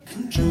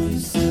All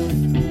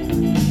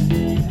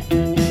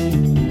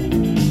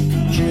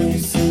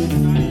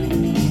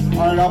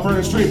right,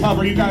 Alberta Street Pub,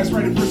 are you guys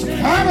ready for some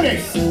comedy?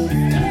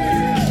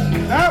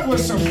 That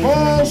was some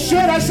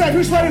bullshit. I said,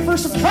 who's ready for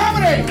some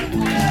comedy?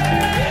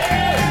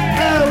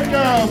 There we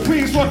go.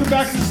 Please welcome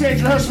back to the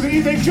stage your host for the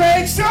evening,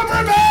 Jake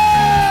Silverman!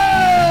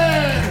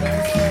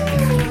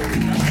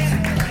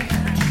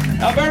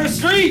 Alberta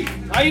Street,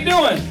 how you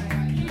doing?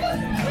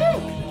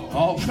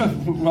 Oh,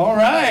 all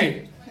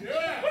right.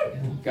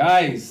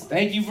 Guys,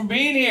 thank you for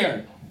being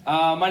here.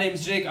 My name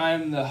is Jake.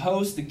 I'm the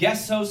host, the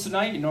guest host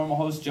tonight. Your normal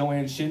host,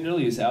 Joanne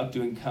Schinderly, is out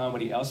doing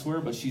comedy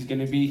elsewhere, but she's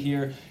going to be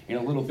here in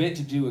a little bit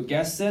to do a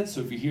guest set.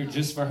 So if you're here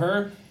just for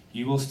her,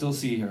 you will still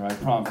see her. I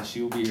promise.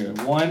 She will be here.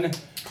 1,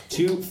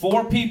 2,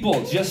 4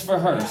 people just for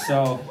her.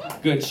 So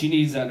good. She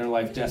needs that in her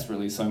life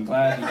desperately. So I'm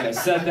glad you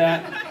guys said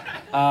that.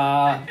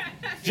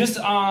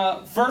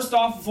 First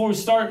off, before we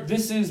start,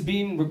 this is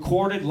being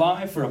recorded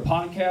live for a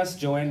podcast.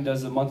 Joanne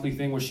does a monthly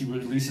thing where she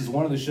releases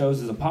one of the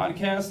shows as a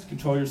podcast,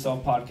 Control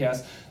Yourself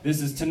podcast. This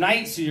is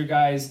tonight, so your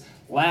guys'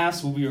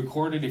 laughs will be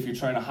recorded. If you're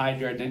trying to hide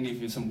your identity, if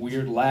you have some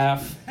weird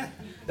laugh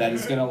that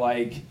is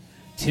gonna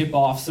tip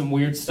off some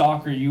weird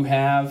stalker you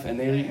have, and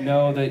they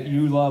know that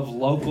you love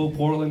local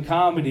Portland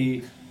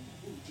comedy,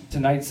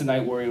 tonight's the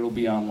night where it'll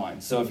be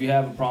online. So if you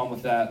have a problem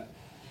with that,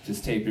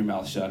 just tape your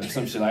mouth shut or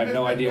some shit. I have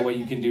no idea what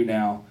you can do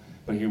now,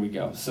 but here we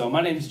go. So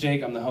my name is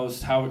Jake. I'm the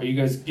host. How are you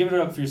guys? Give it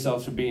up for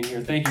yourselves for being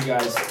here. Thank you,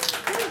 guys.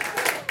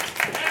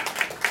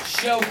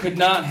 Show could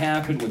not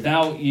happen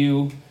without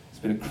you. It's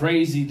been a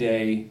crazy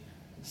day.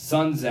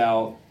 Sun's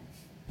out.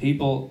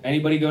 People,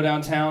 anybody go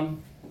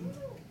downtown?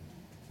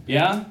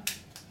 Yeah?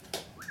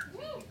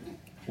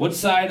 What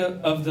side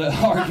of the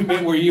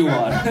argument were you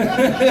on?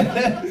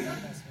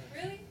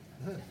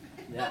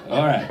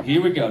 All right,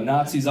 here we go.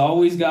 Nazis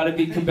always got to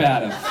be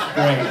combative.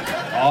 Great.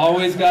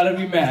 Always got to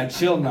be mad.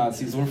 Chill,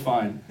 Nazis. We're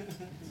fine.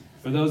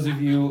 For those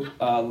of you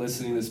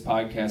listening to this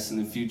podcast in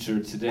the future,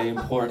 today in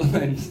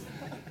Portland,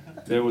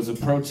 there was a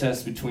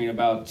protest between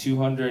about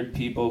 200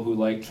 people who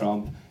like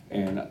Trump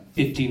and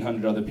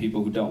 1,500 other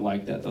people who don't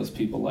like that. Those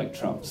people like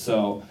Trump.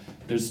 So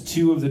there's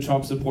 2 of the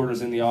Trump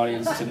supporters in the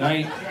audience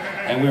tonight,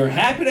 and we were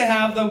happy to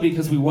have them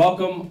because we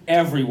welcome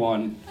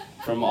everyone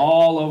from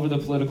all over the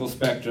political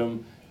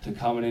spectrum to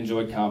come and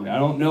enjoy comedy. I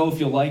don't know if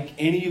you'll like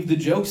any of the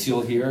jokes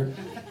you'll hear,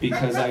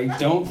 because I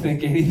don't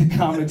think any of the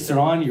comics are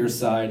on your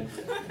side.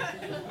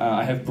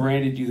 I have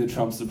branded you the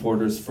Trump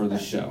supporters for the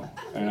show.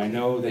 And I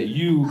know that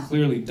you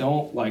clearly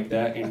don't like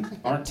that and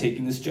aren't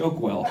taking this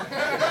joke well.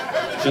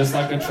 Just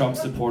like a Trump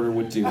supporter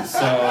would do.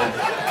 So,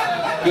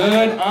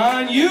 good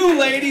on you,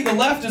 lady. The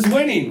left is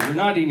winning. We're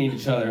not eating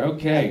each other.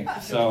 Okay,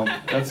 so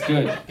that's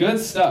good. Good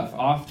stuff.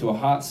 Off to a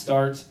hot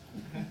start.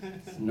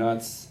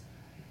 Nuts.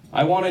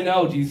 I want to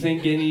know, do you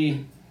think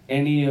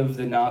any of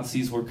the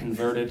Nazis were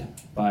converted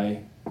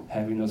by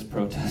having those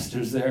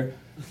protesters there?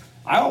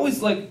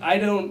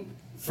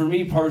 For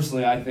me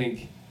personally, I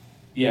think,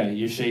 yeah,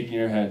 you're shaking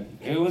your head.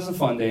 It was a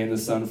fun day in the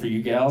sun for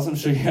you gals. I'm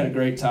sure you had a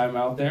great time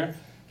out there,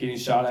 getting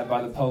shot at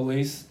by the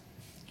police.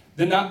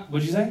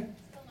 What'd you say?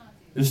 Still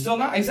Nazis. They're still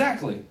not,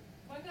 exactly.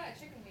 One got a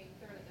chicken wing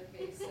thrown at their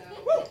face, so.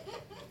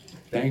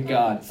 Thank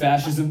God.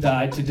 Fascism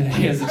died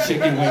today as a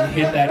chicken wing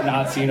hit that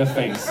Nazi in the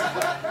face.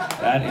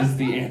 That is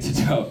the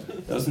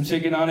antidote. Throw some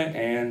chicken on it,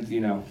 and,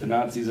 the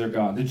Nazis are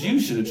gone. The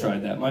Jews should have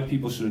tried that. My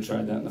people should have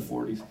tried that in the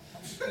 40s.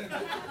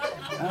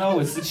 Oh,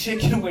 it's the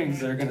chicken wings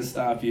that are going to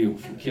stop you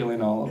from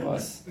killing all of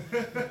us.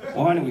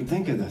 Why didn't we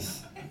think of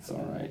this? It's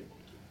all right.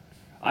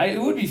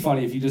 It would be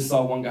funny if you just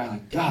saw one guy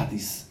like, God,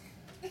 these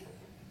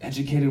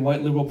educated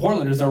white liberal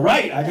Portlanders are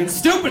right. I've been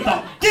stupid,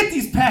 though. Get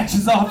these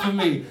patches off of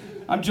me.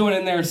 I'm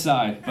joining their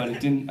side, but I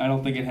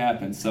don't think it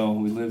happened, so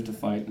we live to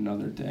fight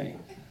another day.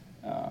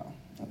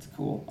 That's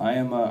cool.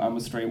 I'm a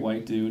straight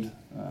white dude.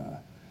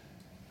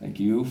 Thank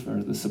you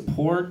for the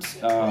support.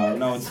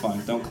 No, it's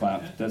fine. Don't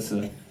clap. That's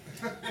a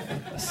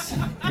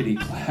pity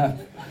clap.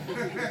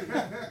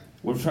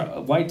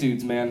 White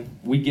dudes, man,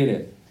 we get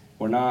it.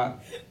 We're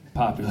not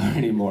popular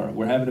anymore.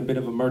 We're having a bit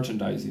of a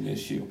merchandising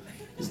issue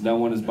because no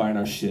one is buying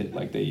our shit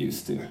like they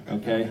used to,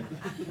 okay?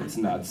 It's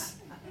nuts.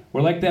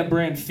 We're like that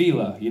brand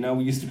Fila.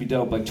 We used to be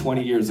dope like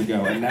 20 years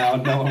ago, and now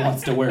no one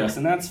wants to wear us,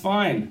 and that's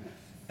fine.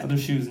 Other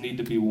shoes need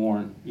to be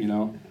worn,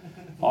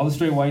 All the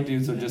straight white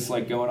dudes are just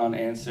going on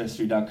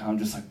Ancestry.com,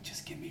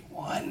 just give me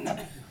one.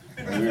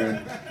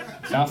 We're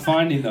not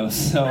finding those,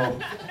 so,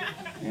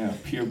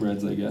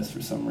 purebreds, I guess,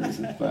 for some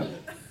reason, but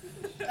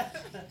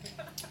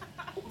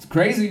it's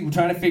crazy. We're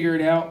trying to figure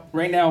it out.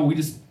 Right now,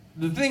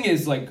 the thing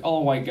is,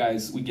 all white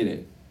guys, we get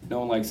it. No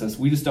one likes us.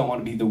 We just don't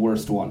want to be the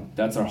worst one.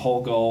 That's our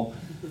whole goal.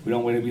 We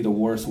don't want to be the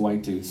worst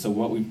white dudes. So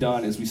what we've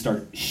done is we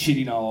start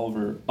shitting all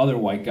over other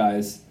white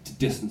guys to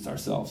distance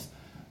ourselves.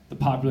 The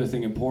popular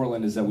thing in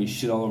Portland is that we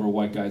shit all over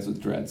white guys with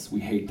dreads.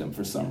 We hate them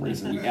for some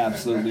reason. We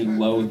absolutely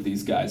loathe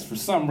these guys for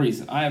some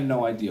reason. I have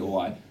no idea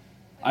why.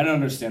 I don't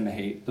understand the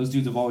hate. Those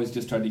dudes have always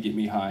just tried to get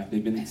me high.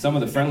 They've been some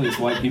of the friendliest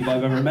white people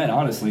I've ever met,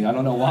 honestly. I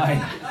don't know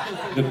why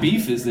the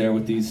beef is there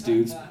with these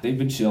dudes. They've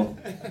been chill.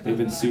 They've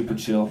been super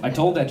chill. I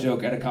told that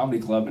joke at a comedy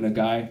club, and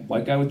a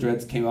white guy with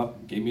dreads, came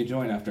up, gave me a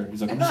joint after.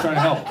 He's like, I'm just trying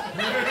to help.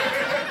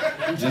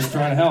 I'm just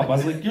trying to help. I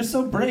was like, you're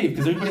so brave,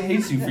 because everybody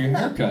hates you for your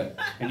haircut,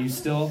 and you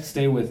still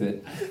stay with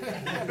it.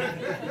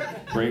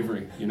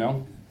 Bravery, you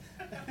know?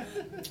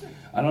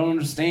 I don't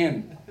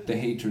understand the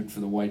hatred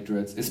for the white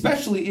dreads,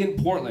 especially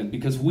in Portland,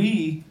 because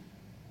we,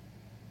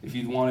 if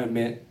you'd want to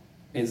admit,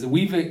 is that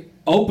we've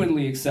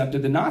openly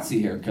accepted the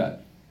Nazi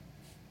haircut.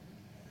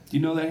 Do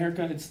you know that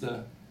haircut? It's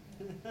the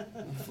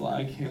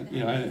flag, you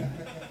know,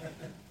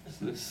 it's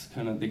this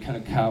they kind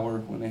of cower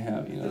when they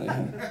have, you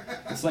know,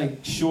 it's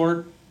like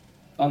short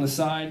on the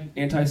side,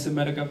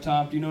 anti-Semitic up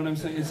top. Do you know what I'm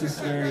saying? It's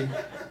just very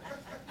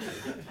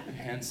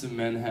handsome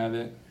men have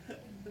it.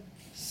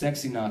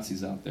 Sexy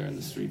Nazis out there in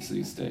the streets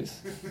these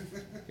days.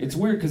 It's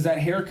weird because that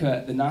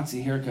haircut, the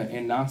Nazi haircut,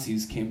 and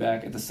Nazis came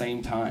back at the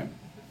same time.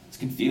 It's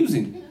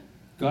confusing.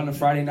 Go on a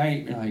Friday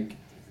night, you're like,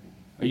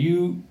 are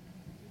you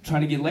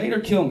trying to get laid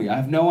or kill me? I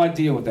have no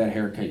idea what that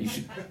haircut. You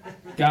should,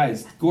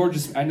 guys,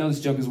 gorgeous. I know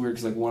this joke is weird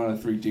because like 1 out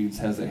of 3 dudes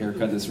has that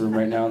haircut in this room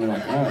right now, and they're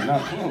like,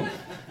 oh,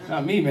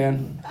 not me,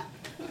 man.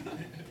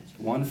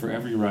 One for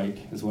every Reich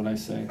is what I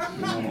say.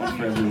 You know, one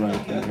for every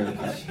Reich, that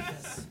haircut.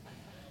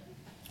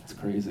 It's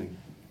crazy.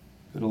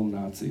 Good old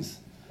Nazis.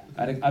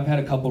 I've had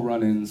a couple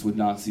run-ins with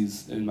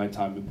Nazis in my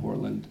time in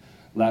Portland.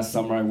 Last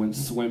summer I went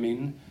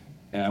swimming,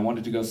 and I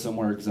wanted to go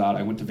somewhere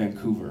exotic. I went to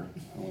Vancouver.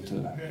 I went to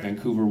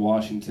Vancouver,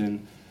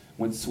 Washington.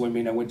 Went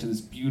swimming. I went to this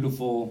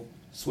beautiful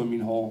swimming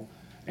hole,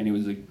 and it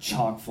was like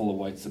chock full of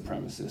white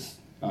supremacists.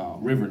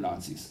 River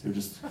Nazis. They're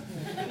just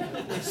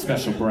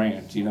special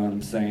brand, you know what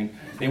I'm saying?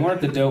 They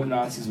weren't the dope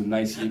Nazis with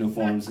nice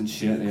uniforms and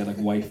shit. They had like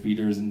wife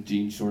beaters and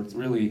jean shorts.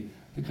 Really,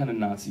 the kind of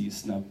Nazi you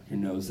snub your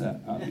nose at,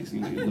 obviously,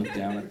 when you look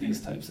down at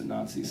these types of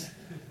Nazis.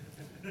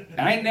 And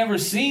I had never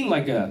seen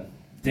like a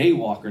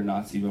daywalker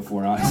Nazi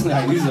before, honestly.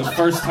 This is the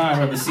first time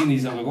I've ever seen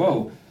these. I'm like,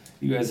 whoa,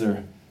 you guys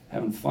are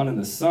having fun in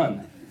the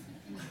sun.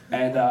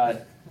 And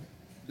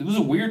it was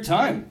a weird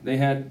time. They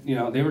had, you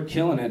know, they were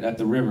killing it at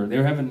the river. They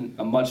were having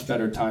a much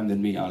better time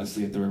than me,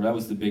 honestly, at the river. That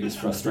was the biggest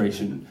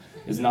frustration.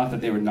 It's not that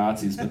they were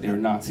Nazis, but they were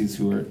Nazis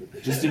who were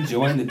just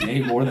enjoying the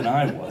day more than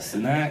I was.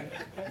 And that,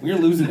 we were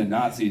losing to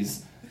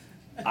Nazis.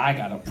 I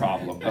got a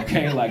problem,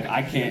 okay? Like,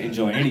 I can't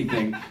enjoy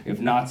anything if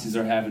Nazis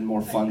are having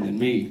more fun than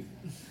me.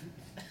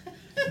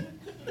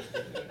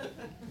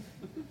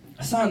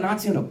 I saw a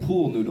Nazi on a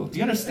pool noodle. Do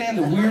you understand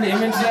the weird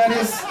image that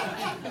is?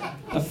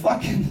 The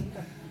fucking...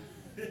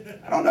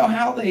 I don't know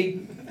how they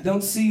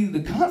don't see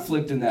the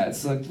conflict in that.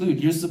 It's like,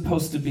 dude, you're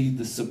supposed to be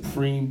the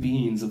supreme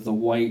beings of the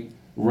white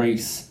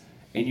race,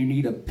 and you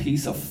need a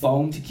piece of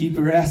foam to keep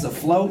your ass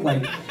afloat?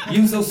 Like,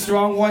 use those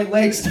strong white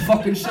legs to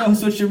fucking show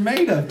us what you're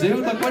made of, dude.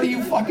 Like, what are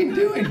you fucking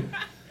doing?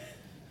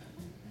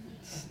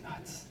 It's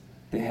nuts.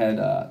 They had,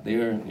 they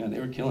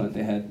were killing it.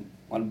 They had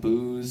a lot of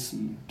booze,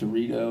 and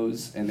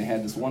Doritos, and they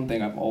had this one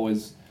thing I've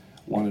always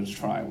wanted to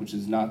try, which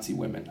is Nazi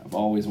women. I've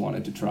always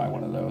wanted to try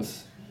one of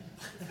those.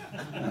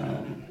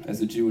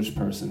 As a Jewish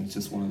person, it's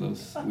just one of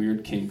those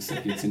weird kinks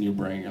that gets in your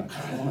brain. You're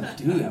like, I want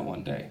to do that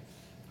one day.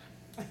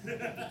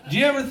 Do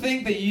you ever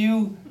think that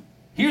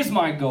here's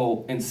my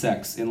goal in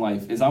sex, in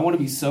life, is I want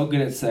to be so good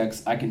at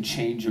sex, I can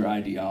change your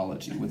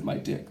ideology with my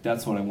dick.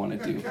 That's what I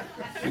want to do.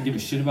 I don't give a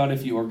shit about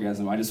if you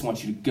orgasm. I just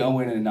want you to go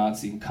in a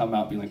Nazi and come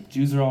out and be like,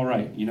 Jews are all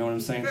right. You know what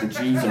I'm saying? The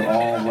Jews are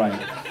all right.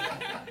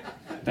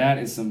 That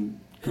is some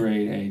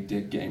grade A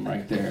dick game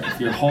right there. If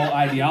your whole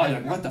ideology,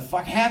 like, what the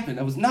fuck happened?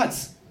 That was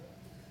nuts.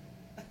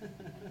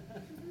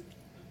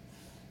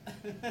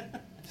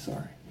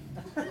 Sorry.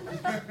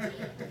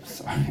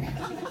 Sorry.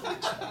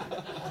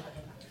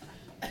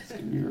 It's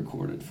gonna be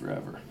recorded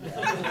forever.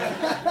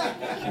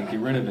 Can't get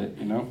rid of it,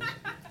 you know?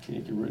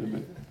 Can't get rid of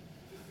it.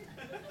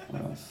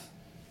 What else?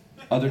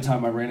 Other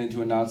time I ran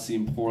into a Nazi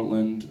in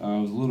Portland, it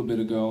was a little bit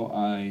ago.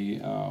 I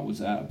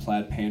was at a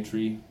Plaid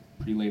Pantry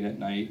pretty late at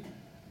night,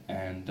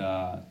 and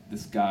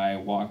this guy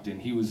walked in.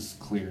 He was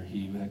clear.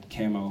 He had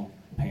camo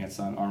pants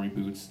on, army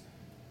boots,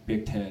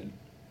 big head,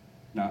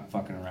 not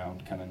fucking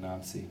around kind of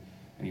Nazi.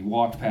 And he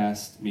walked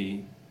past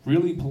me,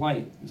 really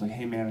polite. He was like,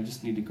 hey man, I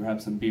just need to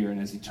grab some beer.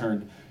 And as he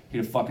turned, he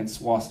had a fucking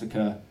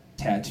swastika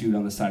tattooed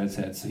on the side of his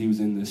head. So he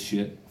was in this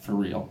shit for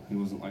real. He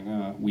wasn't like,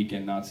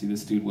 weekend Nazi.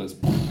 This dude was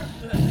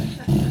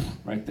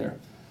right there.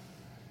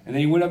 And then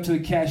he went up to the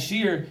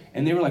cashier,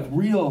 and they were like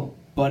real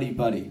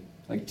buddy,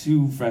 like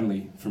too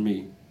friendly for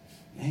me.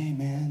 Hey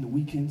man, the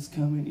weekend's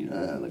coming, you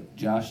know, like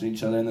joshing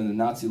each other. And then the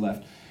Nazi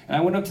left. And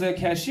I went up to that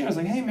cashier, I was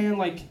like, hey man,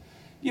 like,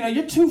 you know,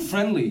 you're too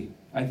friendly,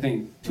 I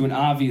think, to an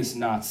obvious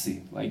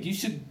Nazi. Like, you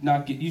should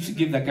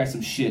give that guy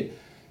some shit.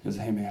 He goes,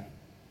 hey man,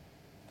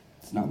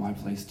 it's not my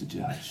place to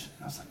judge.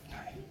 And I was like,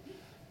 hey,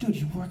 dude,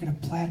 you work at a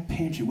Plaid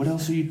Pantry. What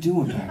else are you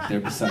doing back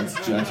there besides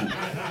judging?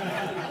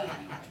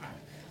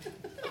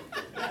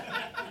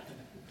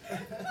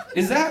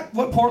 Is that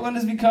what Portland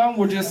has become?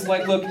 We're just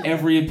like, look,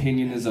 every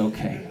opinion is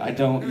okay. I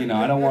don't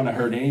want to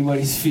hurt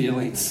anybody's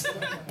feelings.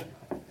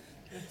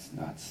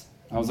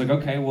 I was like,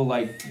 okay, well,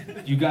 like,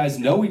 you guys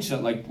know each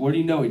other. Like, where do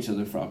you know each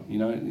other from? You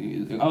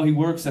know? Oh, he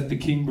works at the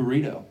King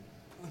Burrito.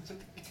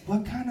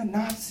 What kind of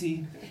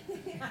Nazi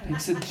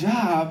takes a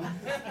job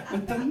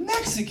with the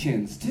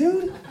Mexicans,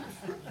 dude?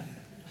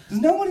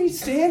 Does nobody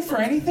stand for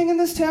anything in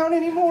this town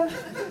anymore?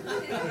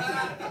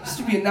 Used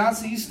to be a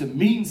Nazi, used to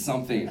mean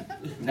something.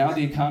 Now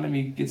the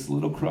economy gets a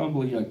little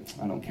crumbly. You're like,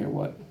 I don't care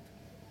what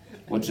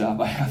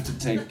job I have to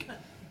take.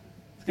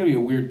 It's gonna be a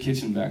weird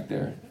kitchen back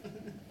there.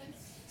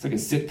 It's like a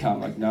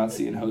sitcom, like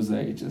Nazi and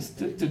Jose. Just,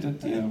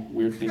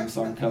 weird theme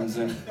song comes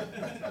in. I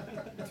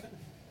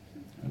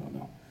don't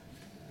know.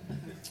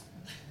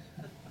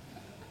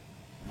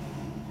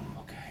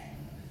 Okay.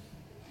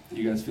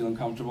 You guys feeling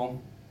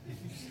comfortable?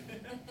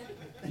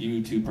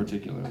 You two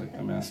particularly,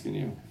 I'm asking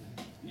you.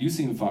 You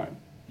seem fine.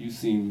 You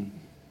seem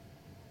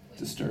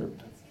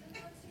disturbed.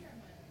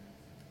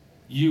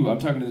 I'm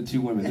talking to the two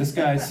women. This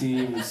guy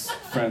seems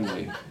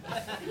friendly.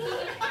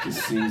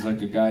 This seems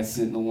like a guy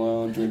sitting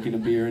alone, drinking a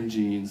beer in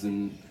jeans,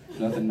 and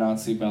nothing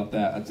Nazi about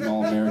that. That's an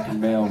all-American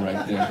male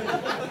right there.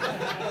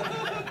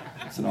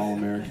 It's an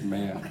all-American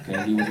man,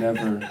 okay? He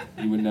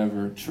would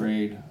never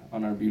trade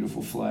on our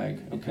beautiful flag,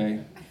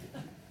 okay?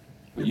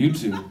 But you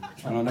two,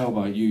 I don't know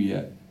about you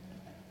yet.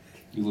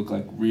 You look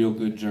like real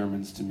good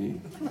Germans to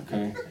me,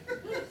 okay?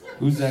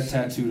 Who's that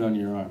tattooed on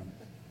your arm?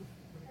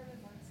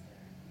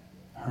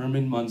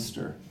 Herman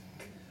Munster.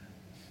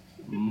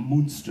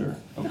 Munster,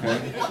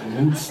 okay?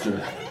 Munster.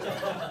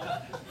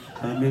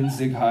 Herman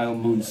Siegheil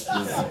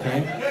Munster,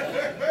 okay?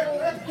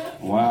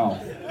 Wow.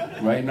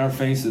 Right in our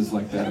faces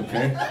like that,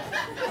 okay?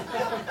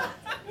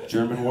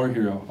 German war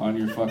hero on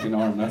your fucking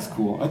arm. That's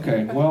cool.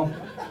 Okay, well,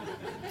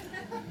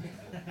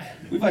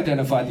 we've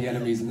identified the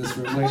enemies in this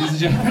room, ladies and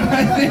gentlemen.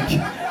 I think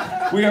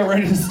we are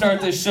ready to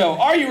start this show.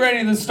 Are you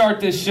ready to start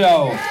this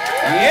show?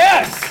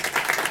 Yes!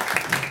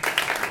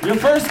 Your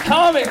first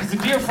comic is a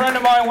dear friend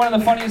of mine, one of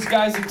the funniest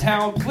guys in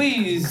town.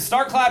 Please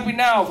start clapping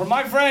now for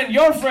my friend,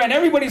 your friend,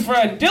 everybody's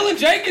friend, Dylan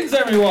Jenkins,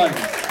 everyone. Hey,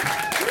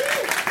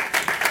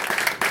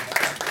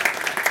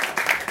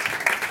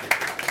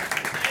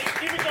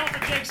 keep it going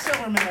for Jake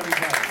Silverman, everybody.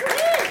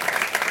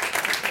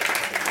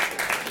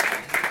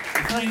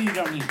 You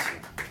don't need to.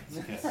 It's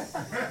okay.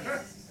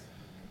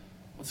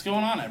 What's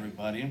going on,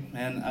 everybody?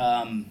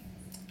 And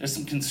there's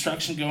some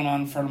construction going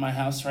on in front of my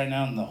house right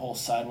now, and the whole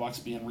sidewalk's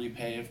being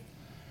repaved.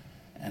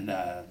 And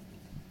I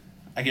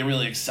get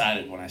really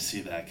excited when I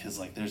see that, because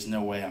like there's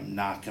no way I'm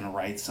not gonna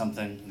write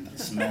something in the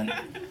cement.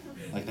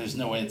 Like there's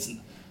no way it's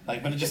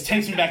like, but it just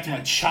takes me back to my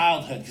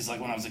childhood, because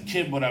like when I was a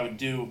kid, what I would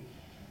do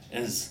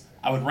is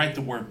I would write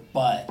the word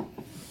 "butt"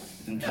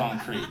 in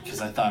concrete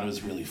because I thought it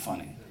was really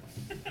funny.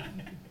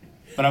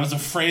 But I was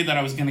afraid that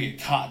I was gonna get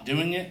caught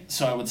doing it,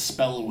 so I would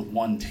spell it with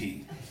one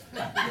T.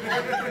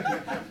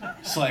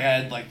 So like I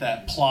had like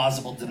that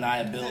plausible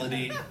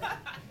deniability.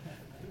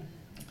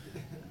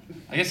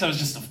 I guess I was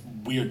just a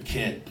weird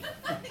kid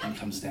when it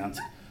comes down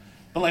to.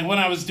 But like when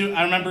I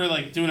remember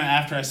like doing it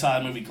after I saw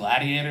the movie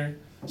Gladiator,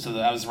 so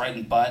that I was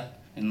writing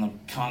 "butt" in the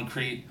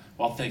concrete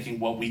while thinking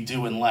what we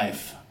do in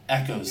life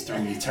echoes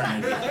through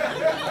eternity.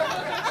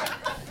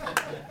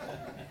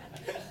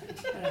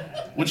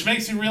 Which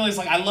makes me realize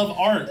like I love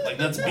art, like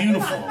that's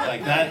beautiful,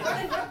 like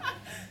that.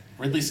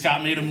 Ridley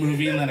Scott made a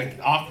movie and then an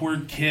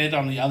awkward kid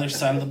on the other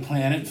side of the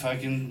planet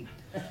fucking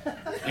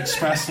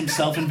expressed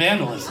himself in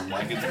vandalism,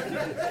 like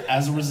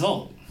as a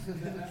result.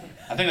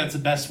 I think that's the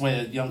best way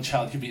a young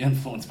child could be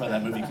influenced by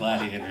that movie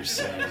Gladiator,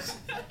 so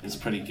it's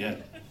pretty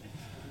good.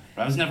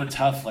 But I was never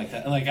tough like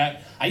that. Like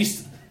I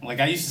used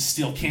to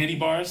steal candy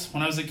bars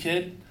when I was a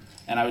kid,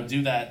 and I would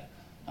do that.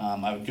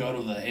 I would go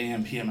to the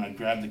AM/PM and I'd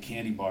grab the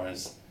candy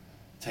bars,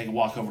 take a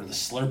walk over to the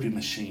Slurpee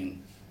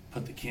machine,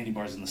 put the candy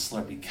bars in the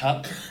Slurpee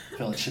cup,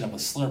 fill that shit up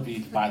with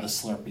Slurpee, buy the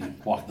Slurpee,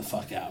 walk the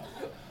fuck out.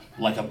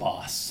 Like a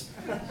boss.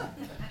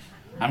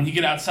 I mean, you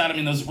get outside,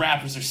 those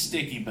wrappers are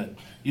sticky, but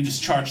you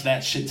just charge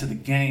that shit to the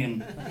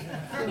game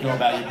and go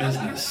about your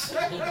business.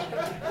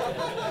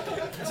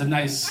 It's a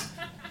nice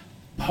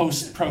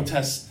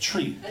post-protest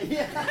treat,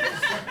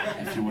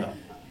 if you will.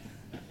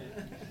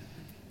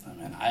 Oh,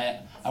 man,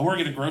 I work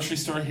at a grocery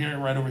store here,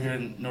 right over here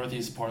in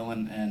Northeast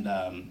Portland, and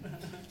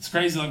it's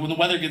crazy. Like when the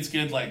weather gets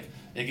good, like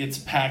it gets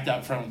packed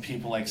out front with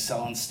people like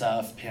selling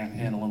stuff,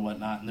 panhandle and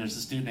whatnot. And there's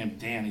this dude named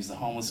Dan. He's the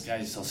homeless guy.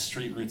 He sells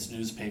Street Roots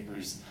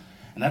newspapers,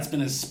 and that's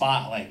been his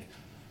spot like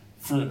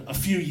for a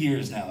few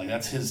years now. Like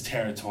that's his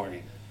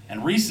territory.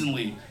 And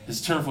recently,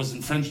 his turf was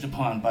infringed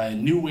upon by a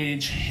new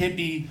age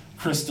hippie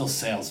crystal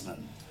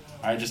salesman.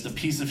 All right, just a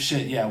piece of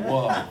shit. Yeah,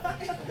 whoa.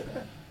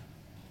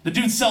 The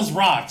dude sells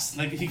rocks.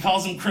 Like he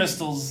calls them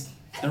crystals.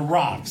 They're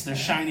rocks. They're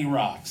shiny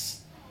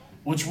rocks.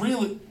 Which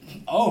really,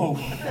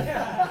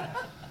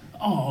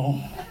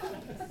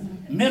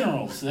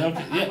 minerals.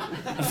 Okay, yeah.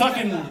 The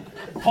fucking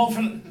pulled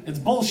from. It's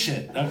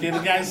bullshit. Okay, the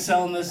guy's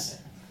selling this.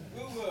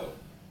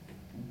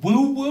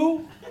 Woo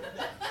woo.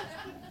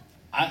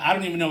 I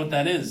don't even know what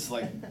that is.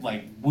 Like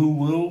woo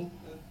woo.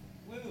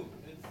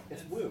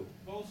 It's woo.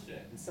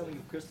 Bullshit. And selling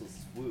of crystals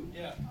is woo.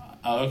 Yeah.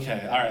 Oh,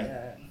 okay. All right.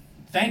 Yeah.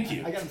 Thank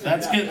you.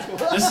 That's good.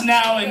 This is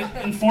now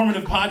an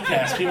informative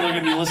podcast. People are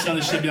going to be listening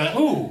to this shit and be like,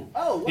 ooh.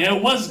 You know,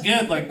 it was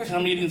good. Like,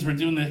 comedians were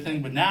doing their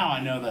thing, but now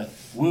I know that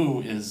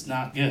woo is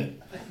not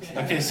good.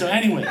 Okay, so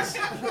anyways.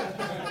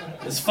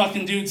 This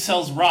fucking dude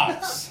sells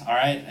rocks, all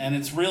right? And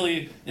it's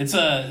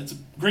a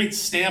great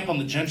stamp on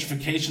the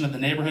gentrification of the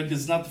neighborhood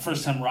because it's not the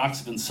first time rocks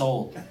have been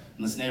sold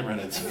in this neighborhood.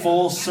 It's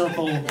full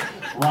circle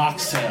rock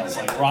sales,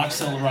 like rock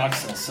sale to rock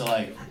sale. So,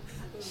 like,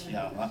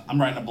 yeah, I'm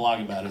writing a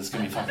blog about it. It's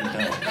gonna be fucking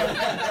dope.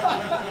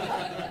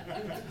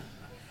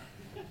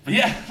 But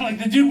yeah, like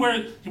the dude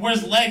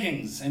wears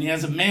leggings and he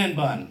has a man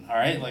bun. All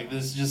right, like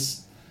this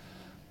just,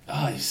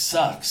 he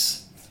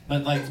sucks.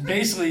 But like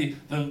basically,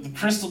 the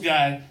crystal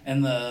guy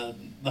and the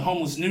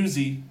homeless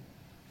newsie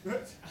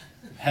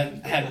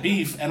had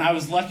beef, and I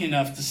was lucky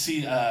enough to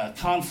see a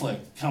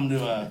conflict come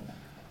to a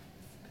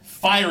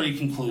fiery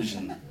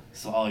conclusion.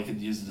 That's all I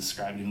could use to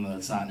describe it, even though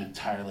it's not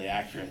entirely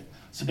accurate.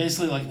 So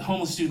basically, like, the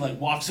homeless dude, like,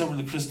 walks over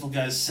to the crystal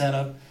guy's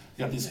setup,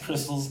 got these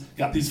crystals,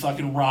 got these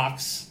fucking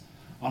rocks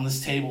on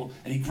this table,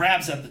 and he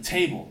grabs at the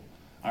table,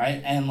 all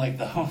right? And, like,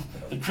 the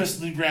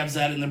crystal dude grabs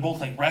at it, and they're both,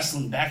 like,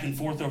 wrestling back and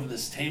forth over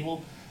this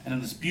table, and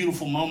in this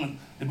beautiful moment,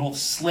 they both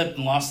slipped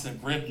and lost their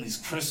grip, and these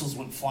crystals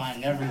went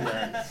flying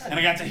everywhere. And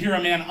I got to hear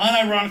a man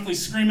unironically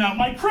scream out,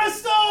 "My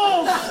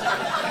crystals!"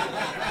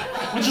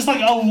 With just,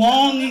 like, a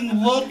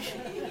longing look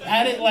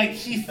at it, like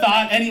he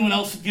thought anyone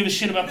else would give a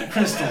shit about the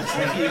crystals.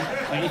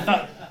 Like he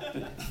thought,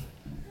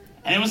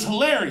 and it was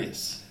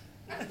hilarious.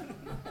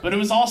 But it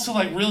was also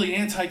like really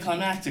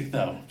anticlimactic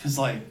though, because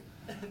like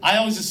I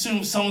always assume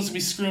if someone's to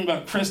be screaming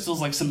about crystals,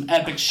 like some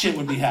epic shit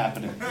would be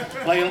happening.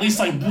 Like at least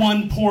like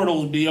one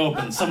portal would be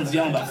open. Someone's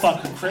yelling about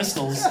fucking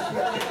crystals.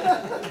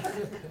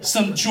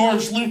 Some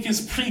George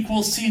Lucas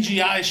prequel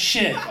CGI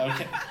shit.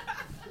 Okay.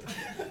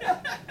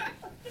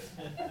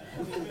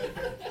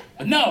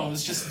 But no, it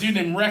was just a dude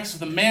named Rex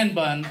with a man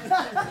bun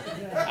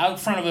out in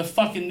front of a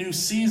fucking New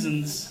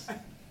Seasons.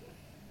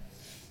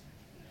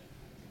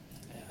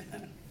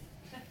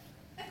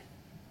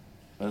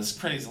 But it's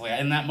crazy.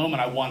 Like in that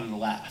moment, I wanted to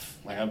laugh,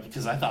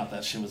 because I thought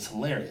that shit was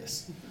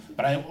hilarious.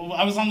 But I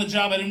was on the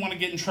job. I didn't want to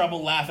get in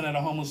trouble laughing at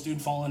a homeless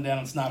dude falling down.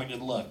 It's not a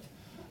good look.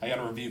 I got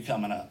a review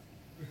coming up.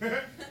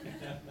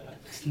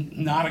 It's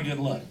not a good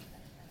look.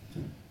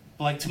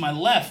 But like to my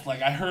left,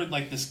 like I heard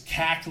like this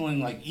cackling,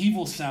 like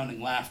evil sounding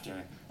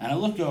laughter. And I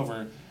look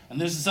over,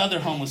 and there's this other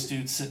homeless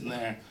dude sitting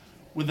there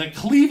with a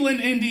Cleveland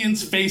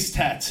Indians face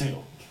tattoo.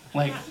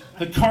 Like,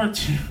 the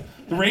cartoon,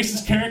 the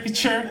racist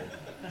caricature.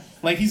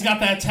 Like, he's got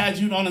that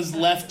tattooed on his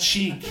left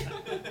cheek.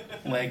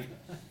 Like,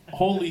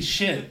 holy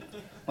shit.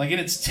 Like,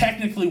 and it's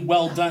technically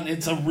well done.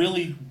 It's a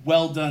really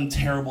well done,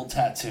 terrible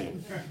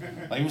tattoo.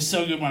 Like, it was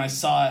so good when I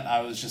saw it,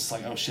 I was just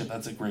like, oh shit,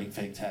 that's a great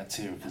fake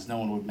tattoo, because no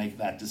one would make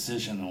that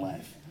decision in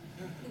life.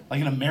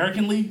 Like, an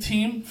American League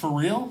team? For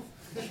real?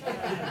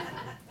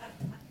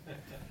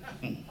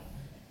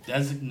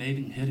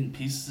 Designating hitting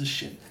pieces of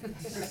shit.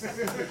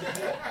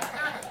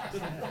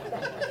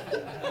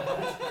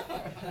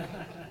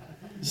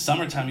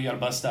 Summertime, you gotta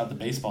bust out the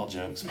baseball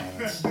jokes,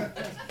 man.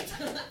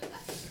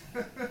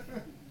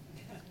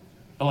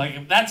 But like,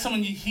 if that's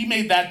someone, he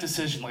made that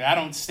decision. Like, I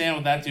don't stand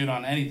with that dude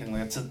on anything.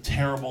 Like, it's a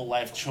terrible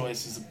life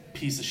choice. He's a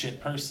piece of shit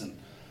person.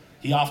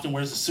 He often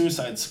wears a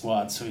Suicide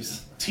Squad, so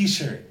he's a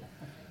t-shirt.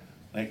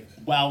 Like,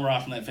 while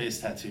rocking that face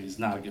tattoo, he's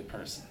not a good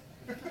person.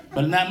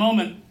 But in that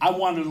moment, I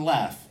wanted to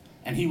laugh.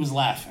 And he was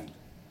laughing.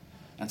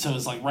 And so it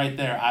was like right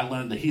there, I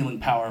learned the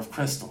healing power of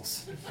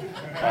crystals.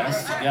 Right,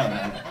 this is together,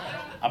 man.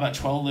 I bought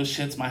 12 of those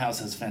shits. My house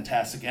has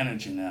fantastic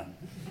energy now.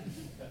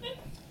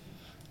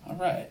 All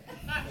right.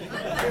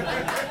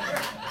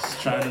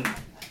 Just trying to...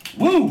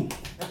 Woo!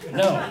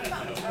 No.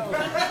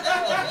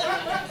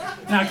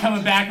 Not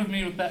coming back with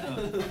me with that.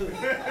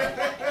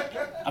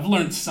 I've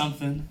learned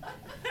something.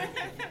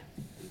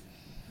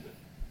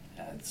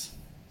 Yeah, it's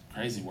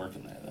crazy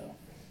working there, though.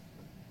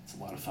 It's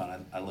a lot of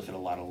fun. I look at a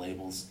lot of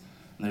labels,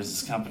 and there's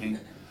this company.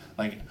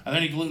 Like, are there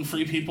any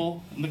gluten-free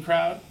people in the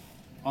crowd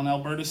on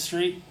Alberta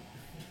Street?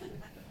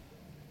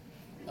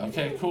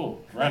 Okay,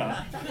 cool. Right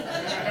on.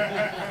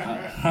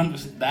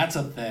 That's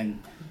a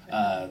thing.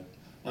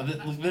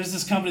 There's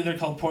this company there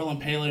called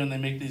Portland Paleo, and they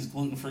make these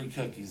gluten-free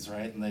cookies,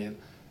 right? And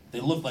they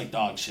look like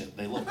dog shit.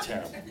 They look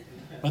terrible.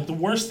 But the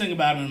worst thing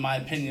about them, in my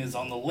opinion, is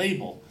on the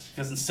label,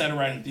 because instead of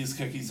writing that these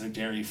cookies are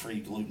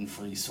dairy-free,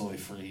 gluten-free,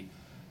 soy-free,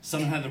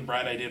 someone had the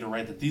bright idea to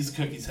write that these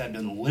cookies had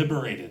been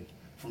liberated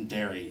from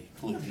dairy,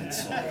 gluten, and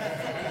soy.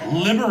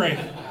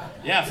 Liberated.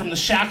 Yeah, from the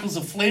shackles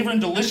of flavor and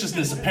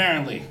deliciousness,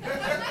 apparently.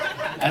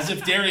 As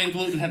if dairy and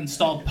gluten had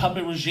installed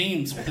puppet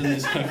regimes within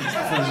these cookies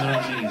for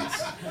their own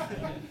means.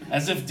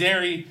 As if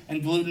dairy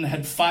and gluten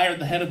had fired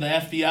the head of the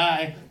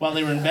FBI while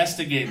they were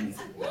investigating.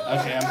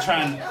 Okay, I'm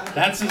trying.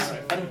 That's his.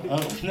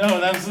 Oh, no,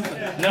 that was.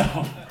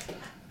 No.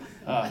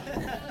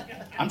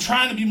 I'm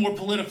trying to be more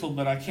political,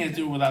 but I can't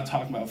do it without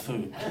talking about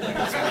food. Like,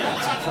 it's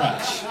a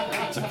crutch.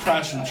 It's a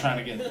crutch, and I'm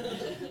trying to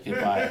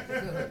get by it.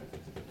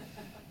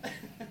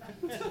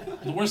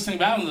 The worst thing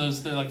about them, though,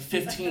 is they're like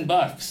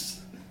 $15.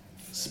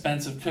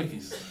 Expensive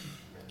cookies.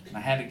 And I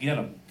had to get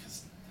them,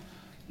 because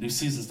New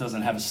Seasons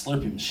doesn't have a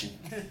Slurpee machine.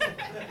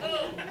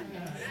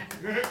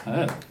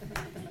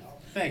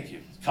 Thank you.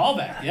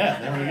 Callback.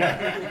 Yeah, there we go.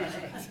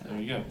 There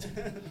we go.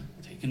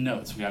 Taking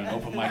notes. We got an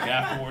open mic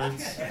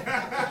afterwards.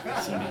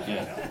 It's gonna be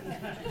good.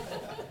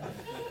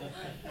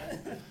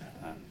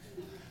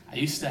 I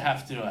used to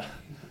have to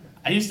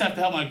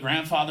help my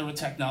grandfather with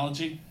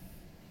technology,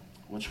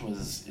 which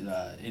was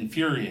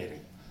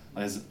infuriating.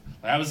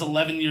 I was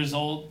 11 years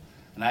old,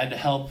 and I had to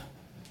help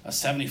a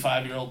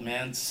 75-year-old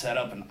man set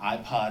up an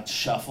iPod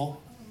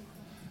Shuffle.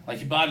 Like,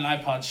 he bought an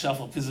iPod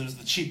Shuffle because it was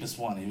the cheapest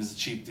one. He was a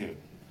cheap dude.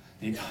 And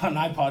he bought an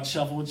iPod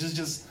Shuffle, which is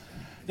just,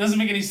 doesn't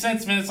make any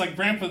sense, man. It's like,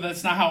 Grandpa,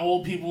 that's not how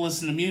old people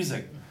listen to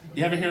music.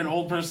 You ever hear an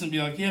old person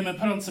be like, yeah, man,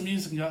 put on some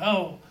music, and you go,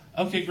 oh,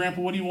 okay,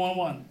 Grandpa, what do you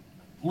want?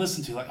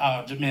 Listen to? Like,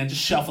 oh, man, just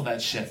shuffle that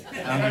shit. I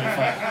don't give a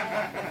fuck.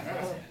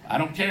 I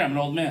don't care. I'm an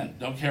old man.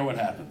 Don't care what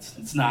happens.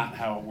 It's not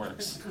how it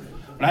works.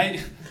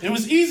 But it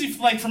was easy.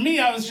 Like, for me,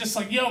 I was just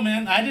like, yo,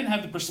 man, I didn't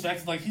have the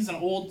perspective. Like, he's an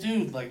old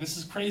dude. Like, this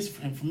is crazy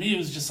for him. For me, it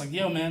was just like,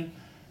 yo, man,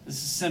 this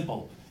is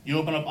simple. You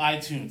open up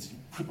iTunes, you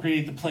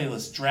create the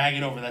playlist, drag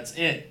it over. That's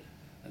it.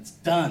 That's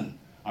done.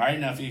 All right,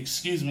 now, if you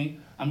excuse me,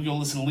 I'm going to go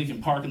listen to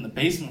Linkin Park in the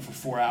basement for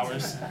 4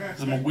 hours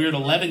because I'm a weird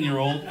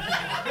 11-year-old.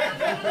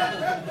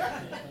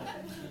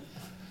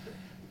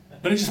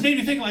 But it just made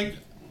me think, like,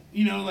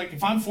 you know, like,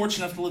 if I'm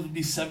fortunate enough to live to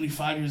be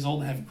 75 years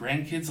old and have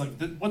grandkids, like,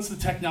 what's the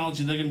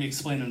technology they're going to be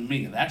explaining to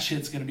me? That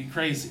shit's going to be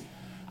crazy.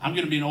 I'm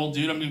going to be an old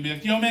dude. I'm going to be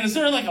like, yo, man, is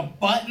there, like, a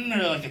button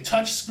or, like, a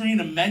touch screen,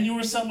 a menu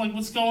or something? Like,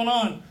 what's going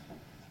on?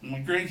 And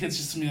my grandkids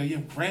just to me like, yo,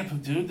 Grandpa,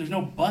 dude, there's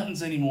no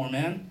buttons anymore,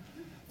 man.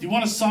 If you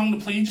want a song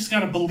to play, you just got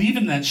to believe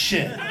in that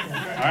shit. All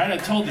right, I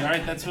told you. All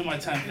right, that's been my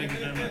time. Thank you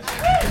very much.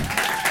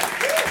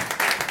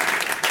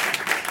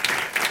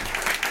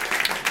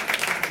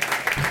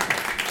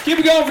 Keep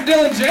it going for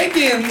Dylan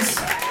Jenkins.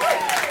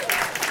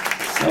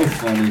 So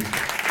funny.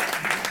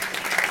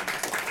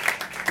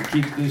 We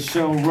keep this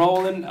show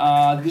rolling.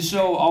 This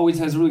show always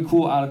has really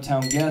cool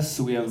out-of-town guests.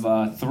 So we have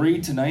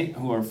 3 tonight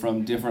who are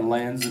from different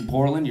lands in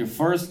Portland. Your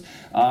first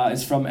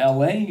is from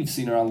LA. You've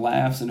seen her on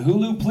Laughs and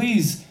Hulu.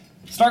 Please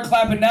start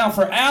clapping now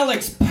for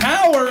Alex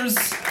Powers.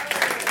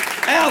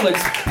 Alex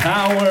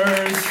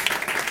Powers.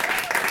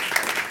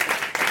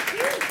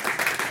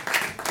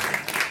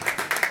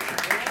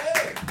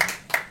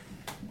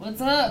 What's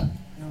up?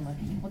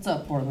 What's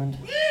up, Portland?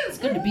 It's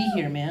good to be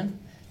here, man.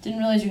 Didn't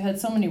realize you had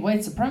so many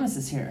white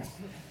supremacists here.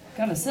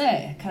 Gotta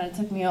say, it kind of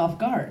took me off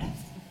guard.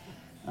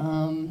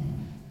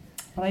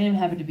 But I am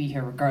happy to be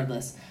here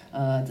regardless,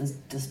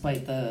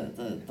 despite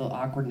the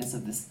awkwardness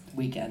of this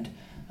weekend.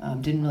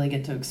 Didn't really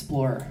get to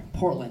explore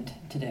Portland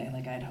today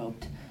like I'd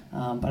hoped,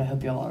 but I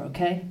hope you all are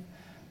okay.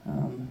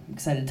 I'm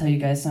excited to tell you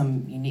guys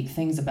some unique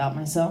things about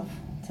myself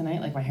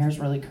tonight, like my hair's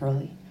really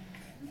curly.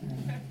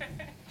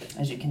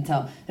 As you can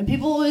tell. And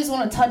people always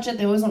want to touch it,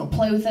 they always want to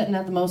play with it, and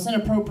at the most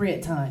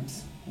inappropriate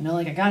times. You know,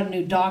 like I got a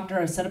new doctor,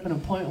 I set up an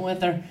appointment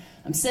with her,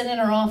 I'm sitting in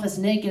her office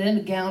naked in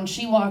a gown,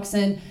 she walks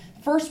in,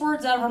 first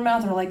words out of her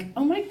mouth are like,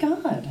 oh my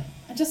God,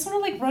 I just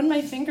want to like run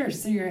my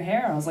fingers through your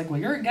hair. I was like, well,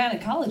 you're a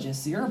gynecologist,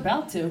 so you're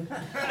about to.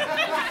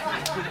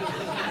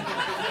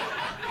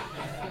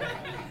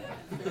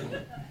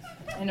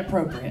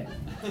 Inappropriate.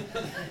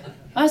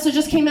 I also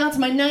just came out to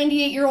my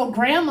 98-year-old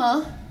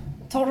grandma,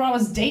 told her I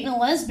was dating a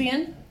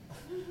lesbian,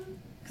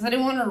 because I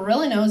didn't want her to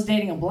really know I was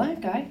dating a black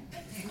guy.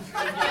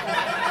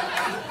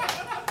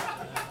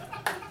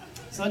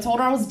 So I told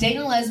her I was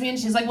dating a lesbian.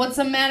 She's like, what's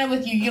the matter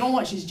with you? You don't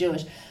want, she's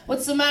Jewish.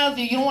 What's the matter with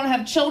you? You don't want to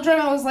have children?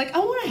 I was like, I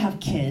want to have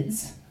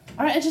kids.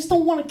 All right, I just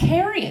don't want to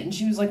carry it. And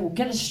she was like, well,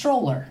 get a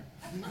stroller.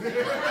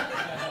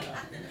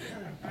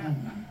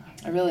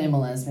 I really am a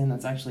lesbian.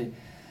 That's actually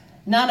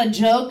not a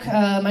joke.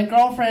 My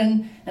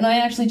girlfriend and I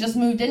actually just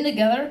moved in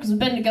together because we've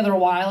been together a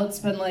while. It's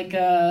been like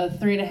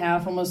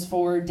 3.5, almost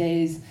 4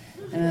 days.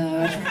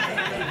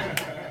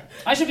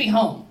 I should be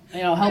home,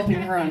 you know, helping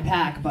her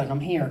unpack, but I'm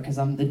here because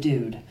I'm the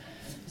dude.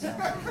 So.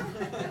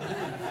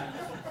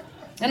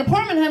 And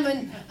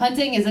apartment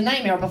hunting is a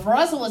nightmare, but for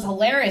us it was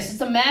hilarious.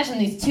 Just imagine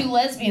these 2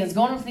 lesbians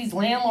going up to these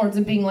landlords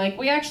and being like,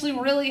 we actually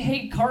really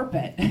hate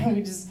carpet.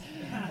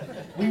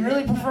 we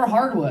really prefer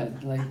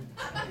hardwood. Like,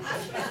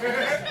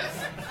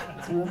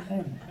 it's a real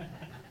thing.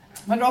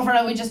 My girlfriend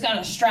and I, we just got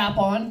a strap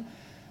on.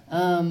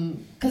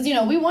 Because, you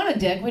know, we want a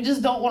dick, we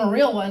just don't want a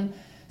real one.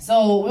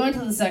 So we went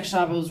to the sex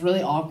shop. It was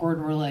really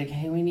awkward. We're like,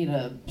 hey, we need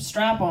a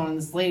strap on. And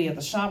this lady at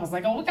the shop was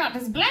like, oh, we got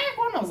this black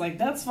one. I was like,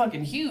 that's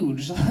fucking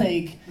huge.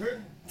 Like,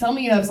 tell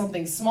me you have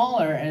something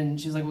smaller.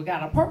 And she's like, we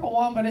got a purple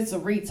one, but it's a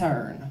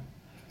return.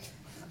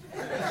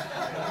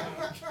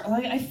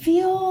 Like, I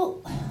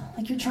feel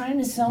like you're trying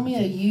to sell me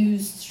a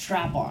used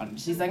strap on.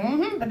 She's like,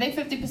 but they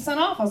 50%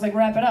 off. I was like,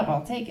 wrap it up.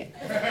 I'll take it.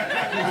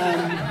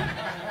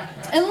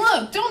 And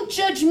look, don't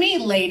judge me,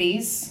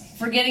 ladies,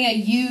 for getting a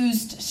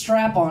used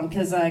strap-on,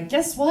 because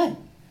guess what?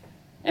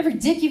 Every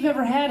dick you've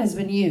ever had has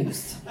been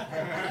used.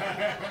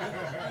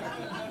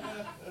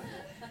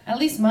 At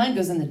least mine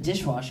goes in the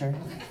dishwasher.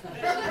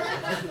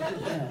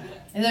 Yeah.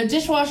 And they're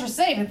dishwasher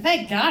safe, and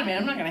thank God, man,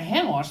 I'm not gonna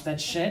hand wash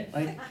that shit.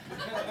 Like,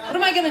 What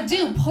am I gonna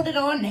do? Put it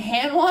on and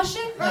hand wash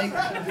it? Like,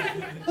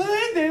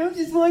 oh, hey, I'm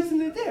just washing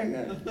it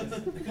there.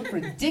 Look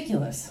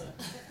ridiculous.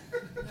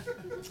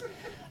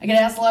 I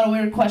get asked a lot of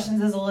weird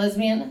questions as a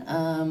lesbian.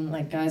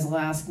 Like guys will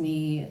ask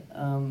me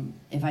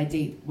if I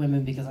date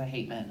women because I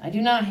hate men. I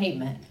do not hate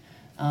men.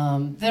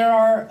 There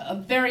are a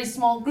very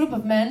small group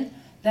of men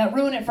that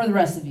ruin it for the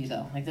rest of you,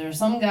 though. Like there are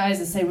some guys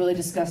that say really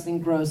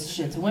disgusting, gross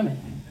shit to women.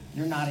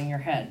 You're nodding your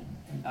head.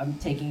 I'm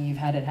taking you've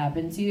had it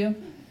happen to you.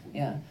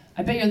 Yeah.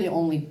 I bet you're the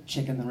only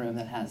chick in the room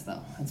that has,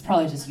 though. It's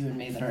probably just you and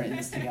me that are in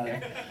this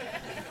together.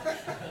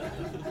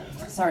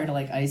 Sorry to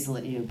like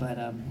isolate you,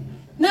 but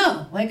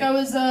no. Like I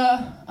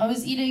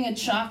was eating a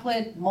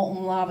chocolate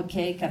molten lava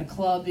cake at a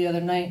club the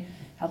other night.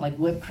 Had like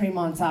whipped cream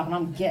on top, and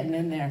I'm getting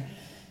in there.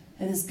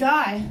 And this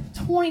guy,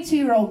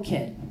 22-year-old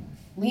kid,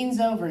 leans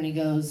over and he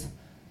goes,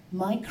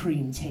 "My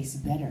cream tastes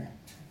better."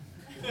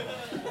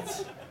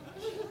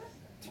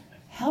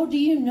 How do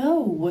you know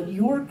what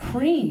your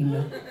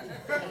cream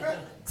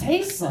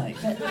tastes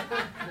like?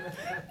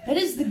 That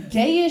is the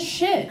gayest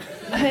shit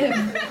I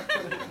have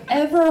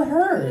ever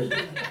heard.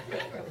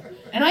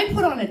 And I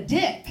put on a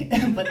dick,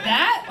 but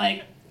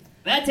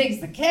that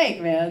takes the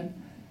cake, man.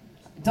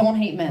 Don't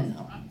hate men,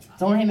 though.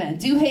 Don't hate men.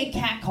 Do hate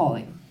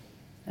catcalling.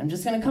 I'm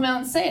just gonna come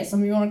out and say it. Some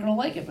of you aren't gonna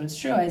like it, but it's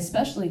true. I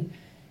especially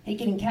hate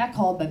getting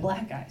catcalled by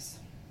black guys.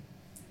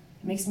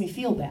 It makes me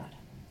feel bad.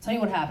 I'll tell you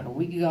what happened. A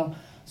week ago,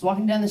 I was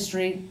walking down the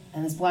street,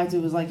 and this black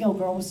dude was like, "Yo,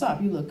 girl, what's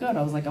up? You look good."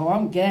 I was like, "Oh,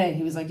 I'm gay."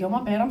 He was like, "Yo,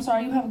 my bad. I'm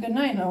sorry. You have a good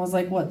night." And I was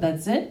like, "What?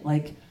 That's it?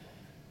 Like,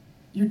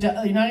 you're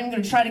not even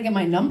gonna try to get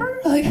my number?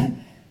 Like,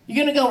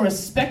 you're gonna go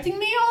respecting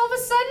me all of a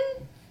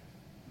sudden?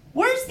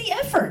 Where's the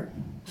effort?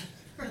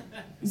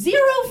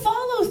 Zero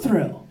follow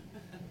through.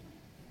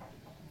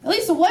 At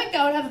least a white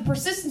guy would have the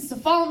persistence to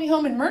follow me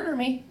home and murder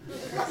me."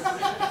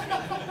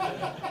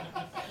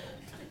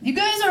 You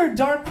guys are a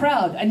dark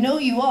crowd. I know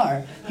you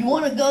are. You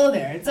want to go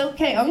there. It's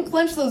okay.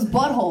 Unclench those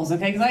buttholes,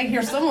 okay? Because I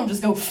hear some of them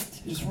just go,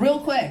 just real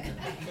quick.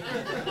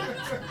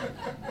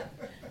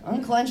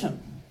 Unclench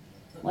them.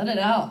 Let it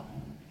out.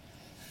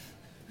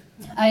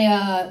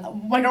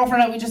 My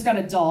girlfriend and I, we just got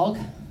a dog.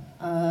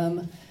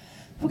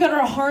 We got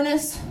her a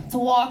harness to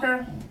walk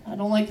her. I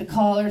don't like the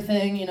collar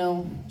thing,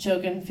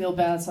 choking, feel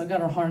bad, so I got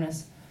her a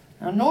harness.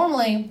 Now,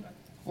 normally,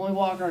 when we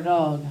walk our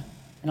dog,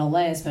 in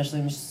LA especially,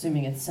 I'm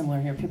assuming it's similar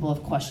here, people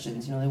have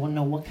questions. They want to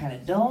know what kind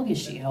of dog is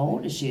she, how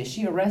old is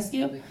she, a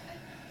rescue?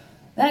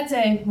 That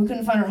day, we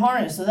couldn't find her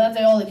harness, so that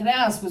day all they could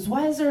ask was,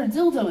 why is there a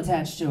dildo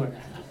attached to her?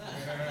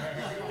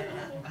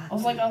 I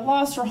was like, I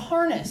lost her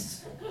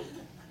harness.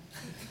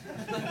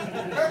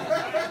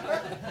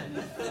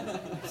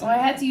 So I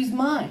had to use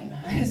mine.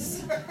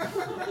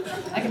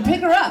 I can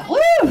pick her up. Woo!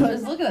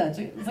 Just look at that.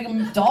 It's like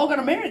a dog on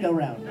a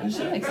merry-go-round.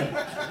 She likes it.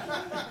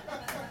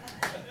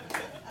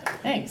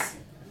 Thanks.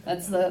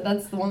 That's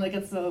the one that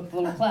gets the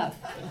little clap.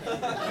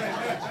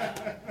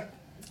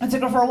 I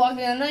took her for a walk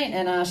the other night,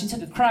 and she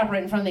took a crap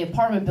right in front of the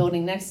apartment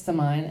building next to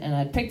mine, and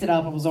I picked it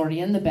up. It was already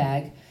in the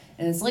bag.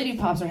 And this lady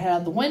pops her head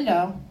out the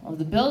window of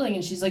the building,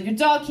 and she's like, "Your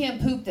dog can't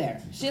poop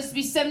there. She has to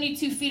be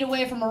 72 feet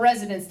away from a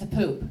residence to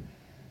poop."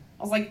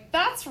 I was like,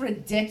 "That's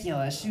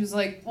ridiculous." She was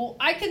like, "Well,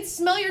 I can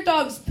smell your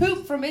dog's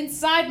poop from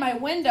inside my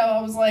window."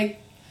 I was like,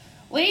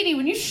 "Lady,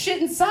 when you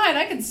shit inside,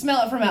 I can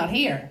smell it from out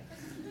here."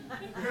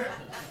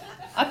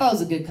 I thought it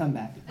was a good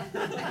comeback.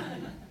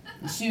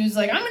 And she was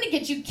like, "I'm going to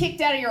get you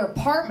kicked out of your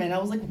apartment." I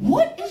was like,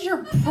 "What is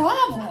your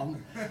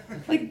problem?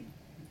 Like,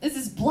 is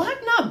this block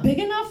not big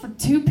enough for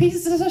two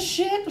pieces of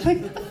shit?" Like,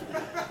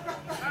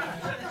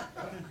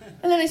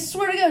 and then I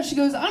swear to God, she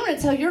goes, "I'm going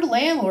to tell your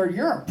landlord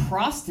you're a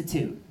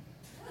prostitute."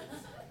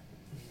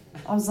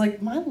 I was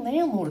like, "My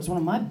landlord's one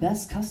of my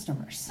best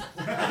customers."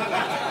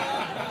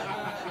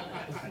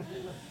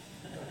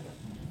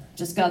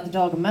 Just got the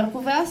dog a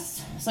medical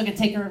vest, so I could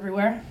take her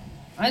everywhere.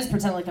 I just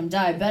pretend like I'm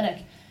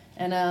diabetic.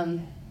 And I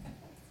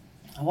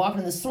walked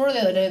in the store the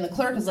other day, and the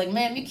clerk was like,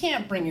 "Ma'am, you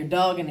can't bring your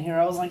dog in here."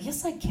 I was like,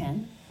 "Yes, I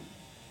can.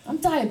 I'm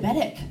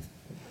diabetic.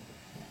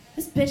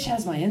 This bitch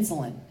has my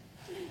insulin."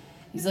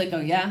 He's like, "Oh,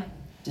 yeah?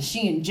 Does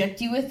she inject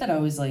you with it?" I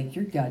was like,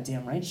 "You're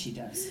goddamn right she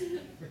does."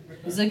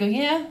 He's like, "Oh,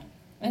 yeah?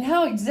 And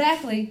how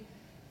exactly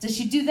does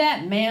she do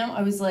that, ma'am?"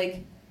 I was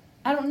like,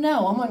 "I don't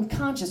know. I'm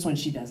unconscious when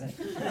she does it."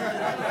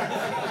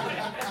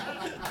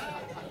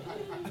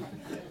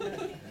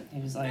 He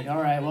was like,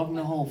 "All right, welcome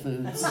to Whole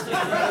Foods."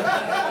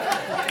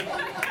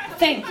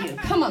 "Thank you.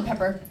 Come on,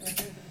 Pepper."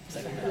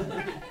 Like,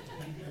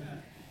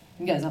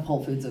 you guys have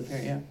Whole Foods up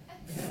here, yeah?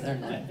 They're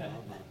nice.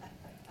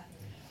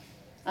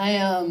 I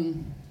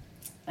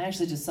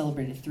actually just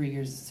celebrated 3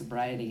 years of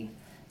sobriety.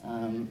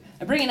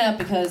 I bring it up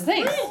because,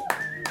 thanks.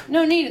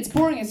 No need, it's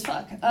boring as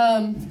fuck.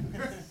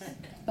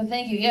 But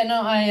thank you. Yeah,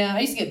 no, I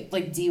used to get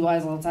like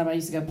DUIs all the time. I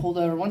used to get pulled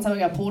over. One time I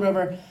got pulled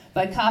over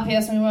by a cop. He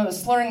asked me why I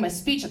was slurring my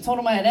speech. I told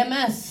him I had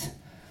MS.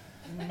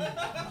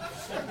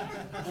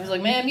 He was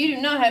like, "Ma'am, you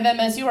do not have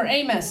MS. You are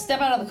a mess.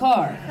 Step out of the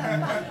car."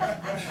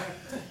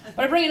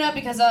 But I bring it up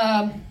because,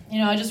 I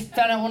just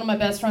found out one of my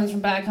best friends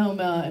from back home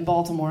in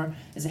Baltimore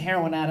is a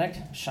heroin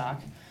addict.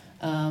 Shock.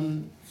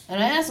 And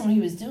And I asked him what he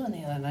was doing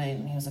the other night,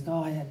 and he was like,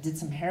 oh, I did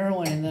some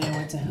heroin, and then I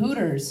went to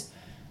Hooters.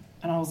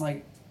 And I was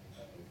like,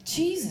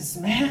 Jesus,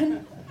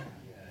 man.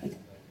 Like,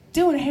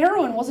 doing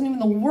heroin wasn't even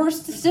the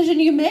worst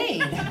decision you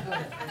made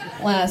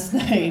last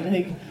night.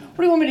 Like, what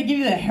do you want me to give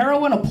you the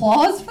heroin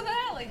applause for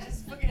that? Like,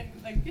 just fucking,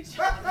 like, good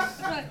job.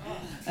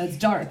 It's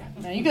dark.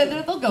 Man, you guys,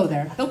 they'll go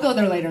there. They'll go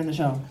there later in the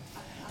show.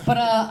 But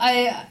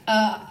I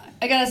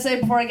gotta say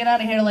before I get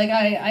out of here, like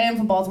I am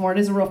from Baltimore. It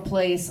is a rough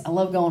place. I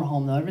love going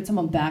home though. Every time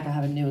I'm back, I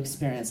have a new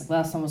experience. Like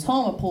last time I was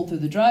home, I pulled through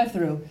the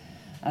drive-thru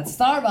at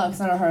Starbucks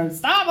and I heard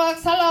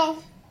Starbucks, hello,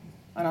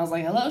 and I was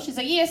like, hello. She's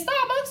like, yeah,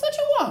 Starbucks. What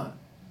you want?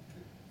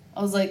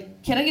 I was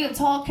like, can I get a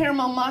tall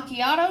caramel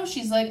macchiato?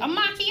 She's like, a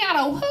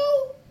macchiato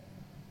who?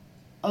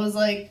 I was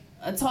like,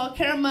 a tall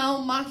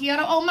caramel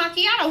macchiato. Oh,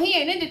 macchiato. He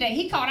ain't in today.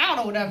 He caught out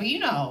or whatever. You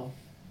know.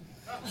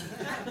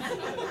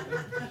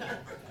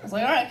 I was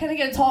like, all right, can I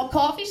get a tall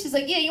coffee? She's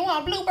like, yeah, you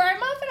want a blueberry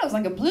muffin? I was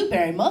like, a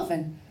blueberry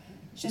muffin?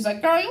 She's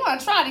like, girl, you want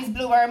to try these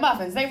blueberry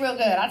muffins? They real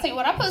good. I tell you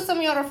what, I put some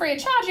of you on a free of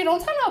charge. You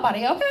don't tell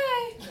nobody,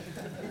 okay?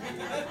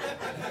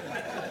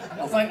 I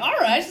was like, all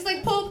right. She's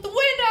like, pull up the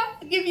window.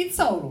 I'll give you the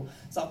total.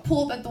 So I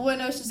pull up at the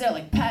window. She's there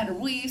like patting her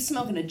weave,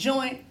 smoking a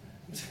joint.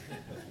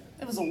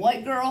 It was a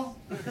white girl.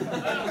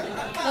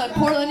 Look,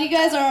 Portland, you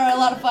guys are a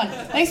lot of fun.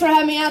 Thanks for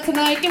having me out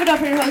tonight. Give it up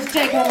for your host,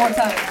 Jake, one more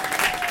time.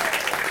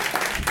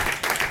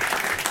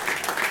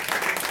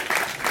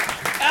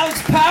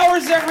 Alex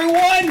Powers,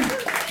 everyone!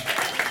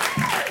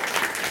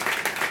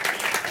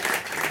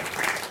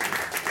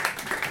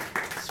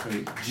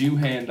 Sweet. Jew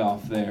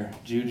handoff there.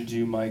 Jew to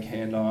Jew mic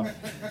handoff.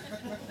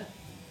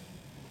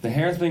 The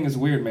hair thing is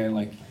weird, man.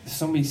 Like, there's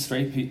so many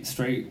straight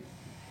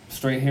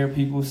hair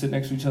people sit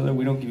next to each other.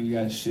 We don't give you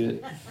guys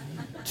shit.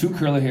 Two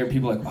curly hair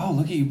people are like, oh,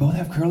 look at you, both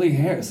have curly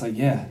hair. It's like,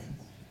 yeah,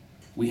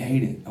 we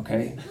hate it,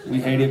 okay? We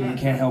hate it, and we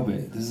can't help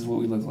it. This is what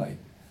we look like.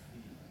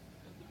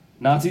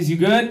 Nazis, you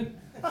good?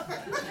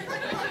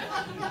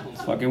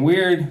 It's fucking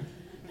weird.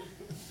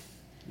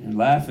 You're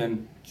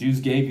laughing. Jews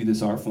gave you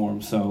this art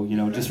form, so, you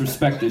know, just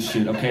respect this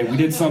shit, okay? We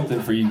did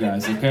something for you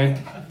guys, okay?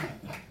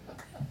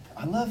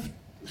 I love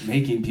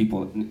making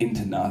people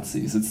into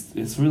Nazis.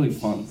 It's really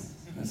fun.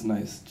 That's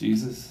nice.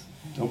 Jesus,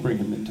 don't bring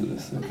him into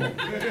this, okay?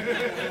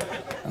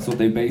 That's what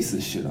they base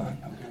this shit on,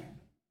 okay?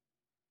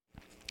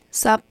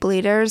 Sup,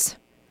 bleeders?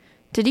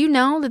 Did you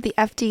know that the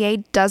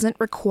FDA doesn't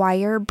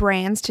require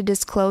brands to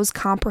disclose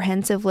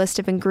comprehensive list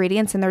of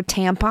ingredients in their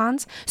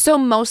tampons, so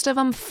most of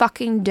them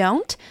fucking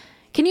don't?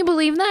 Can you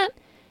believe that?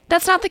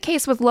 That's not the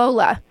case with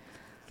Lola.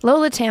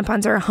 Lola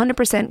tampons are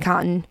 100%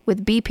 cotton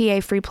with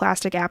BPA-free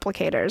plastic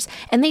applicators,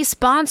 and they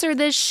sponsor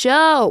this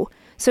show.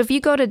 So if you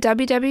go to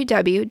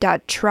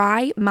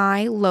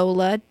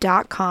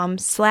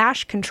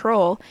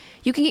www.trymylola.com/control,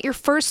 you can get your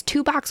first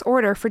 2-box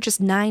order for just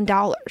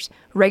 $9,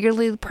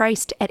 regularly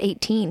priced at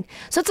 $18.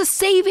 So it's a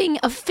saving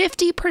of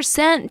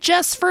 50%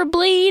 just for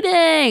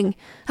bleeding.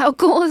 How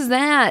cool is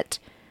that?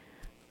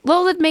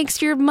 Lola makes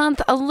your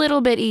month a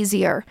little bit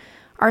easier.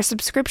 Our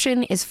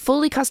subscription is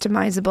fully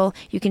customizable.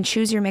 You can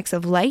choose your mix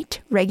of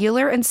light,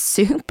 regular, and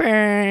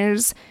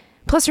supers,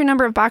 plus your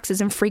number of boxes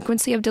and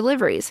frequency of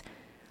deliveries.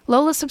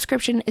 Lola's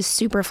subscription is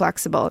super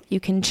flexible. You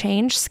can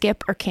change,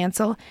 skip, or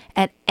cancel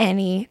at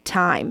any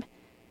time.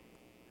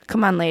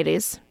 Come on,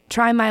 ladies.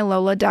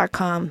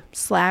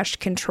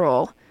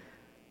 TryMyLola.com/control.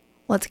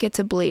 Let's get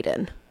to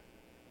bleeding.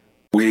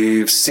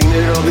 We've seen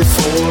it all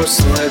before,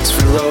 so let's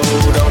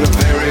reload on a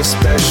very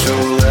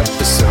special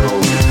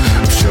episode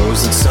of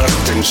shows that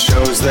sucked and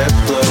shows that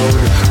blowed.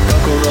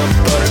 Buckle up,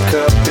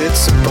 buttercup,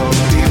 it's a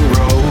bumpy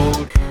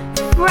road.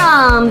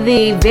 From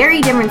the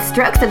very different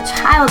strokes of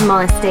child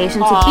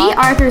molestation to B.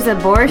 Arthur's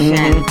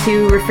abortion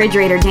to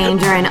refrigerator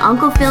danger and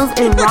Uncle Phil's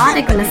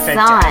erotic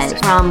massage.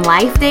 From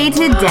Life Day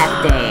to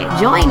Death Day.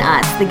 Join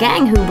us, the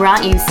gang who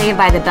brought you Saved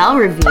by the Bell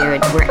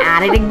reviewed. We're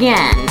at it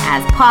again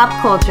as pop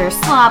culture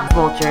slop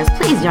vultures.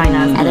 Please join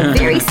us at a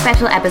very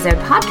special episode,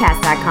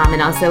 podcast.com,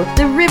 and also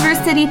the River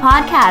City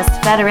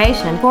Podcast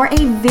Federation for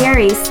a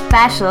very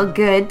special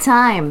good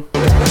time.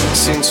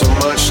 Seen so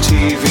much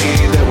TV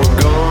that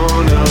we're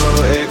gonna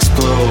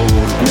explode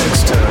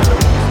next time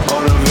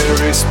on a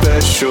very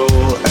special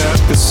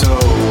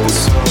episode.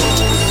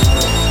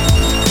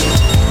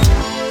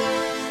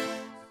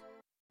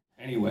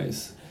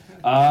 Anyways,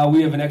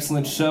 we have an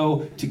excellent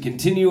show to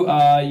continue.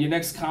 Your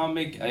next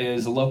comic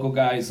is a local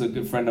guy. He's a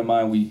good friend of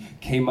mine. We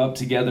came up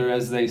together,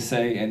 as they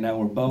say, and now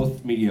we're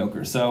both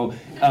mediocre. So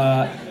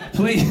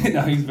please,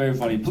 no, he's very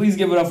funny. Please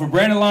give it up for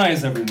Brandon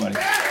Lyons, everybody.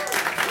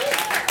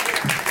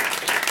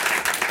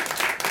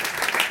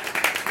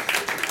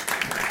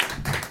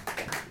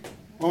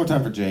 One more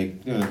time for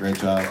Jake. Doing a great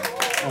job.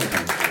 One more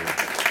time for Jake.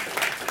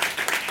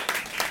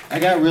 I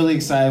got really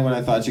excited when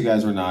I thought you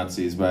guys were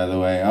Nazis, by the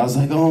way. I was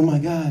like, oh my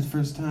God,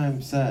 first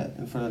time set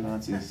in front of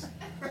Nazis.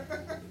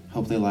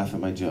 Hope they laugh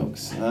at my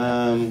jokes.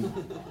 I'm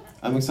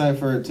excited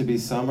for it to be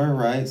summer,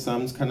 right?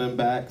 Sun's coming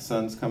back.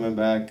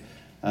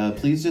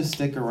 Please just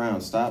stick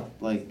around. Stop,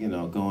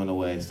 going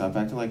away. Stop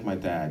acting like my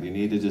dad. You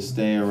need to just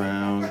stay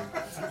around.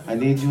 I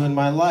need you in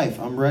my life.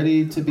 I'm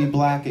ready to be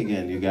black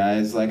again, you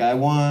guys. I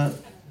want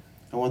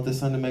I want the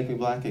sun to make me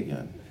black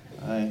again.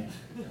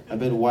 I've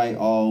been white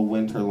all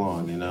winter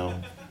long, you know.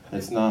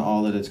 It's not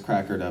all that it's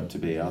crackered up to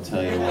be, I'll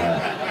tell you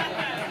what.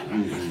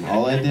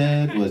 All I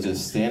did was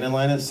just stand in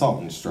line at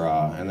Salt and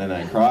Straw, and then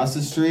I crossed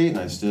the street and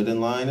I stood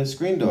in line at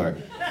Screen Door.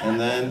 And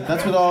then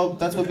that's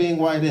what being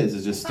white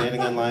is just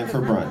standing in line for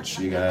brunch,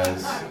 you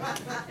guys.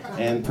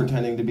 And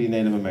pretending to be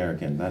Native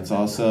American. That's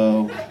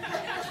also,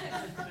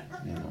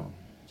 you know,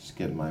 just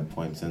getting my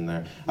points in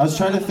there. I was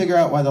trying to figure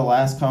out why the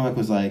last comic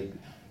was like,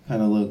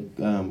 kind of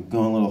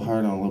going a little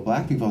hard on little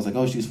black people. I was like,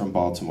 oh, she's from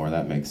Baltimore.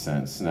 That makes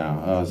sense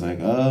now. I was like,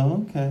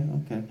 oh, okay.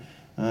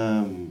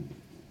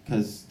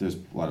 Because there's a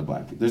lot of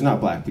black people. There's not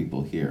black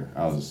people here.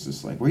 I was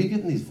just like, where are you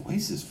getting these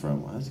voices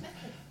from?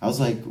 I was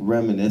like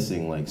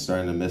reminiscing, like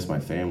starting to miss my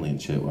family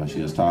and shit while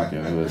she was talking.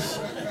 It was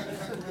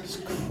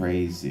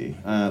crazy.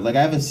 Like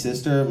I have a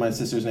sister. My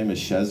sister's name is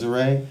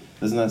Shezare.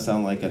 Doesn't that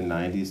sound like a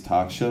 90s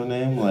talk show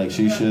name? Like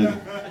she should...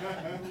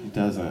 She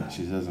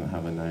doesn't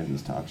have a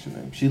 90s talk show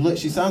name.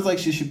 She sounds like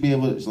she should be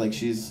able to, like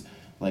she's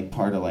like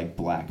part of like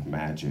black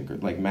magic, or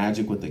like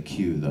magic with a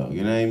Q though,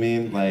 you know what I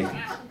mean? Like,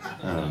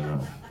 I don't know.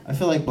 I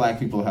feel like black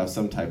people have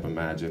some type of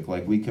magic,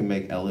 like we can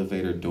make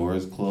elevator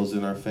doors close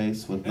in our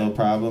face with no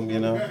problem, you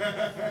know?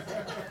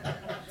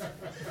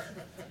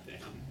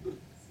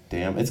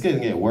 Damn, it's gonna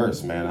get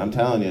worse, man. I'm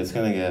telling you, it's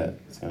gonna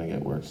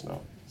get worse.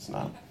 No, it's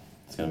not.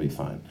 It's gonna be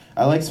fine.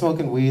 I like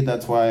smoking weed,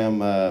 that's why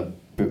I'm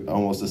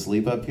almost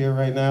asleep up here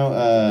right now.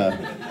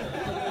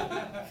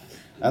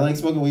 I like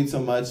smoking weed so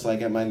much,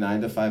 like at my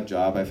 9-to-5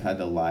 job, I've had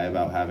to lie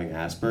about having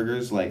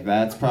Asperger's. Like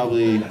that's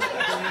probably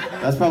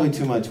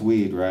too much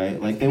weed, right?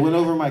 Like they went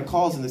over my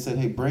calls and they said,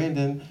 hey,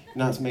 Brandon, you're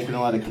not making a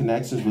lot of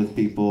connections with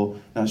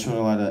people, not showing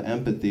a lot of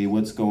empathy,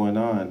 what's going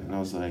on? And I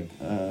was like,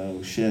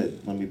 oh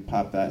shit, let me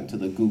pop that into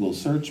the Google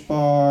search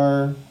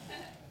bar.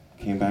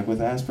 Came back with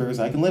Asperger's,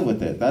 I can live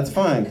with it. That's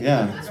fine,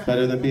 yeah. It's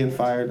better than being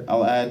fired.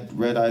 I'll add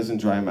red eyes and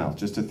dry mouth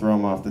just to throw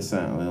them off the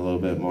scent a little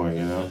bit more,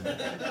 you know?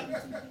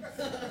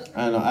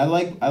 I don't know, I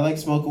like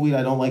smoking weed.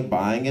 I don't like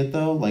buying it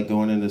though. Like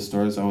going into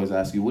stores, I always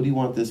ask you, what do you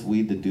want this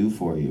weed to do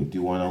for you? Do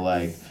you want to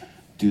like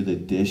do the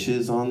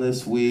dishes on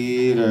this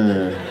weed,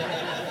 or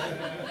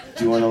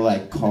do you want to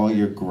like call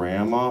your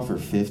grandma for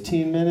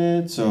 15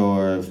 minutes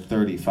or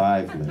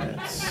 35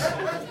 minutes?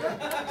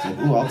 Like,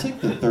 ooh, I'll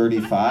take the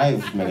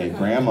 35-minute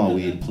grandma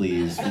weed,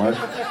 please. Mark,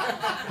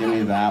 give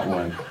me that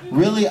one.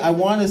 Really, I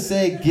want to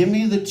say, give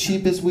me the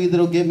cheapest weed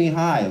that'll get me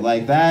high.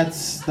 Like,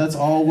 that's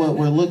all what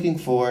we're looking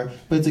for.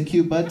 But it's a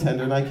cute bud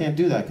tender, and I can't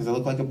do that because I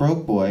look like a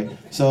broke boy.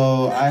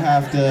 So I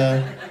have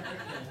to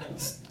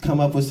come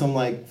up with some,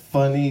 like,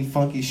 funny,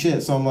 funky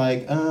shit. So I'm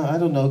like, I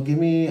don't know, give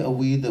me a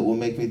weed that will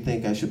make me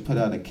think I should put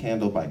out a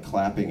candle by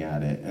clapping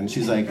at it. And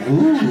she's like,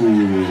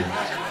 ooh.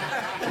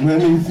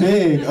 Let me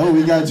think. Oh,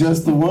 we got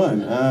just the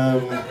one.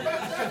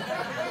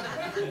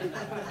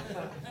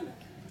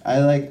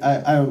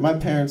 My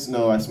parents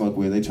know I smoke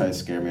weed. They try to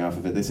scare me off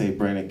of it. They say,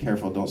 Brandon,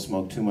 careful, don't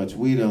smoke too much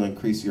weed. It'll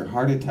increase your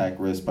heart attack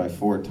risk by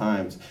 4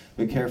 times.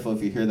 But careful,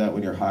 if you hear that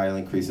when you're high, it'll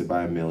increase it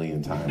by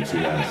 1,000,000 times. You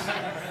guys,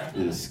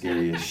 it is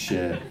scary as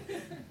shit.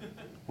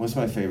 What's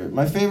my favorite?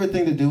 My favorite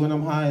thing to do when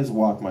I'm high is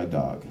walk my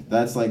dog.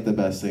 That's like the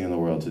best thing in the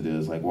world to do,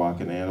 is like walk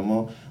an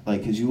animal.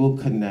 Like, cause you will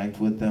connect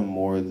with them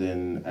more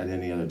than at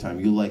any other time.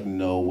 You like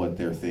know what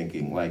they're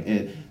thinking. Like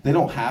they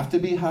don't have to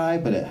be high,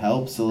 but it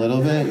helps a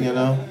little bit, you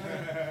know?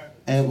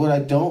 And what I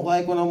don't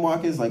like when I'm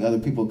walking is like other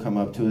people come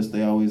up to us,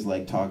 they always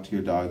like talk to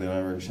your dog, they don't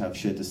ever have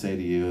shit to say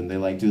to you, and they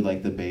like do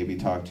like the baby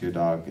talk to your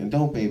dog. And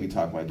don't baby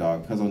talk my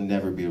dog, because I'll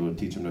never be able to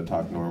teach him to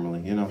talk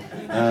normally, you know?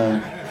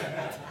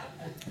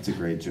 It's a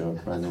great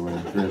joke, by the way.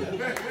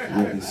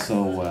 Written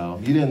so well.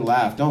 You didn't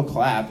laugh. Don't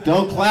clap.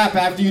 Don't clap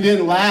after you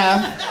didn't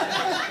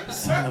laugh.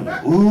 Son of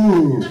a...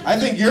 Ooh. I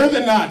think you're the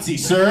Nazi,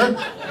 sir.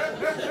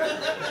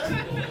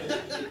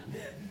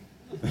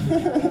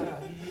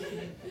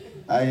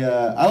 I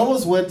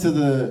almost went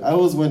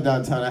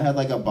downtown. I had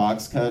like a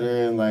box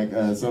cutter and like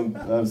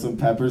some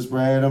pepper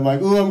spray, and I'm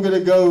like, ooh, I'm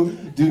gonna go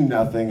do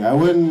nothing. I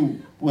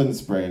wouldn't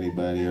spray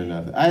anybody or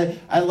nothing.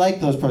 I like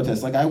those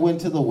protests. Like I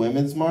went to the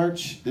Women's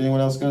March. Did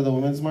anyone else go to the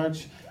Women's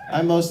March?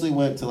 I mostly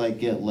went to like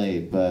get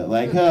laid, but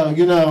like, oh,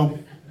 you know,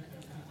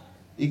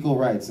 equal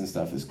rights and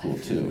stuff is cool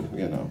too,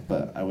 you know.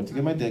 But I went to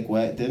get my dick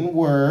wet. Didn't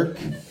work.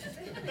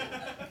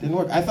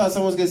 I thought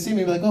someone was gonna see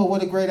me and be like, oh,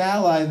 what a great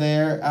ally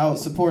there, out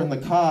supporting the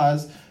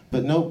cause.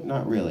 But nope,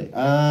 not really.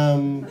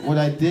 What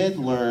I did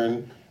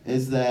learn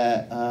is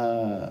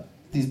that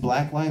these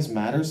Black Lives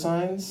Matter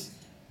signs,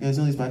 you guys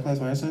know these Black Lives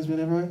Matter signs been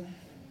everywhere?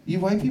 You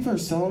white people are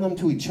selling them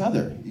to each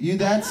other.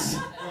 That's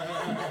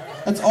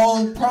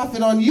all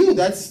profit on you.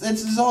 That's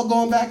just all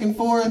going back and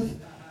forth.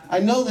 I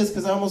know this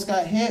because I almost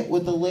got hit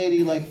with a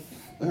lady, like,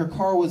 her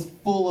car was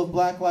full of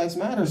Black Lives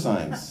Matter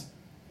signs.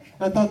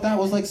 I thought that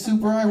was like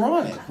super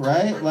ironic,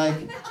 right? Like,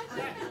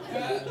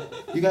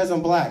 you guys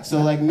on black,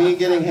 so like me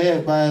getting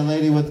hit by a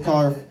lady with a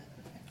car.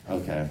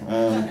 Okay.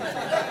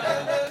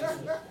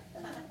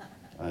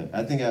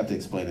 I think I have to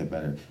explain it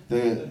better.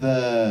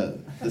 The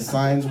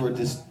signs were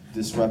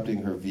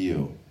disrupting her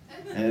view.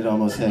 and it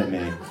almost hit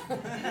me.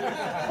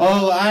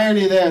 Oh,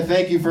 irony there.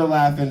 Thank you for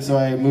laughing, so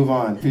I move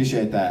on.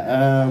 Appreciate that.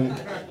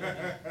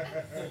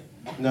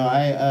 No,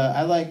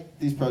 I like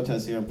these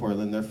protests here in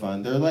Portland. They're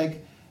fun. They're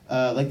like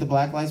the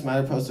Black Lives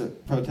Matter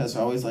protests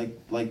are always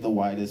like the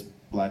widest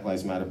Black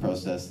Lives Matter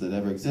protests that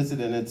ever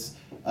existed, and it's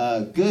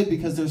good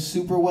because they're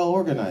super well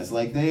organized.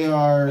 Like, they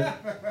are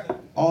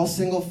all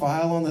single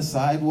file on the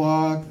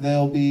sidewalk.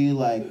 There'll be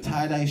like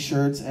tie-dye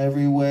shirts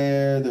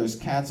everywhere. There's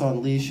cats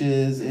on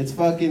leashes. It's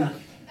fucking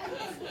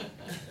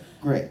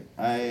great.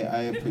 I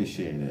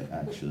appreciate it,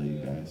 actually, you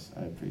guys.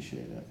 I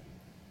appreciate it.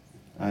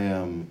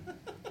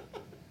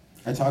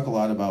 I talk a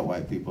lot about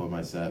white people in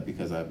my set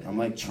because I'm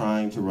like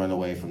trying to run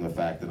away from the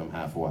fact that I'm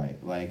half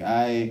white. Like,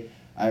 I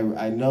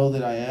know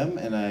that I am,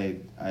 and I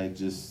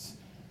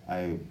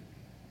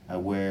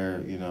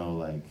wear, you know,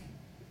 like,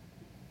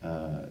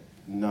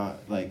 not,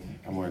 like,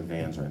 I'm wearing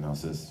Vans right now,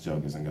 so this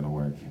joke isn't gonna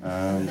work.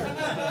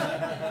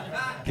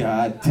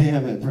 God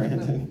damn it,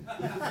 Brandon.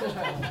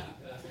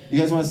 You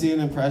guys wanna see an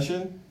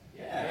impression?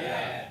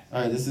 Yeah.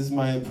 All right, this is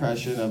my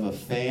impression of a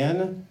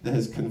fan that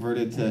has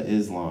converted to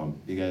Islam.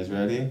 You guys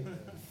ready?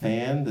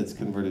 Fan that's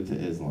converted to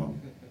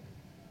Islam.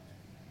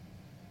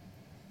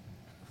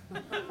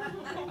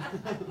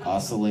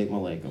 Assalamu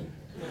alaikum.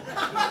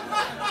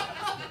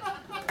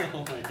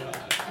 Oh my God.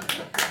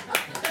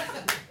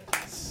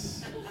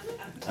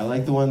 I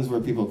like the ones where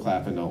people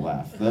clap and don't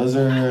laugh. Those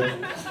are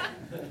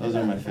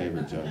my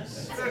favorite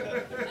jokes.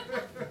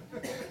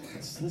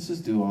 Let's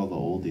just do all the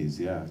oldies,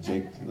 yeah.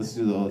 Jake, let's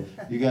do the old.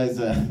 You guys,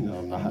 no,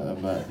 I'm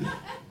not.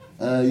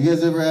 You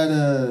guys ever had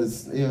a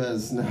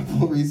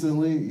Snapple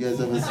recently? You guys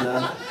have a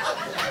Snap?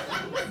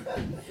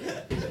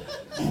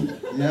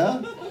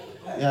 Yeah?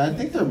 Yeah, I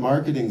think their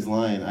marketing's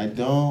lying. I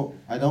don't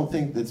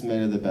think it's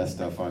made of the best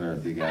stuff on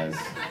earth, you guys.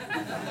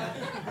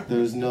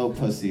 There's no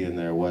pussy in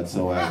there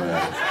whatsoever.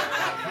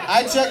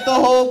 I checked the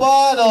whole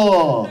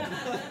bottle.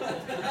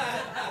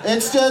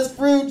 It's just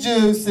fruit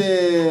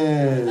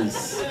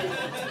juices.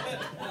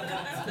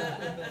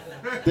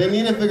 They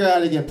need to figure out how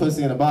to get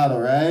pussy in a bottle,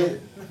 right?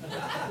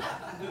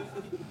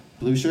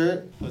 Blue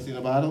shirt? Pussy in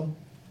a bottle?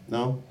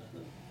 No?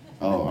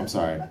 Oh, I'm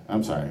sorry.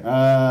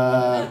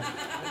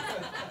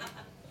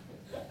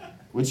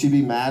 Would she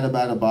be mad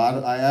about a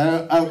bottle? I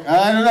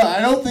don't know. I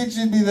don't think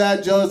she'd be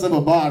that jealous of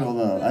a bottle,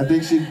 though. I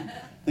think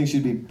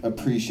she'd be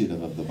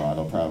appreciative of the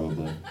bottle,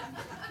 probably.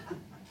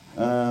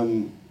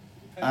 Shape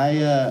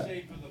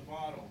of the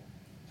bottle.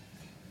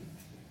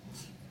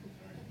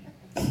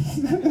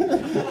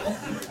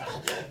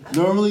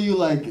 Normally you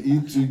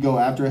go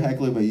after a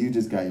heckler, but you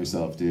just got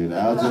yourself, dude.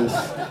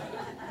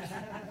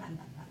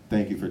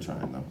 Thank you for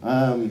trying, though.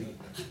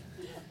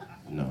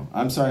 No,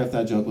 I'm sorry if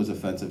that joke was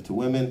offensive to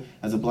women.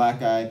 As a black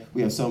guy,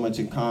 we have so much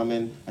in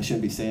common. I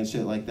shouldn't be saying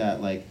shit like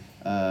that. Like,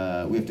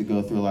 we have to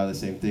go through a lot of the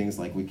same things.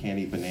 Like, we can't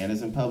eat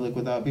bananas in public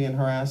without being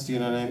harassed. You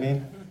know what I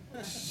mean?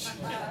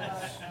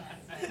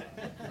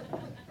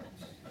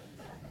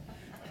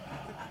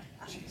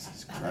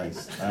 Jesus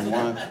Christ!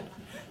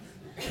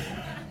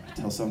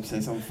 Say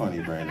something funny,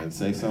 Brandon.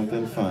 Say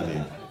something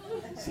funny.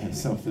 Say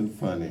something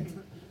funny.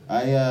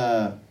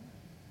 I'm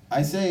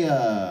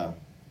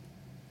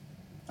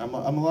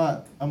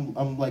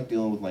like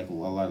dealing with like a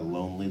lot of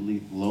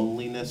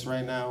loneliness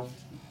right now.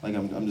 Like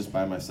I'm just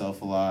by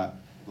myself a lot.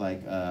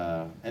 Like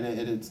and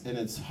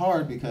it's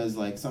hard because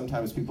like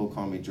sometimes people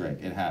call me Drake.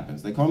 It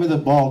happens. They call me the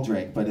bald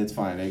Drake, but it's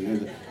fine.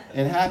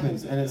 It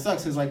happens, and it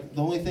sucks because like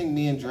the only thing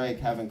me and Drake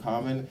have in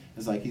common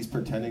is like he's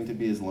pretending to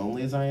be as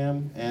lonely as I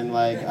am, and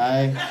like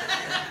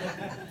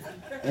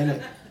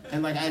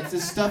it's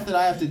just stuff that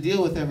I have to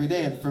deal with every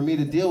day. And for me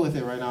to deal with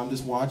it right now, I'm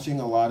just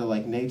watching a lot of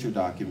like nature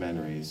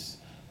documentaries,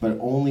 but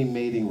only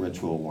mating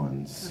ritual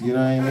ones. You know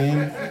what I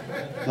mean?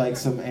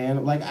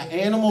 Like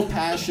animal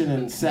passion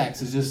and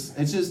sex is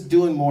just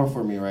doing more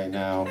for me right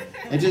now.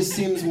 It just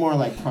seems more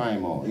like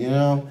primal, you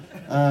know?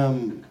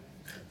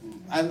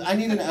 I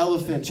need an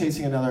elephant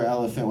chasing another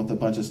elephant with a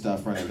bunch of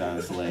stuff running down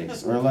its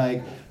legs. Or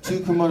like two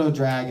Komodo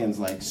dragons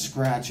like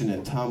scratching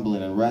and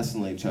tumbling and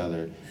wrestling each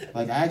other.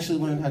 Like I actually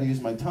learned how to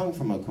use my tongue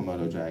from a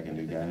Komodo dragon,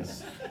 you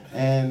guys.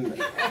 And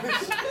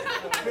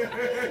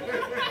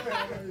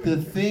the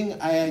thing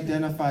I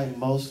identify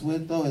most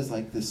with though is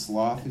like this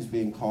sloth who's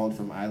being called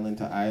from island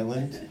to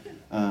island.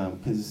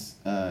 Because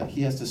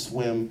he has to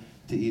swim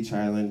to each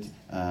island.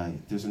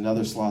 There's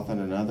another sloth on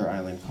another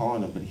island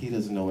calling him, but he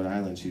doesn't know what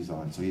island she's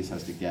on, so he just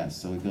has to guess.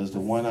 So he goes to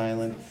one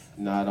island,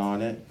 not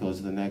on it, goes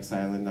to the next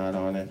island, not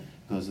on it,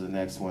 goes to the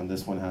next one,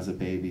 this one has a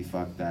baby,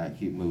 fuck that,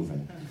 keep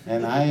moving.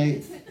 And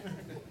I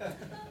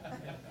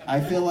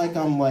feel like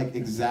I'm like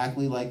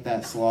exactly like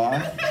that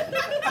sloth,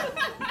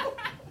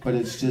 but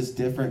it's just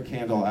different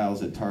candle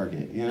aisles at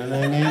Target, you know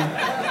what I mean?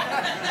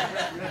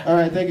 All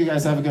right, thank you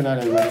guys, have a good night,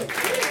 everybody.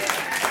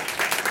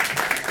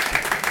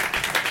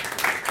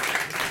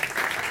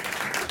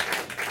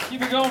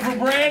 Keep it going for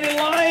Brandon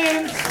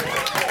Lyons.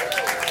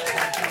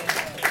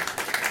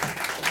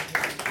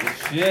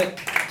 Good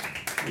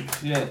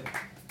shit.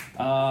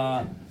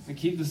 And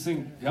keep this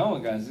thing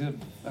going, guys. It's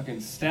a fucking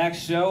stacked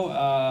show.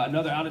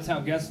 Another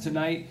out-of-town guest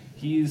tonight.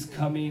 He's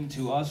coming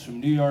to us from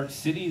New York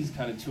City. He's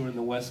kind of touring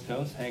the West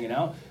Coast, hanging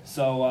out.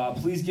 So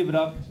please give it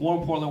up.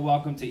 Warm Portland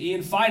welcome to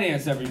Ian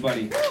Finance,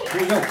 everybody.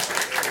 Here we go.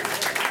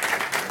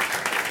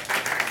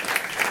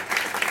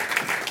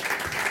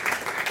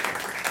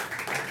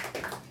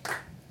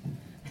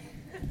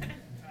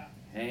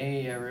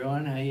 Hey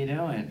everyone, how you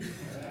doing?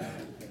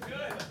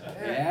 Good.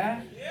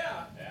 Yeah?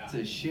 Yeah. It's a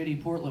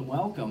shitty Portland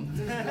welcome.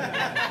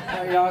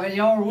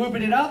 y'all were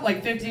whooping it up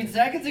like 15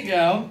 seconds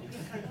ago.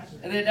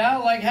 And then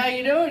now, like, how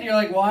you doing? You're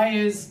like, why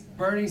is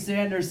Bernie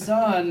Sanders'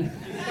 son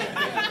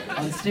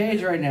on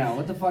stage right now?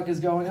 What the fuck is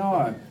going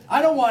on?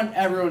 I don't want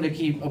everyone to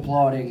keep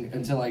applauding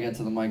until I get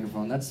to the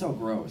microphone. That's so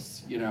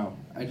gross, you know.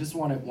 I just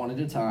want it one at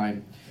a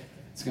time.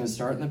 It's going to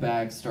start in the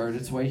back, start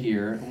its way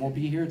here, and we'll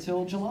be here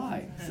till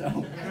July.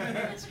 So,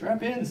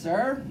 strap in,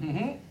 sir.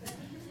 Mm-hmm.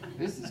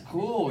 This is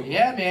cool.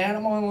 Yeah, man,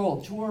 I'm on a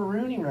little tour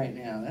Rooney right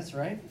now. That's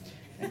right.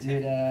 I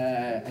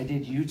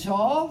did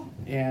Utah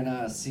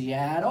and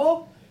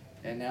Seattle.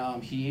 And now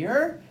I'm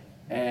here,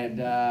 and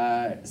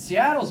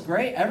Seattle's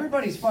great.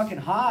 Everybody's fucking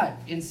hot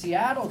in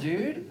Seattle,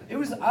 dude.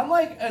 I'm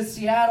like a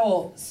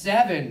Seattle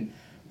 7,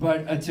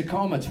 but a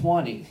Tacoma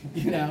 20,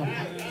 you know?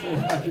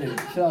 It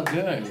felt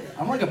good.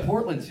 I'm like a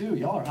Portland 2.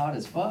 Y'all are hot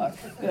as fuck.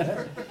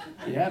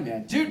 Yeah,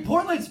 man. Dude,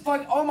 Portland's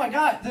oh my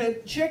God. The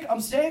chick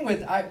I'm staying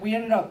with, we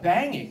ended up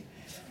banging.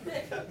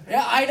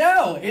 Yeah, I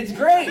know, it's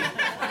great,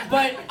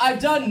 but I've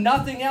done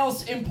nothing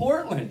else in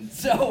Portland.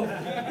 So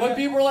when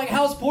people are like,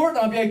 how's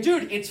Portland? I'll be like,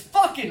 dude, it's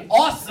fucking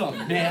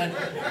awesome, man.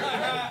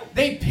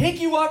 They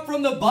pick you up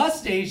from the bus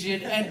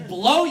station and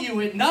blow you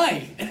at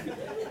night. And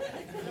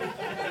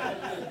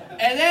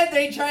then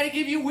they try to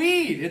give you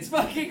weed. It's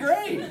fucking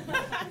great.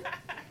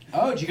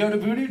 Oh, did you go to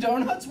Voodoo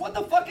Donuts? What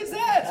the fuck is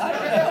that?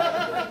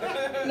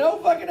 I don't know.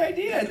 No fucking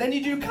idea. And then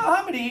you do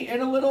comedy in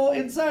a little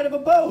inside of a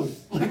boat.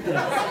 Like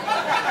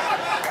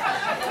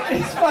that.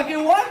 It's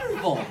fucking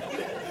wonderful.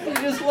 You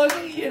just look,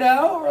 you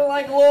know, we're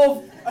like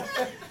little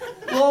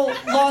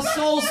lost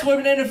souls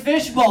swimming in a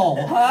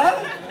fishbowl,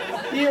 huh?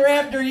 Year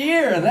after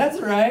year. That's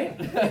right.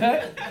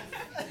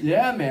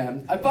 Yeah,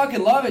 man. I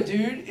fucking love it,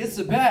 dude. It's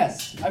the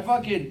best. I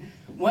fucking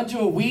went to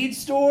a weed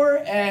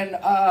store and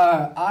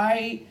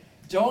I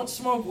don't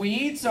smoke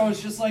weed, so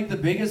it's just like the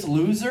biggest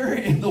loser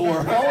in the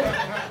world.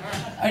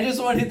 I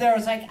just went in there, I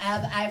was like,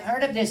 I've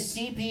heard of this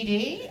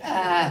CPD.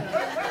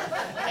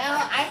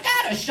 Now, I've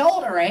got a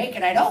shoulder ache,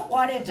 and I don't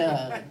want it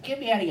to give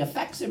me any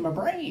effects in my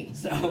brain.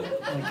 So,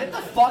 like, get the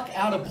fuck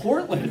out of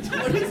Portland.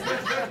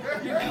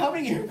 You're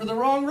coming here for the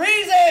wrong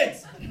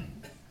reasons.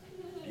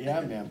 Yeah,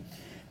 man.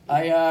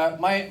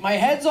 My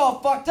head's all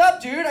fucked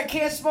up, dude. I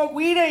can't smoke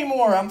weed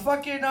anymore. I'm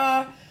fucking,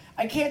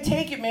 I can't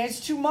take it, man.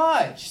 It's too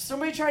much.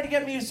 Somebody tried to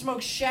get me to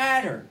smoke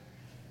shatter.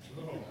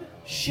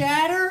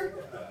 Shatter?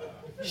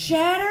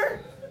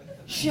 Shatter?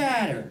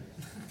 Shatter.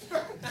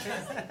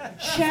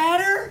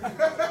 Shatter?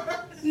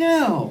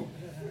 No.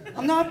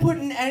 I'm not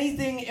putting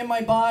anything in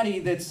my body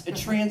that's a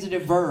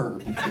transitive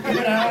verb.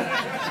 You know?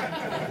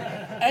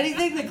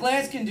 Anything that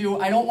glass can do,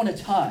 I don't want to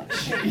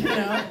touch. You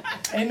know?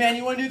 Hey, man,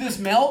 you want to do this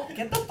melt?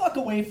 Get the fuck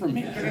away from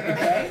me.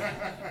 Okay?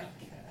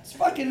 It's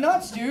fucking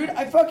nuts, dude.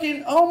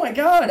 Oh my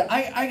God.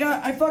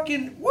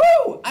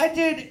 I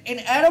did an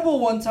edible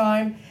one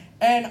time,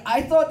 and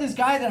I thought this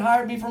guy that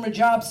hired me from a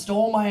job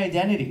stole my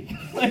identity.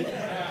 Like,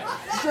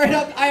 straight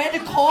up, I had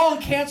to call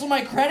and cancel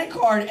my credit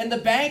card, and the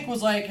bank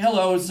was like,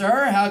 hello,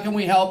 sir, how can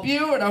we help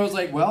you? And I was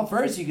like, well,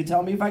 first you can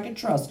tell me if I can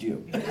trust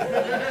you.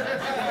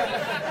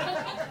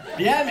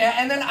 Yeah, man,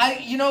 and then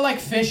like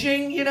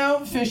fishing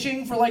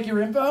for like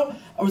your info,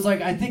 I was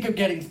like, I think I'm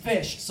getting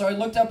fished. So I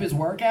looked up his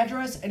work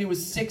address, and it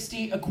was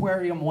 60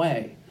 Aquarium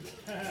Way.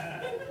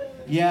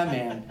 Yeah,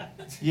 man,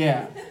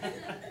 yeah.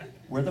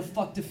 Where the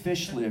fuck do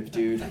fish live,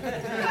 dude?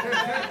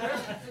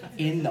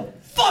 In the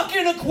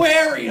fucking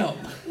aquarium!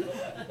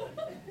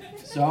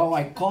 So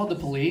I called the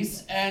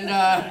police, and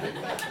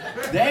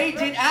they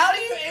did.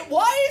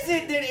 Why is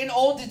it that an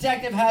old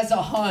detective has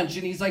a hunch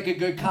and he's like a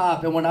good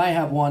cop, and when I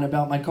have one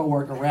about my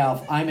coworker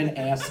Ralph, I'm an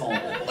asshole?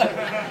 Like,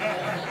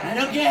 I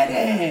don't get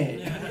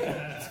it.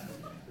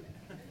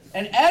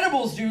 And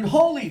edibles, dude,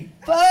 holy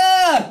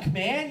fuck,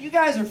 man. You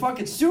guys are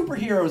fucking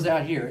superheroes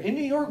out here. In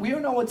New York, we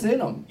don't know what's in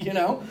them, you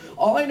know?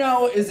 All I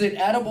know is that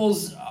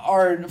edibles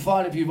are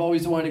fun if you've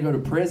always wanted to go to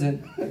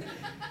prison,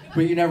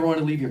 but you never want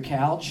to leave your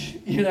couch,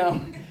 you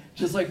know?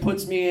 Just like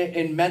puts me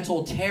in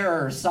mental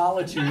terror,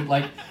 solitude.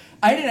 Like,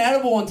 I did an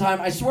edible one time.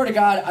 I swear to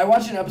God, I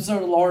watched an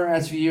episode of Lauren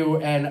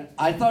SVU, and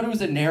I thought it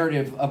was a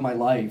narrative of my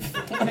life.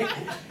 Like,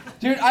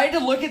 dude, I had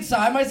to look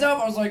inside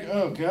myself. I was like,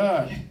 oh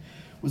God,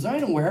 was I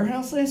in a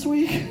warehouse last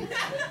week?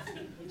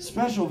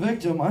 Special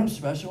victim. I'm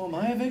special. Am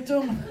I a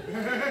victim?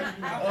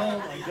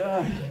 Oh my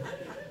God.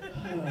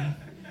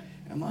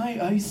 Am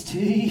I iced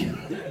tea?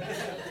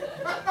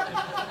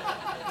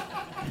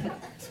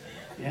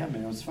 Yeah,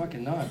 man, it was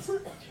fucking nuts.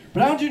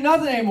 But I don't do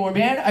nothing anymore,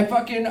 man. I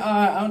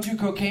don't do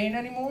cocaine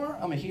anymore.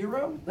 I'm a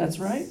hero. That's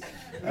right.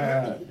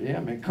 Yeah,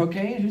 man.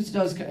 Cocaine?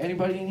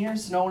 Anybody in here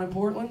snowing in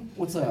Portland?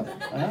 What's up?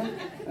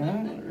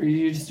 Or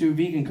you just do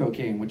vegan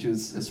cocaine, which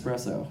is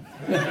espresso?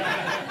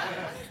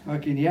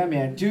 Fucking yeah,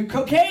 man. Dude,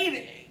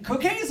 cocaine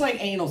is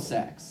like anal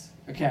sex,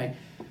 okay?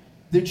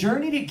 The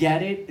journey to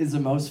get it is the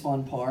most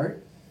fun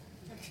part.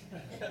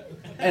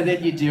 And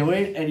then you do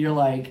it, and you're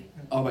like,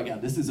 oh my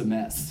God, this is a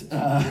mess.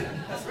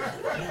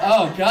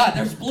 Oh God,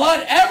 there's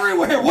blood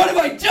everywhere. What have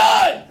I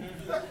done?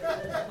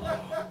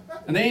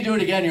 And then you do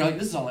it again, and you're like,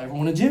 this is all I ever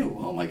want to do.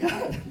 Oh my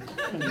God,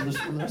 I'm gonna do this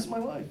for the rest of my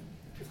life.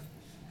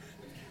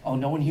 Oh,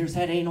 no one here's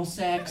had anal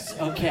sex?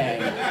 Okay.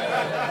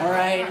 All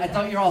right, I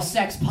thought you're all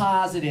sex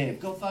positive.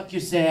 Go fuck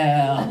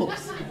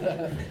yourselves.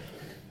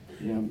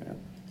 Yeah, man.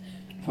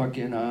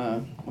 Fucking,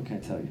 what can I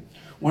tell you?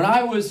 When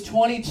I was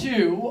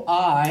 22,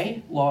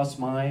 I lost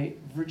my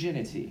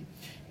virginity.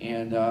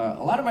 And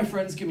a lot of my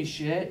friends give me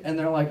shit, and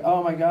they're like,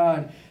 oh my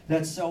God,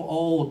 that's so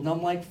old. And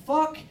I'm like,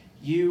 fuck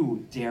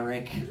you,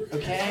 Derek,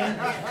 okay?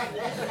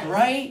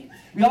 Right?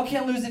 We all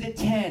can't lose it at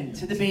 10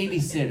 to the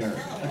babysitter,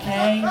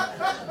 okay?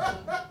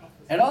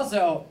 And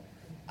also,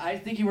 I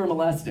think you were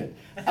molested.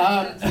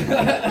 But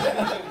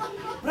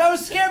I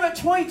was scared about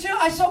 22.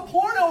 I saw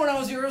porno when I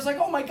was here. I was like,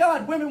 oh my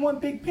God, women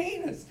want big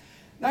penis.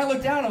 And I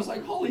looked down and I was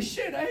like, holy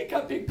shit, I ain't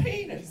got big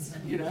penis,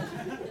 you know?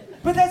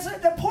 But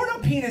the porno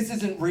penis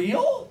isn't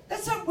real.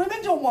 That's not,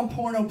 women don't want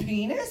porno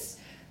penis.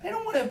 They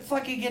don't want to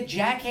fucking get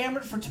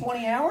jackhammered for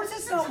 20 hours.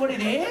 That's not what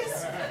it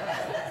is.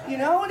 You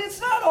know, and it's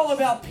not all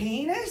about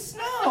penis,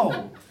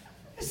 no.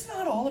 It's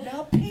not all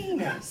about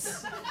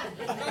penis.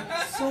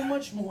 So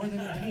much more than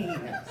a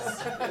penis.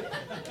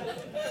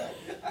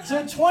 So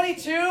at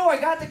 22, I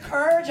got the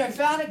courage, I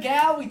found a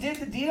gal, we did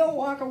the deal,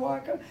 waka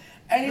waka.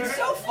 And it's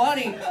so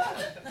funny,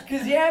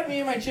 because yeah, me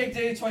and my chick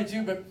dated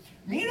 22, but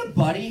me and a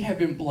buddy have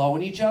been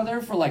blowing each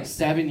other for like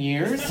 7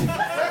 years.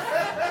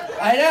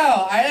 I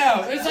know.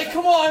 It's like,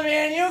 come on,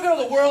 man, you don't go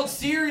to the World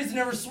Series and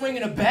never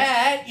swinging a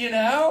bat, you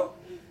know?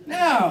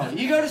 No,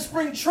 you go to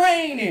spring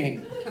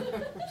training.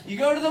 You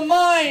go to the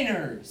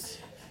minors.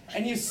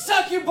 And you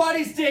suck your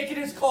buddy's dick in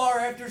his car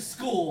after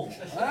school.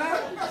 Huh?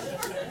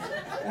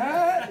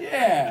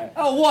 Yeah.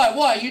 Oh,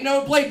 what? You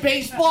never played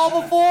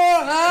baseball before?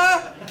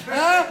 Huh?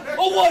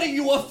 Oh, what are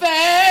you, a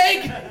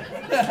fag?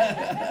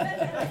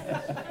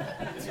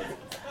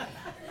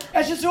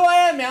 That's just who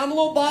I am, man. I'm a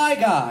little bi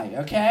guy,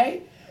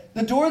 okay?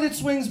 The door that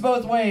swings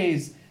both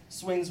ways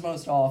swings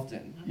most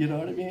often. You know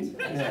what I mean?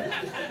 Yeah,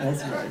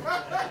 that's right.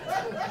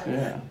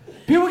 Yeah.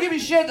 People give me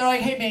shit, they're like,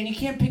 hey man, you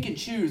can't pick and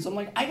choose. I'm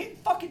like, I didn't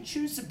fucking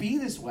choose to be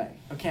this way,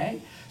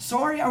 okay?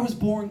 Sorry I was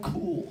born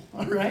cool,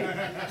 alright?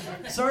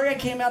 Sorry I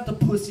came out the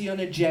pussy on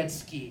a jet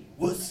ski.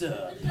 What's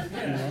up? You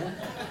know?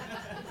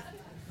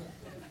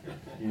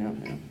 Yeah,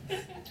 man.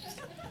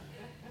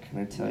 Can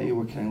I tell you,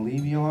 what can I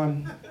leave you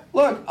on?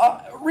 Look,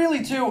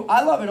 really too,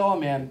 I love it all,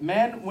 man.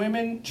 Men,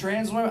 women,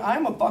 trans women,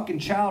 I'm a fucking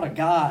child of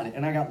God,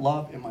 and I got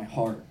love in my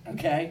heart,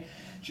 okay?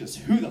 Just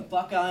who the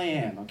fuck I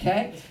am,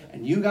 okay?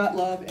 And you got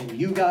love, and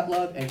you got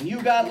love, and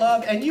you got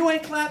love, and you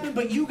ain't clapping,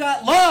 but you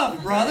got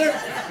love, brother.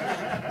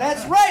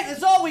 That's right,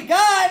 that's all we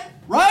got,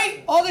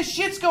 right? All this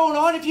shit's going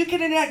on. If you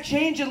can enact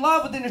change and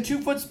love within a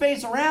 2-foot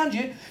space around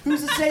you,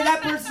 who's to say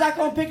that person's not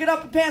gonna pick it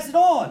up and pass it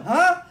on,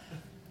 huh?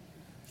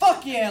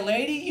 Fuck yeah,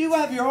 lady, you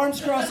have your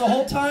arms crossed the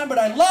whole time, but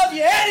I love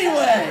you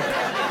anyway.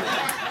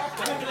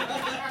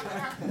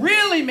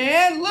 Really,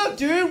 man. Look,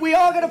 dude, we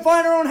all gotta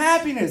find our own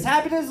happiness.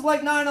 Happiness is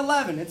like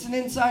 9/11. It's an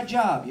inside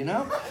job, you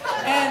know?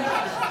 And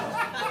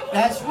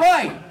that's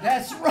right.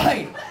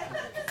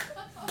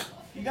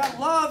 You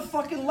gotta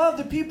fucking love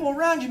the people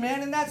around you,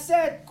 man. And that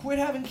said, quit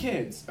having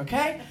kids,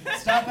 okay?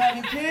 Stop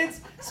having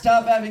kids.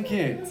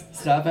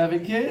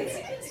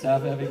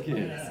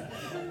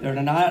 They're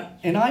not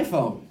an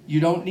iPhone. You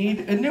don't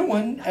need a new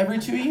one every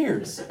 2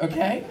 years,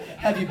 okay?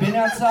 Have you been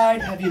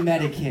outside? Have you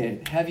met a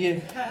kid? Have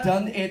you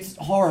done, it's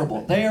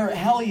horrible. They are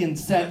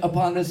hellions sent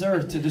upon this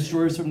earth to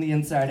destroy us from the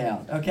inside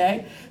out,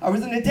 okay? I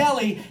was in a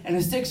deli and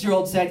a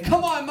 6-year-old said,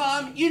 come on,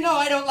 Mom, you know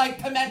I don't like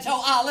pimento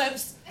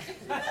olives.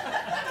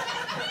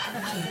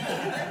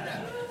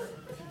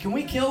 Can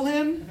we kill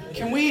him?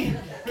 Can we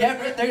get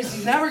rid?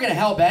 He's never going to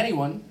help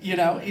anyone, you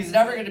know? He's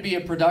never going to be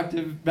a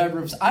productive member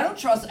of... I don't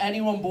trust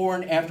anyone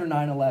born after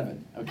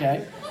 9/11,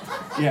 okay?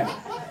 Yeah.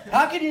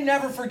 How can you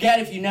never forget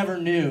if you never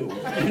knew?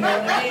 You know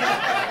what I mean?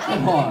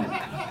 Come on.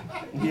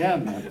 Yeah,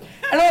 man.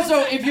 And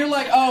also, if you're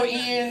like, oh,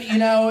 Ian, you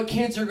know,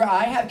 kids are...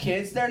 I have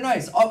kids, they're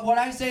nice. When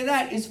I say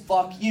that is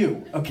fuck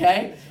you,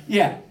 okay?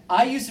 Yeah.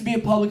 I used to be a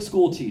public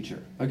school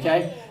teacher,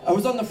 okay? I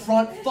was on the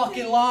front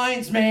fucking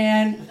lines,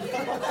 man.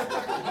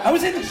 I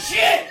was in the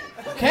shit,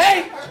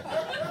 okay?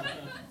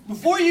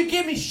 Before you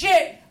give me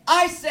shit,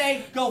 I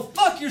say go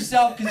fuck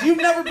yourself because you've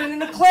never been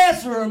in a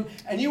classroom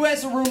and you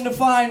ask a room to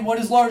find what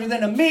is larger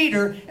than a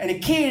meter and a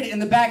kid in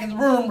the back of the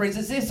room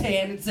raises his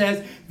hand and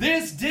says,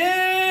 this dick!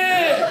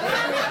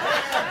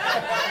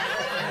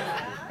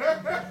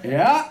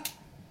 Yeah?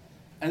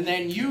 And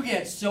then you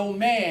get so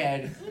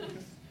mad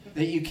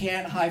that you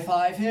can't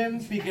high-five him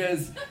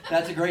because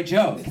that's a great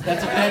joke.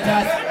 That's a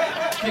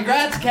fantastic...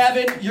 Congrats,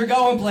 Kevin. You're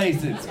going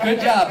places.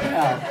 Good job,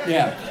 pal.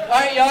 Yeah. All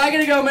right, y'all, I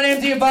gotta go. My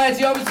name's Ian Bias.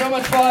 Y'all been so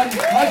much fun.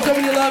 Like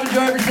somebody you love.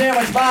 Enjoy every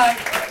sandwich. Bye.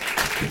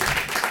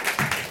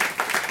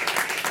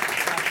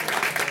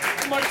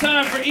 One more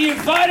time for Ian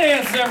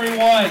Finance,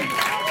 everyone.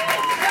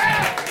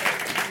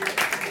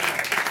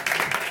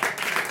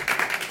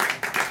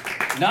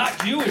 Not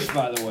Jewish,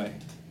 by the way.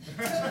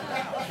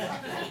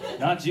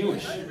 Not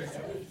Jewish.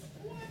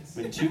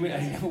 Been too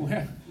many.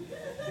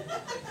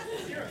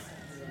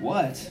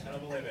 What? I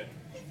don't believe it.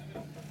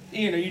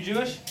 Ian, are you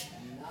Jewish?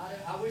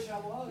 I wish I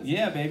was.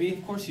 Yeah, baby.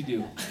 Of course you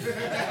do.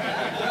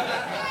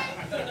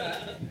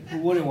 Who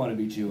wouldn't want to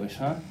be Jewish,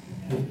 huh?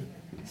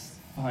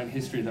 Behind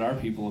history that our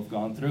people have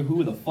gone through,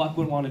 who the fuck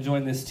would want to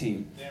join this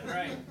team? Damn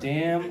right.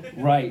 Damn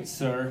right,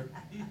 sir.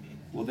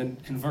 Well, then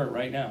convert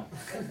right now.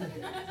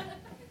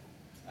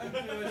 I'm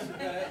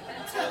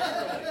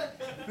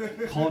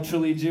Jewish,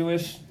 Culturally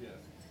Jewish?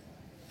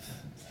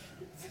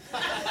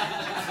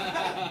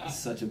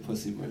 Such a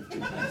pussy move,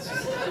 dude.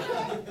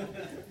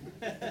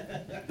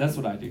 That's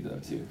what I do, though,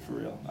 too, for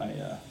real.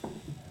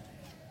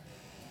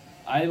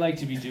 I like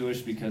to be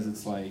Jewish because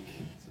it's like,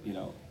 you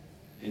know,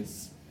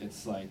 it's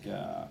like, you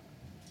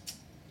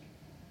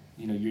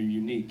know, you're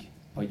unique,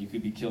 but you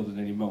could be killed at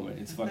any moment.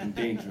 It's fucking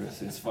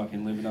dangerous. It's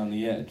fucking living on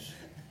the edge.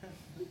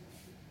 Do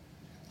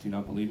you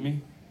not believe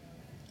me?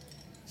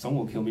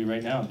 Someone will kill me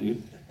right now,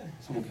 dude.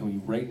 Someone will kill me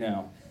right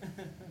now.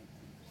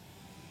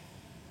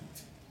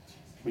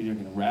 What are you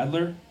drinking, a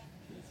Radler?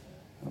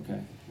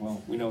 Okay,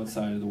 well, we know what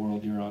side of the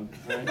world you're on.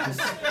 Right?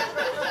 Just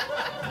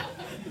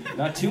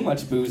not too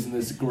much booze in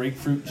this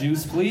grapefruit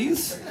juice,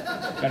 please.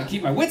 Gotta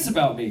keep my wits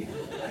about me.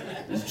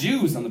 There's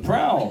Jews on the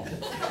prowl.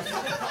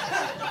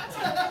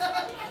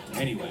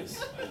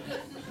 Anyways,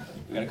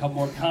 we got a couple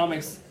more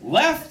comics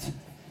left.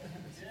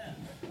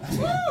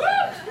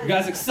 You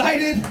guys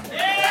excited?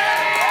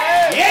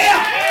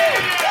 Yeah!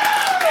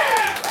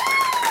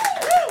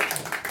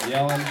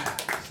 Yelling.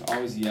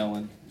 Always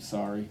yelling.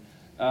 Sorry.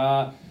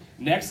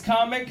 Next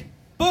comic.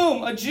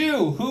 Boom! A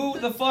Jew. Who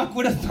the fuck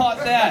would have thought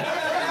that?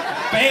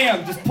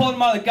 Bam! Just pulled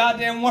him out of the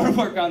goddamn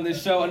woodwork on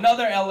this show.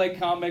 Another LA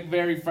comic.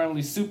 Very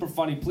friendly. Super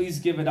funny. Please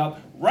give it up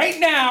right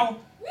now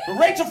for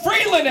Rachel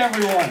Freeland,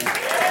 everyone.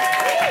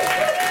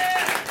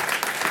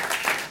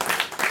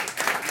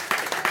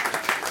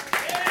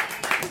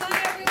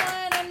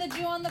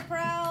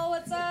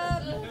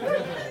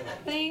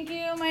 Thank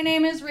you. My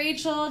name is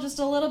Rachel. Just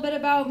a little bit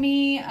about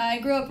me. I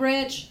grew up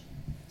rich.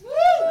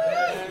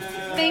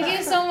 Thank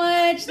you so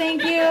much.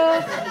 Thank you.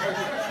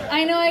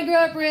 I know I grew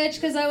up rich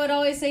because I would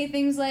always say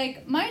things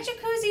like, my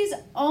jacuzzi's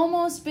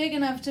almost big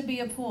enough to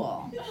be a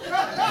pool.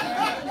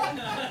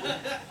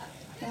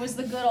 It was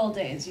the good old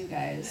days, you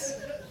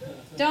guys.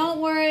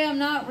 Don't worry, I'm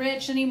not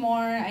rich anymore.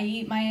 I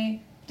eat my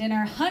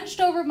dinner hunched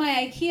over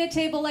my IKEA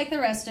table like the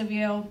rest of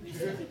you.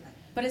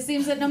 But it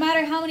seems that no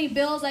matter how many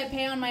bills I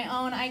pay on my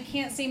own, I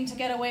can't seem to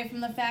get away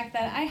from the fact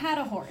that I had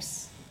a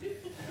horse.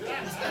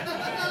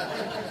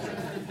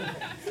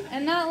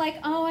 And not like,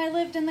 oh, I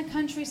lived in the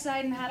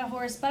countryside and had a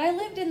horse, but I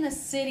lived in the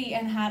city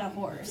and had a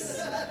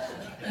horse.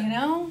 You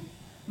know?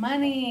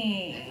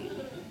 Money.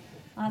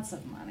 Lots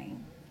of money.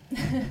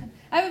 I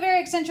have a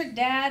very eccentric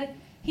dad.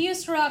 He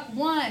used to rock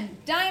one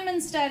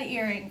diamond stud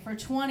earring for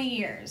 20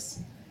 years.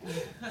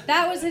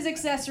 That was his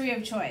accessory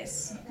of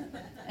choice.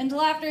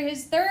 Until after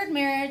his third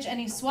marriage, and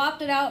he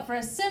swapped it out for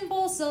a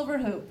simple silver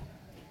hoop.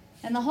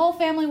 And the whole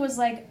family was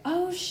like,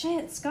 oh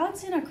shit,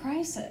 Scott's in a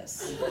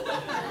crisis.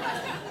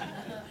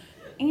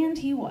 And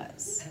he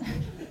was.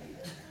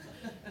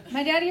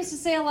 My dad used to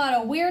say a lot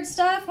of weird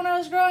stuff when I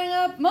was growing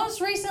up.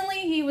 Most recently,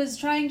 he was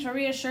trying to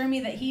reassure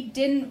me that he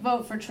didn't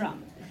vote for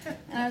Trump.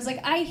 And I was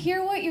like, I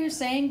hear what you're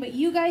saying, but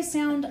you guys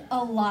sound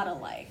a lot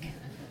alike.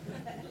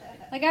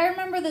 Like, I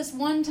remember this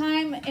one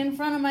time in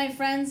front of my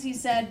friends, he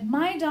said,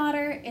 my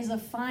daughter is a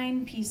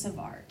fine piece of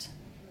art.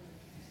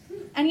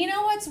 And you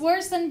know what's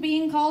worse than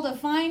being called a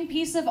fine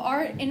piece of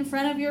art in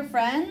front of your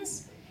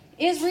friends?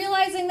 Is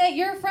realizing that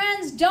your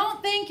friends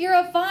don't think you're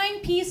a fine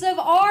piece of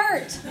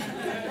art.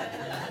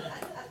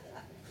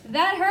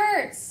 That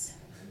hurts.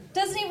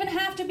 Doesn't even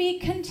have to be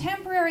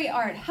contemporary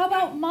art. How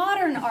about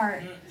modern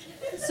art?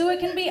 So it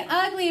can be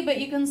ugly, but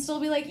you can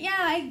still be like, yeah,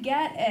 I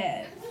get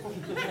it.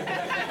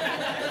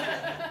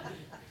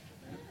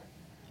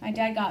 My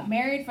dad got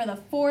married for the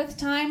 4th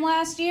time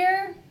last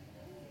year.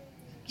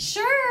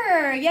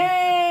 Sure,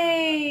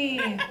 yay!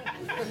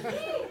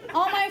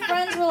 All my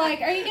friends were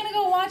like, are you gonna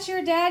go watch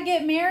your dad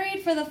get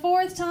married for the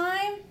 4th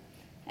time?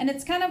 And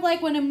it's kind of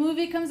like when a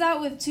movie comes out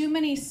with too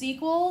many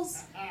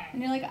sequels, and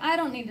you're like, I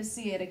don't need to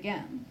see it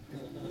again.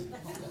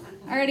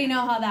 I already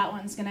know how that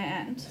one's gonna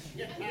end.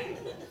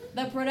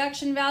 The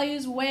production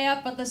value's way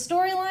up, but the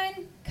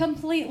storyline,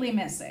 completely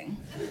missing.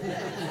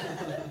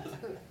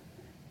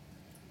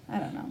 I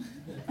don't know.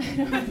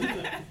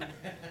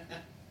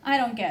 I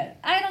don't get it.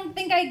 I don't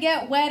think I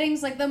get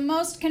weddings. Like, the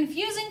most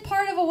confusing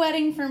part of a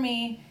wedding for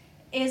me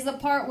is the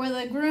part where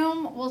the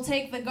groom will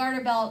take the garter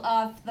belt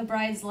off the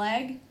bride's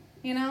leg,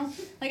 you know?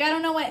 Like, I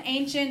don't know what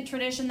ancient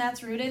tradition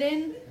that's rooted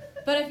in,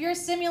 But if you're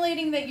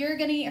simulating that you're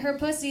gonna eat her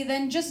pussy,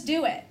 then just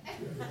do it.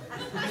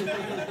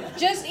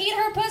 Just eat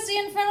her pussy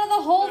in front of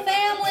the whole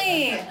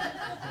family.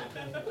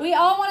 We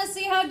all want to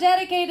see how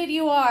dedicated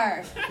you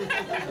are.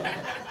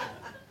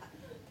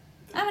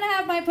 I'm gonna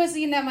have my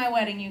pussy eaten at my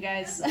wedding, you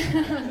guys.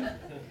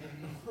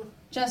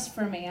 Just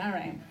for me, all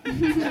right.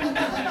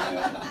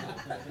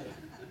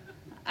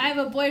 I have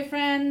a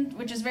boyfriend,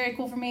 which is very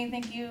cool for me.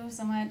 Thank you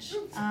so much.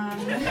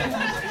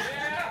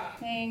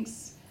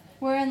 Thanks.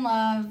 We're in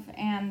love,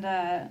 and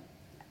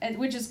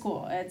which is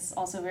cool. It's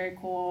also very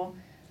cool.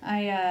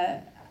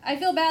 I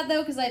feel bad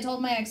though because I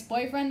told my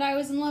ex-boyfriend I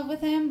was in love with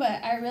him,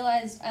 but I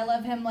realized I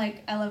love him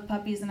like I love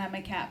puppies, and I'm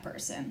a cat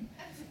person.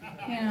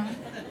 You know,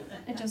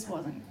 it just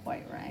wasn't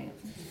quite right.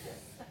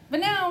 But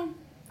now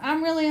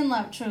I'm really in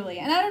love, truly,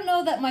 and I don't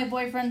know that my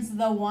boyfriend's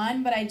the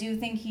one, but I do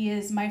think he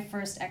is my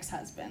first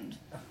ex-husband.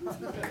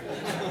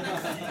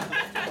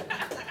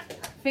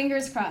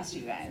 Fingers crossed,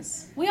 you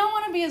guys. We all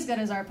want to be as good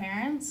as our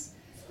parents.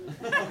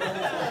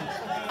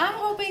 I'm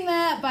hoping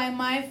that by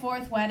my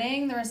 4th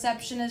wedding, the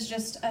reception is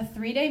just a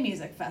 3-day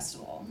music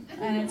festival.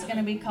 And it's going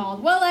to be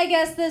called, well, I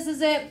guess this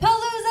is it,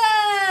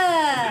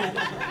 Palooza!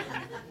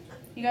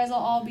 You guys will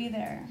all be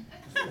there.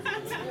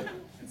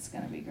 It's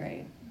going to be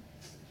great.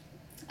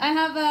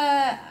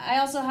 I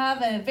also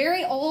have a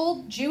very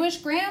old Jewish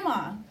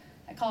grandma.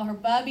 I call her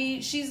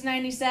Bubby. She's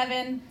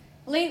 97.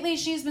 Lately,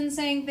 she's been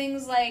saying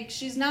things like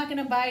she's not going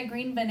to buy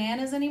green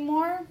bananas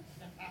anymore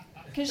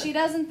because she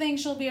doesn't think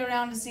she'll be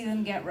around to see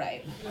them get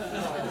ripe.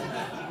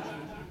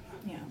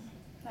 Yeah,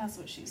 that's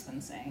what she's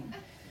been saying.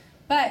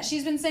 But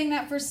she's been saying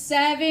that for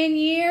 7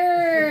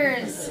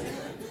 years.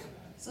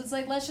 So it's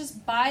like, let's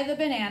just buy the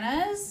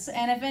bananas,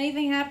 and if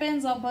anything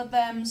happens, I'll put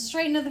them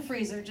straight into the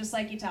freezer, just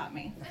like you taught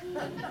me.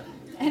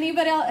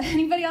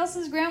 Anybody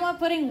else's grandma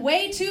putting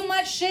way too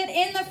much shit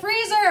in the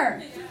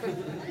freezer?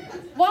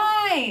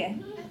 Why?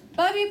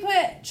 Bubby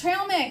put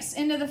trail mix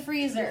into the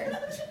freezer,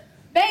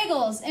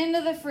 bagels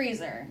into the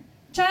freezer,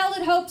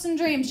 childhood hopes and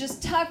dreams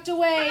just tucked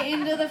away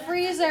into the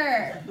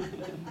freezer.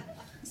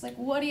 It's like,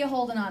 what are you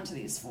holding on to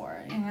these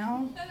for, you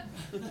know?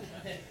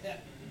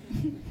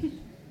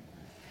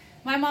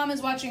 My mom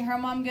is watching her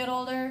mom get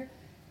older,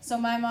 so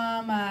my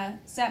mom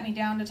sat me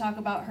down to talk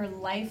about her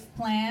life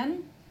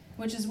plan,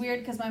 which is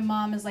weird because my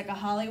mom is like a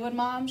Hollywood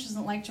mom. She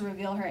doesn't like to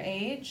reveal her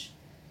age.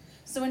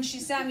 So when she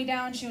sat me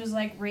down, she was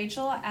like,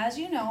 Rachel, as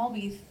you know, I'll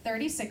be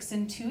 36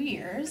 in 2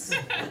 years.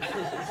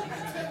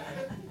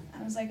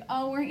 I was like,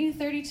 oh, weren't you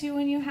 32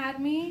 when you had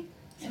me?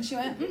 And she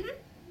went,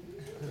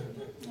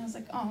 mm-hmm. I was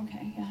like, oh,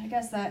 okay, yeah, I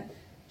guess that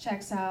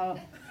checks out.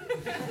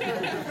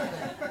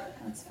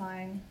 That's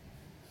fine.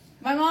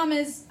 My mom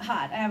is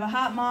hot. I have a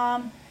hot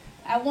mom.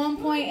 At one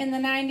point in the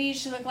 90s,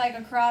 she looked like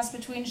a cross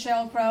between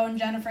Sheryl Crow and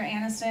Jennifer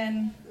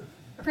Aniston.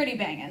 Pretty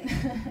banging.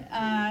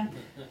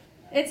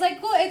 It's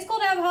like cool. It's cool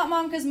to have a hot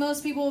mom because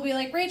most people will be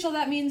like, Rachel,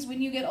 that means when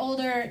you get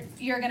older,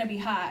 you're gonna be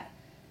hot.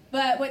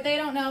 But what they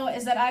don't know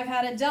is that I've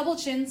had a double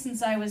chin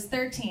since I was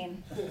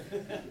 13.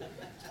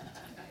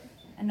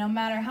 And no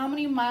matter how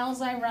many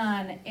miles I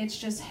run, it's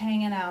just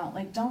hanging out.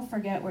 Like, don't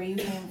forget where you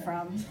came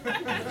from.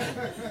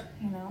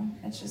 You know,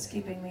 it's just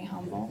keeping me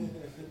humble.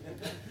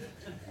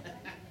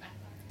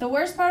 The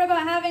worst part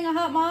about having a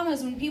hot mom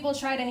is when people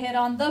try to hit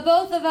on the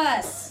both of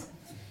us.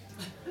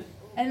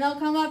 And they'll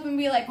come up and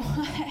be like,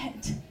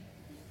 what?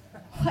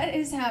 What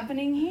is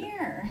happening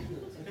here?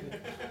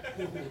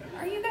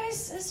 Are you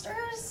guys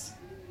sisters?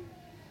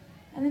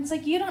 And it's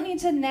like, you don't need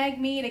to nag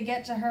me to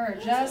get to her.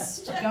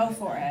 Just go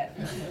for it.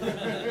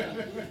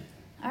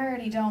 I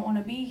already don't want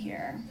to be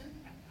here.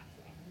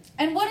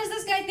 And what does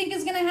this guy think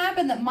is going to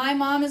happen? That my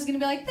mom is going to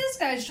be like, this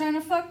guy's trying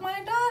to fuck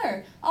my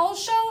daughter. I'll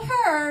show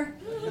her.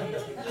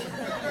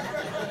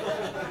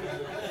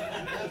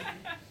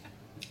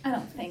 I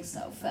don't think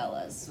so,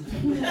 fellas.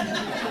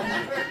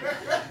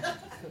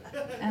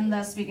 And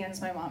thus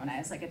begins my mom and I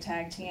as like a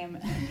tag team.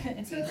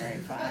 It'd be very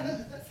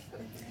fun.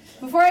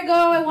 Before I go,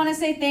 I want to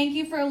say thank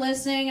you for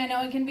listening. I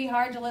know it can be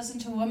hard to listen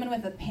to a woman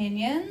with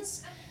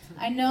opinions.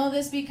 I know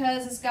this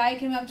because this guy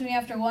came up to me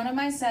after one of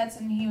my sets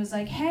and he was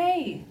like,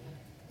 hey,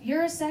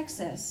 you're a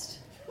sexist.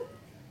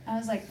 I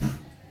was like,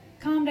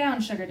 calm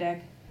down, sugar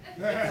dick.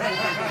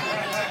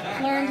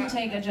 Learn to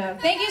take a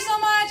joke. Thank you so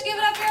much. Give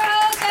it up for your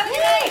host. Have a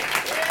good night.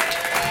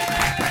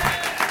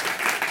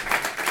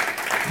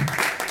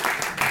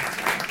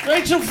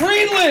 Rachel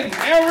Friedland,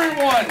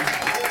 everyone.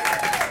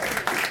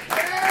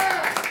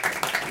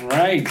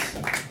 Right.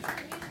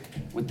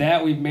 With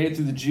that, we've made it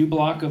through the Jew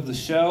block of the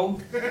show.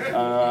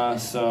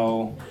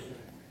 So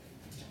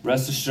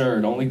rest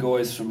assured, only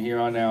goys from here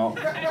on out.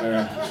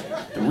 They're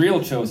the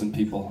real chosen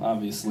people,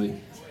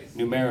 obviously,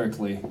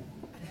 numerically.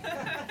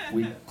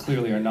 We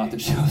clearly are not the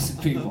chosen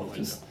people,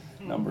 just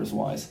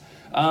numbers-wise.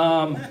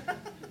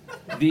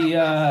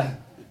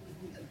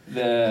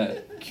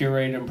 The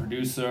curator and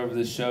producer of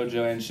this show,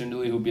 Joanne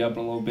Schindley, who'll be up in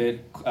a little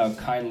bit,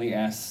 kindly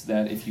asks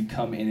that if you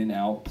come in and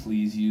out,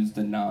 please use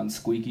the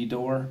non-squeaky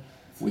door,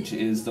 which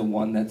is the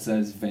one that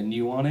says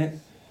venue on it,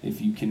 if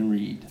you can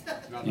read.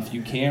 If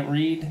you can't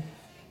read,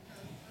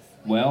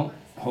 well,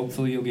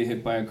 hopefully you'll get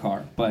hit by a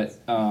car. But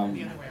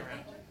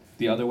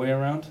the other way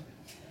around?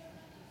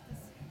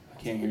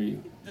 I can't hear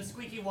you. The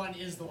squeaky one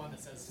is the one that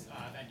says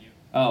venue.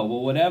 Oh,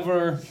 well,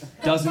 whatever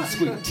doesn't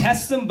squeak.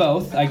 Test them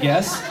both, I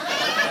guess.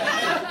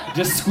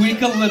 Just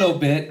squeak a little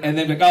bit, and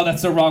then be like, oh,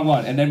 that's the wrong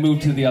one, and then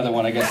move to the other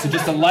one, I guess. So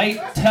just a light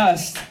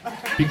test,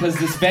 because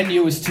this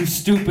venue is too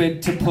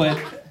stupid to put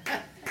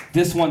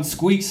this one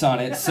squeaks on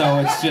it, so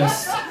it's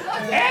just,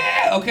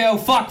 okay, oh,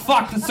 fuck,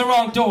 that's the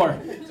wrong door.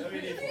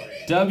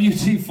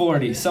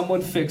 WD-40.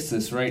 Someone fix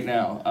this right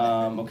now.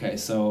 Okay,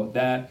 so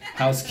that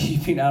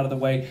housekeeping out of the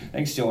way.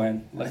 Thanks,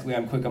 Joanne. Luckily,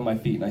 I'm quick on my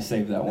feet, and I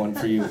saved that one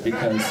for you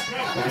because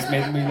it was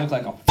making me look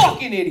like a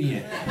fucking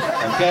idiot.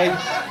 Okay?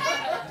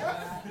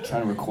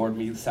 Trying to record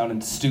me sounding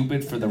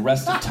stupid for the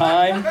rest of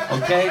time.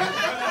 Okay?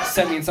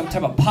 Sent me in some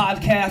type of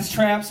podcast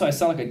trap, so I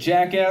sound like a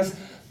jackass.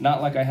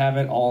 Not like I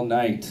haven't all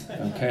night.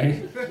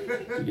 Okay?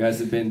 You guys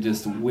have been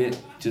just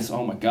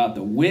oh my God,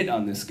 the wit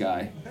on this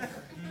guy.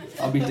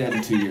 I'll be dead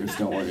in 2 years,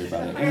 don't worry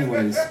about it.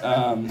 Anyways,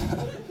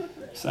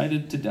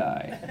 excited to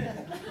die.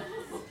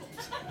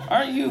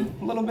 Aren't you,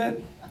 a little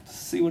bit?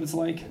 See what it's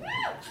like?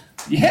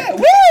 Yeah,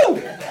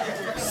 woo!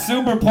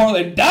 Super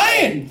Portland,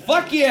 dying!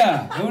 Fuck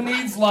yeah! Who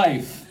needs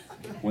life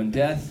when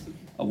death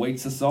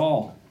awaits us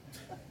all?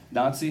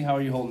 Nazi, how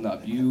are you holding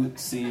up? You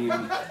seem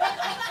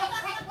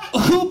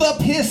uber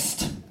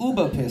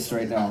pissed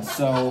right now.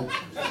 So,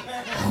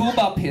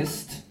 uber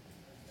pissed.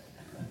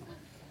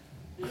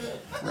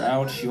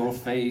 Crouch your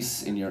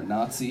face in your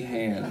Nazi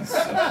hands,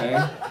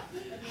 okay?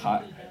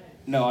 Hot.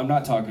 No, I'm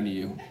not talking to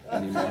you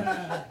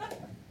anymore.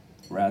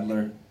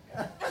 Radler,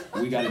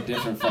 we got a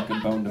different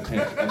fucking bone to pick,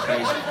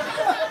 okay?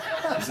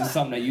 This is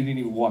something that you didn't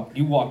even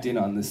you walked in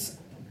on this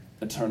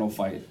eternal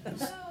fight.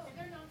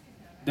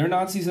 They're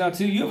Nazis now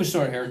too? You have a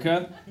short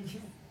haircut.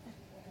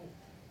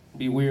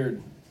 Be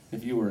weird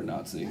if you were a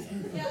Nazi.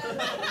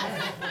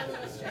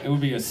 It would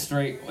be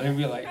it would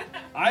be like,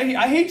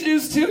 I hate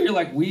Jews too. You're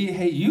like, we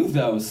hate you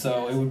though,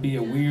 so it would be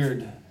a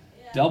weird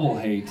double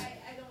hate.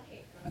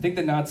 I think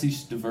the Nazis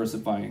should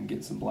diversify and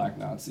get some black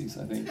Nazis,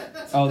 I think.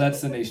 Oh, that's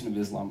the Nation of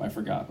Islam, I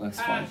forgot, that's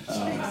fine.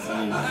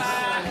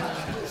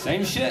 Anyways.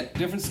 Same shit,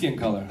 different skin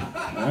color.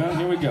 Well,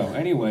 here we go.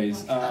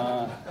 Anyways,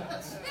 I'll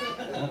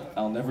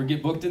never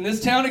get booked in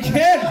this town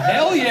again.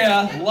 Hell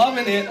yeah,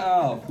 loving it.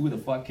 Oh, who the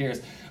fuck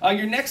cares?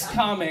 Your next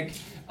comic,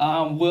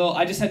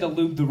 I just had to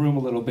lube the room a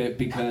little bit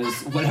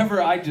because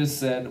whatever I just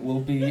said will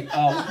be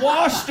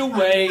washed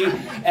away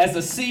as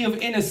a sea of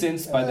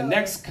innocence by the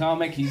next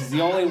comic. He's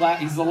the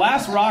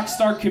last rock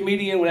star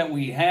comedian that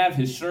we have.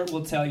 His shirt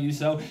will tell you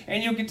so,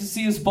 and you'll get to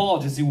see his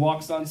bulge as he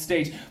walks on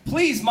stage.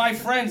 Please, my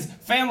friends,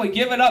 family,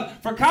 give it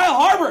up for Kyle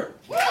Harbert.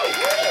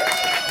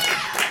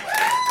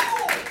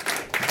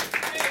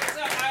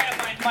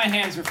 My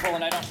hands are full,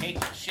 and I don't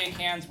shake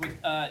hands with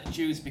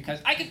Jews because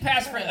I could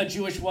pass for a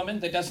Jewish woman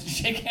that doesn't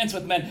shake hands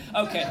with men.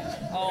 Okay,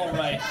 all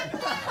right.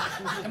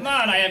 Come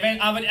on, I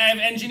have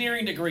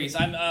engineering degrees.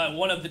 I'm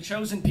one of the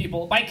chosen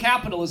people by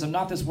capitalism,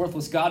 not this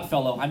worthless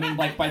godfellow. I mean,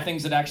 like by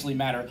things that actually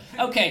matter.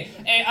 Okay,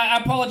 I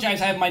apologize.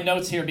 I have my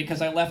notes here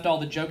because I left all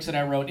the jokes that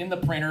I wrote in the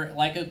printer,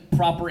 like a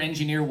proper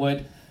engineer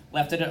would.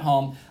 Left it at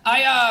home.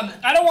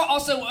 I don't want.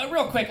 Also,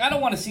 real quick, I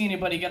don't want to see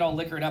anybody get all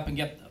liquored up and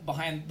get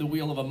behind the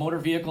wheel of a motor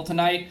vehicle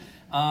tonight.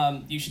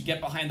 You should get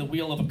behind the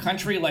wheel of a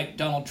country like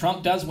Donald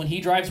Trump does when he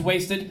drives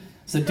wasted.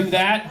 So do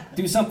that.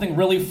 Do something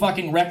really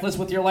fucking reckless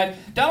with your life.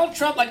 Donald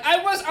Trump, like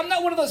I'm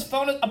not one of those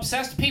phone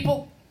obsessed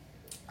people.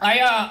 I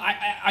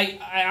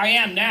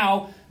am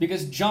now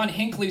because John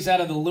Hinckley's out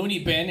of the loony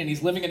bin and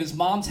he's living at his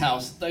mom's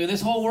house.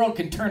 This whole world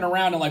can turn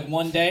around in like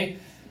one day.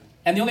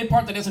 And the only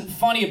part that isn't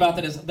funny about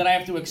that is that I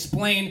have to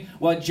explain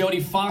why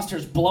Jodie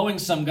Foster's blowing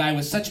some guy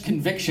with such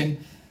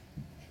conviction.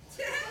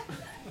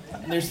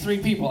 And there's 3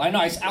 people. I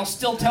know, I'll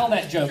still tell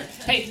that joke.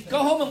 Hey,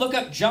 go home and look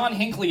up John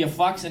Hinckley, you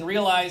fucks, and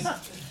realize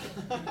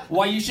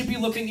why you should be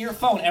looking at your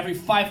phone every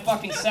 5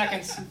 fucking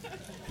seconds.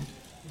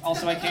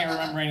 Also, I can't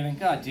remember anything.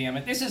 God damn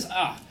it. This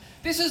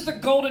is the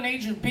golden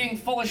age of being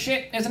full of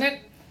shit, isn't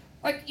it?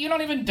 Like, you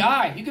don't even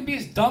die. You can be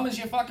as dumb as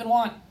you fucking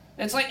want.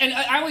 It's like, and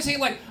I always say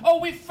like, oh,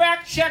 we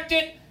fact-checked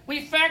it.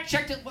 We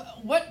fact-checked it.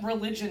 What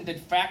religion did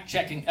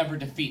fact-checking ever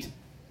defeat?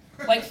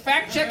 Like,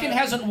 fact-checking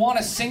hasn't won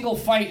a single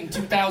fight in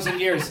 2,000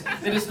 years.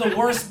 It is the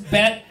worst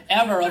bet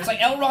ever. It's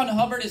like L. Ron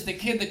Hubbard is the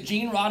kid that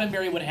Gene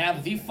Roddenberry would have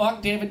if he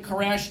fucked David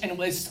Koresh,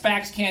 and his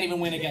facts can't even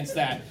win against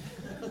that.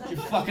 You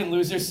fucking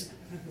losers.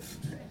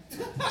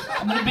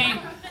 I'm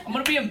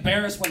gonna be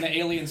embarrassed when the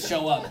aliens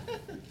show up.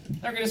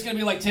 They're just gonna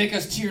be like, take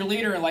us to your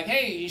leader, and like,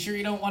 hey, you sure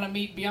you don't want to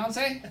meet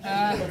Beyonce?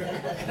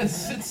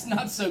 It's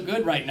not so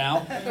good right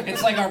now.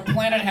 It's like our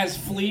planet has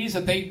fleas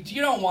that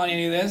you don't want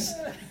any of this.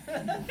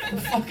 You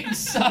fucking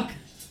suck.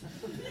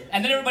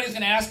 And then everybody's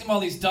gonna ask him all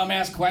these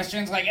dumbass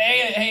questions, like,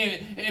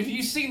 hey, have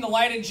you seen the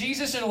light of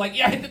Jesus? And they're like,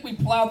 yeah, I think we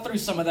plowed through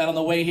some of that on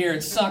the way here.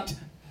 It sucked.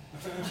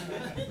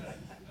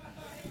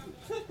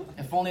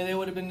 If only they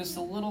would have been just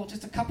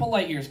a couple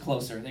light years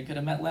closer. They could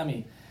have met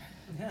Lemmy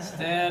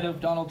instead of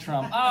Donald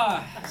Trump.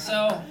 Yeah,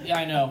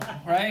 I know,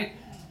 right?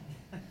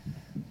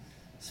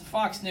 So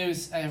Fox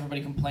News,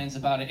 everybody complains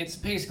about it. It's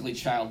basically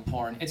child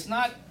porn. It's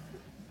not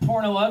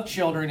porno of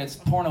children, it's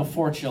porno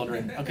for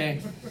children, okay?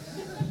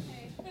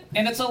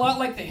 And it's a lot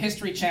like the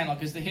History Channel,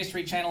 because the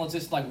History Channel is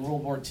just like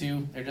World War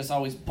II. They're just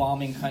always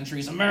bombing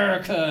countries.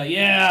 America,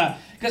 yeah.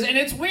 And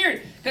it's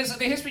weird, because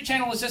the History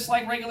Channel is just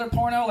like regular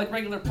porno. Like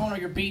regular porno,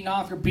 you're beating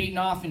off,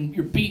 and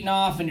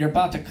you're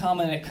about to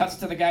come, and it cuts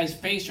to the guy's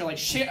face. You're like,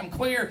 shit, I'm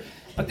queer.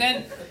 But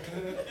then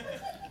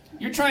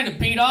you're trying to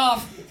beat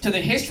off to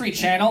the History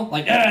Channel,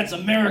 like, it's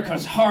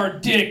America's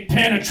hard dick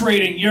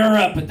penetrating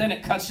Europe. But then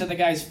it cuts to the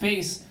guy's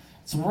face.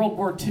 It's World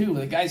War II.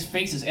 The guy's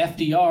face is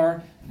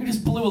FDR. You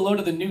just blew a load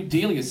of the New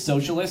Deal, you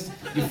socialist.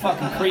 You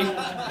fucking creep.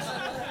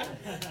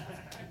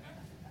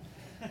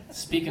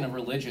 Speaking of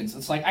religions,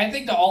 it's like, I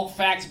think the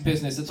alt-facts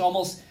business,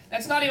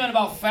 that's not even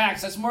about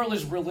facts. That's more or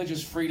less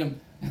religious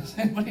freedom.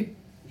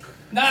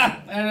 Nah,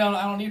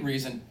 I don't need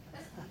reason.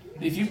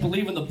 If you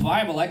believe in the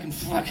Bible, I can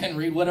fucking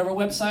read whatever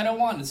website I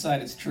want and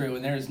decide it's true,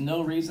 and there is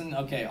no reason.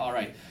 Okay, all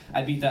right.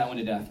 I beat that one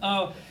to death.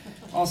 Oh,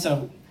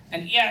 also...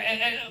 And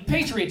yeah,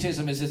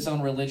 patriotism is its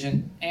own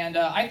religion. And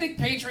I think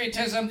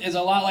patriotism is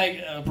a lot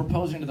like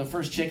proposing to the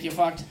first chick you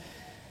fucked.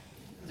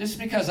 Just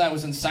because I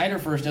was in Cider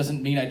First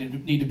doesn't mean I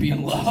didn't need to be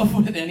in love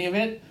with any of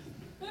it.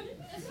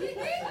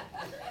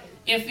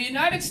 If the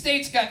United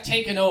States got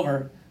taken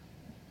over,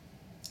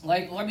 it's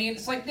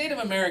like Native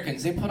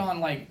Americans. They put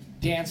on,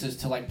 dances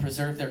to,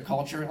 preserve their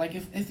culture. Like,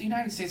 if the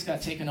United States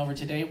got taken over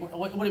today,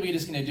 what are we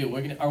just going to do?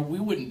 We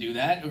wouldn't do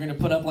that. We're going to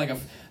put up,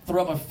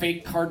 throw up a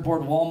fake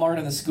cardboard Walmart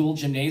in the school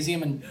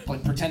gymnasium and,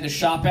 pretend to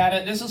shop at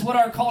it. This is what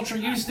our culture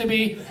used to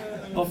be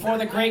before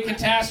the Great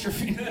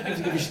Catastrophe.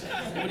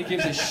 Nobody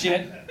gives a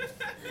shit.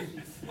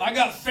 I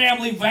got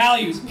family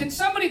values. Can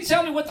somebody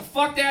tell me what the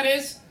fuck that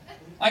is?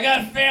 I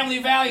got family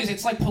values.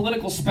 It's like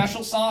political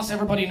special sauce.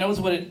 Everybody knows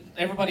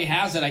everybody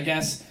has it, I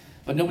guess.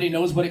 But nobody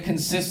knows what it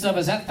consists of.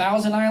 Is that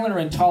Thousand Island or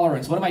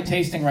Intolerance? What am I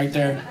tasting right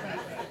there?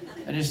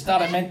 I just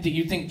thought I meant that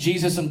you think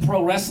Jesus and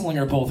pro wrestling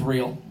are both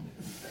real.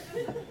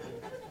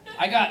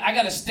 I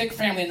got a stick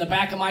family in the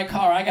back of my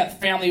car. I got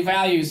family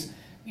values.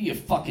 You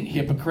fucking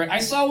hypocrite. I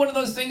saw one of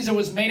those things that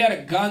was made out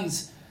of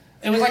guns.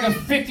 It was like a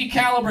 50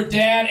 caliber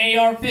dad,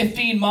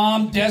 AR-15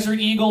 mom, Desert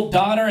Eagle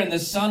daughter, and the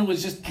son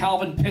was just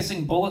Calvin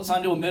pissing bullets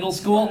onto a middle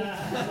school.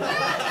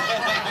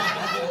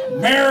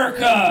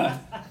 America!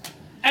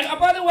 And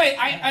by the way,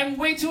 I'm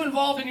way too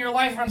involved in your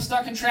life where I'm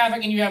stuck in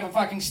traffic and you have a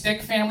fucking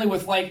stick family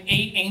with 8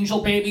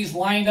 angel babies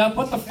lined up.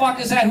 What the fuck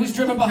is that? Who's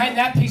driven behind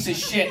that piece of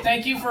shit?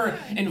 Thank you for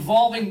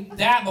involving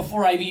that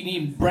before I've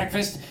eaten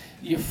breakfast.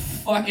 You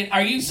fucking...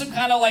 Are you some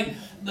kind of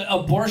the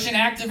abortion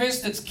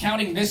activist that's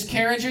counting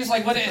miscarriages?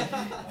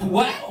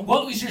 What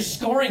was your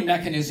scoring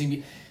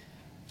mechanism?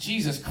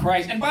 Jesus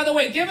Christ. And by the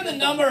way, given the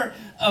number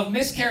of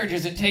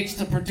miscarriages it takes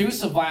to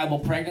produce a viable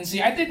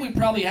pregnancy, I think we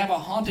probably have a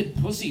haunted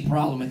pussy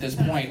problem at this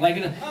point.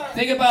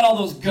 Think about all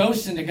those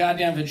ghosts in the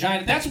goddamn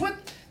vagina.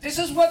 This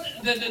is what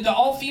the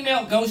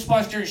all-female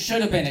Ghostbusters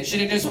should have been. It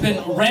should have just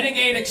been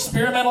renegade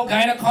experimental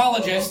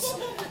gynecologists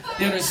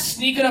that are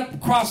sneaking up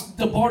across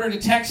the border to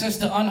Texas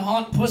to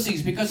unhaunt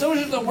pussies, because those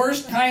are the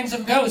worst kinds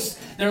of ghosts.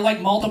 They're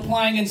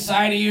multiplying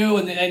inside of you,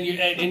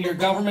 and your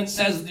government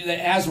says that it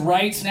has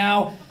rights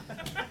now.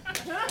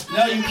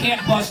 No, you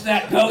can't bust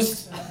that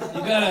ghost.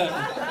 You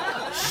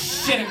gotta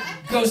shit a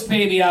ghost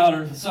baby out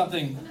or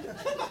something.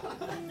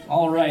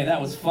 All right,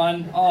 that was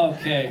fun.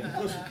 Okay.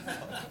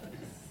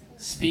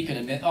 Speaking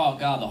of it, oh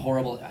God, the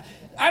horrible...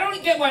 I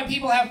don't get why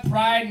people have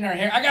pride in their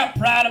hair. I got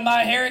pride in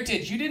my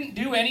heritage. You didn't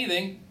do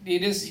anything.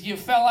 You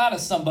fell out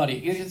of somebody.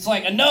 It's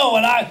like, no,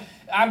 and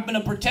I'm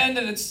gonna pretend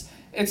that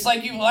it's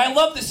like you. I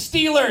love the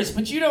Steelers,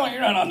 but you're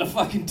not on the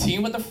fucking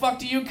team. What the fuck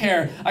do you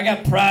care? I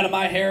got pride in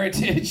my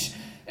heritage.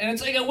 And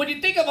it's like, when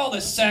you think of all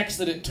the sex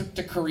that it took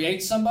to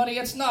create somebody,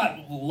 it's not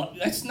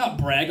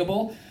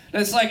braggable.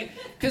 It's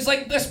because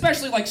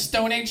especially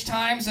Stone Age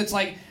times, it's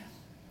when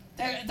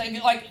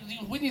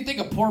you think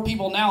of poor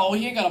people now,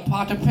 you ain't got a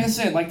pot to piss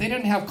in. They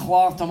didn't have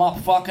cloth to mop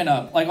fucking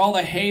up. All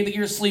the hay that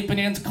you're sleeping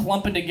in's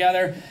clumping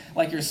together,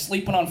 like you're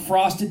sleeping on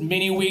frosted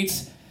mini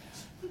wheats.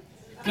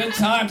 Good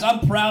times.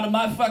 I'm proud of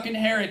my fucking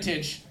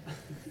heritage.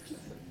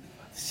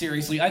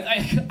 Seriously,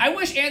 I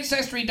wish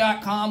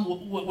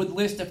Ancestry.com would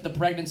list if the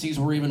pregnancies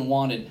were even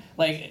wanted.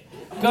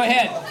 Go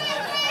ahead.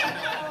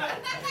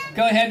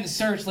 Go ahead and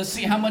search. Let's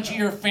see how much of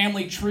your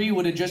family tree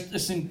would have just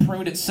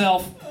pruned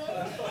itself.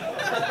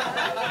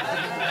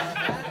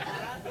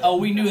 Oh,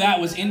 we knew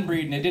that was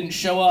inbreeding. It didn't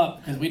show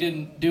up because we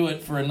didn't do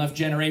it for enough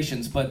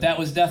generations. But that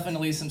was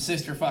definitely some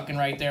sister fucking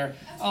right there.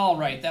 All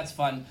right, that's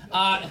fun.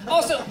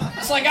 Also,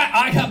 it's I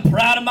got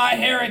proud of my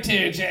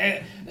heritage.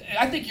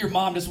 I think your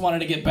mom just wanted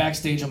to get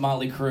backstage of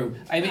Motley Crue.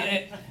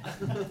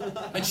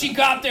 And she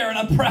got there, and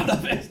I'm proud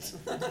of it.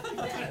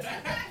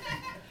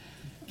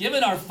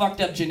 Given our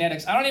fucked up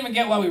genetics, I don't even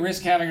get why we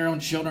risk having our own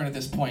children at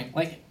this point.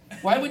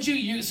 Why would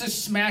you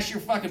just smash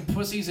your fucking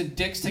pussies and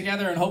dicks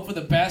together and hope for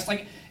the best?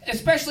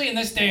 Especially in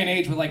this day and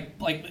age with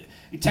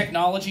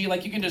technology,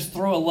 you can just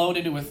throw a load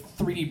into a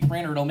 3D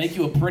printer. It'll make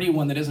you a pretty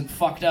one that isn't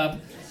fucked up.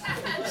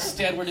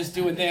 Instead, we're just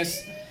doing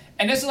this.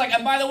 And this is like,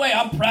 and by the way,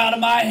 I'm proud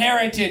of my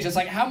heritage. It's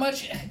like, how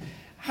much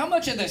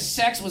of the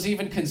sex was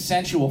even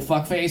consensual,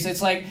 fuckface?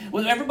 It's like,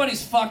 well,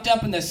 everybody's fucked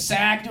up in the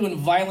sack doing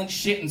violent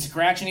shit and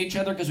scratching each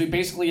other because we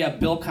basically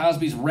have Bill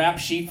Cosby's rap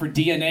sheet for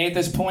DNA at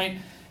this point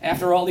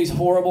after all these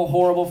horrible,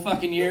 horrible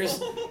fucking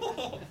years.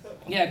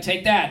 Yeah,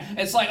 take that.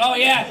 It's like, oh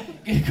yeah,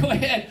 go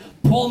ahead,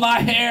 pull my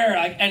hair.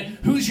 And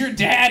who's your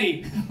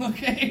daddy?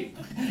 Okay?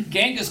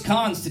 Genghis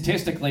Khan,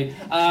 statistically.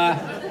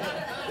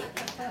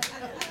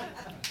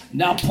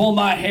 Now pull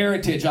my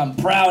heritage. I'm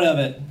proud of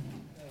it.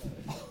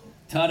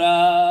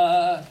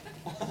 Ta-da!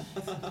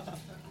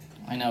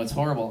 I know, it's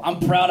horrible. I'm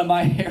proud of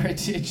my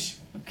heritage.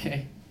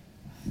 Okay.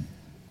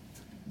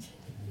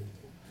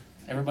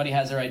 Everybody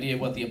has their idea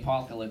of what the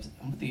apocalypse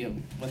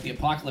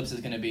is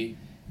going to be.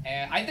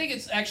 And I think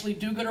it's actually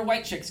do-gooder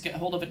white chicks get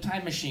hold of a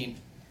time machine.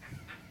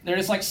 They're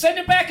just like, send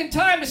it back in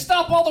time to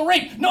stop all the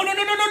rape. No,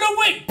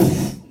 wait!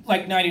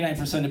 Like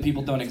 99% of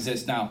people don't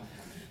exist now.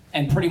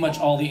 And pretty much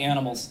all the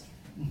animals.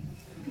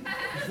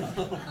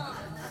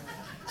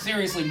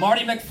 Seriously,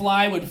 Marty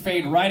McFly would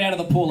fade right out of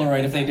the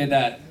Polaroid if they did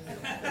that.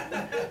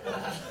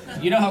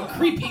 You know how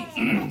creepy...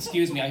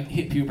 Excuse me, I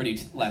hit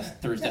puberty last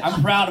Thursday.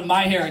 I'm proud of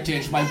my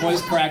heritage. My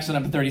voice cracks when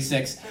I'm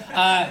 36.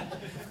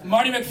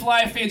 Marty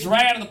McFly fades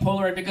right out of the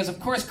Polaroid because,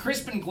 of course,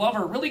 Crispin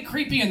Glover, really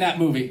creepy in that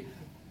movie.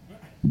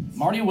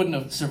 Marty wouldn't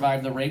have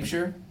survived the rape,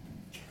 sure.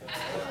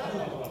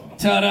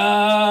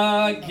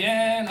 Ta-da!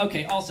 Again.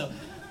 Okay, also,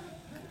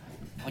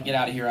 I'll get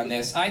out of here on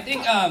this. I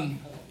think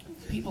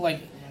people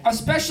like...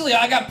 Especially,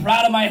 I got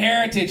proud of my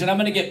heritage and I'm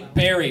gonna get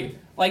buried.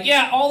 Like,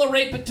 yeah, all the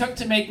rape it took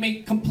to make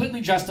me completely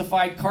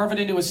justified, carve it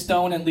into a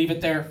stone and leave it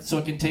there so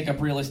it can take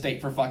up real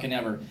estate for fucking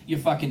ever. You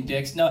fucking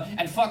dicks. No,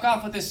 and fuck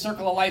off with this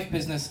circle of life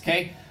business,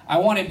 okay? I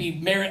want to be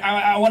married.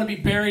 I want to be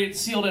buried,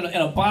 sealed in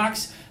a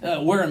box,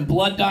 wearing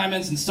blood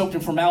diamonds and soaked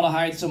in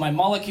formaldehyde so my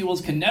molecules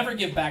can never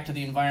give back to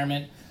the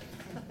environment.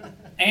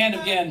 And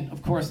again,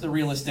 of course, the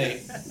real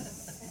estate.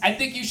 I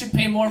think you should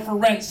pay more for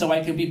rent so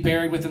I can be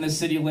buried within the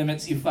city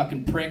limits, you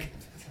fucking prick.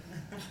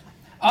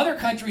 Other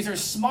countries are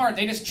smart.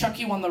 They just chuck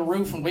you on the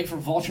roof and wait for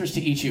vultures to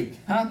eat you.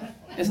 Huh?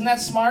 Isn't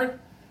that smart?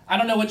 I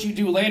don't know what you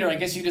do later. I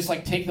guess you just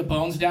like take the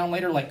bones down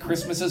later, like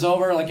Christmas is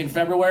over, like in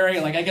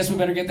February. Like, I guess we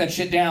better get that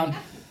shit down.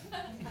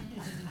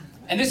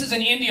 And this is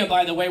in India,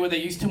 by the way, where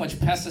they use too much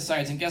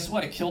pesticides. And guess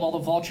what? It killed all the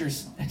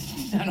vultures.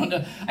 I don't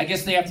know. I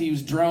guess they have to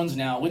use drones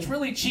now, which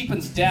really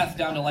cheapens death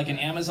down to like an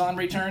Amazon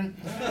return.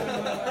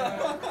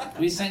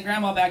 We sent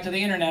Grandma back to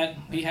the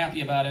internet. Be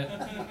happy about it.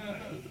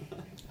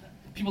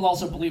 People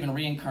also believe in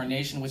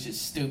reincarnation, which is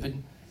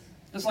stupid.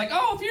 It's like,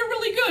 oh, if you're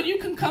really good, you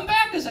can come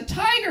back as a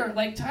tiger.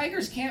 Like,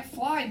 tigers can't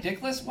fly,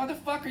 dickless. Why the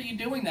fuck are you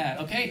doing that,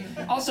 okay?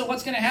 Also,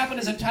 what's going to happen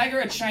is a tiger,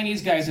 a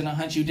Chinese guy's going to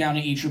hunt you down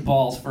and eat your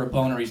balls for a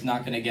boner he's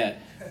not going to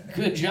get.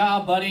 Good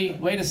job, buddy.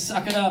 Way to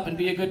suck it up and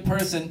be a good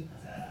person.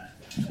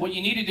 What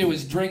you need to do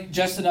is drink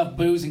just enough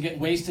booze and get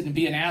wasted and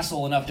be an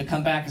asshole enough to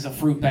come back as a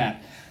fruit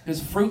bat.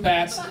 Because fruit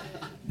bats...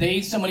 They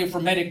eat so many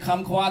fermented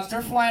kumquats.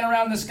 They're flying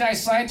around in the sky.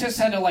 Scientists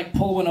had to like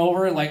pull one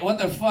over. Like, what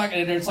the fuck?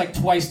 And it's like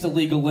twice the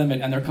legal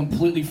limit, and they're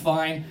completely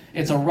fine.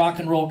 It's a rock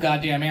and roll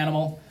goddamn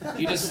animal.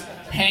 You just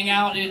hang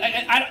out.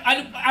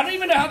 I don't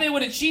even know how they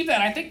would achieve that.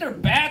 I think they're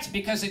bats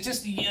because it's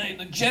just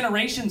the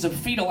generations of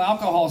fetal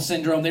alcohol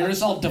syndrome. They're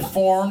just all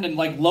deformed and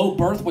like low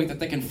birth weight that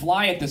they can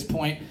fly at this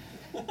point.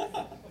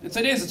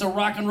 It's a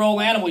rock and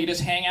roll animal. You just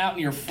hang out in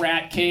your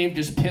frat cave,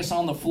 just piss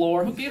on the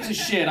floor. Who gives a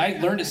shit? I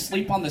learned to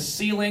sleep on the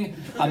ceiling.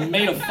 I'm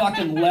made of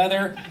fucking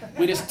leather.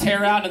 We just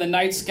tear out into the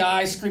night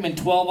sky, screaming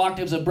 12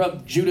 octaves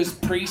above Judas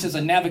Priest as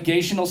a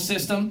navigational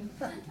system.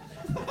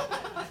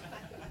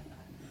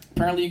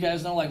 Apparently you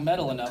guys don't like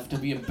metal enough to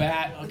be a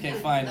bat. Okay,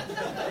 fine.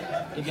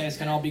 You guys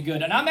can all be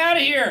good. And I'm out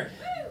of here.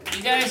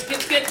 You guys,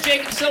 let's get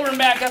Jacob Silverman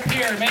back up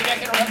here. Maybe I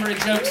can remember a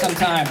joke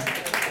sometime.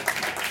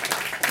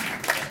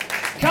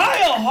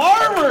 Kyle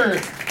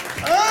Harvard!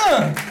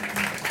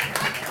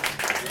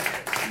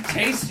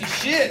 Tasty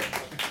shit.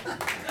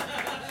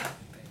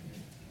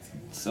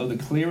 So the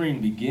clearing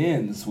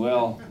begins.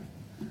 Well,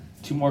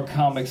 2 more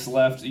comics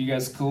left. Are you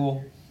guys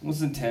cool? It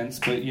was intense,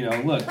 but you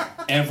know, look,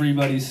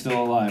 everybody's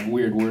still alive.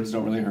 Weird, words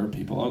don't really hurt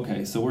people.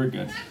 Okay, so we're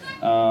good.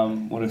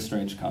 What a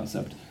strange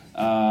concept. 2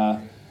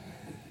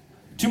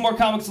 more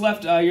comics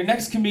left. Your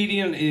next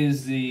comedian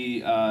is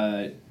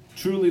the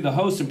truly the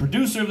host and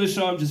producer of the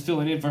show. I'm just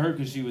filling in for her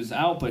because she was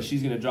out, but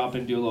she's going to drop in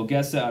and do a little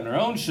guest set on her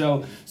own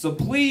show. So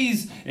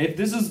please, if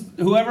this is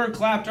whoever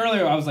clapped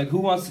earlier, I was like, who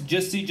wants to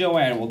just see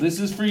Joanne? Well, this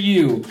is for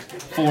you.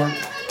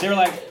 They were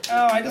like,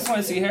 oh, I just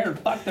want to see her.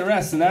 Fuck the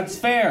rest, and that's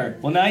fair.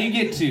 Well, now you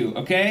get to,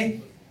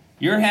 okay?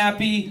 You're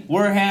happy,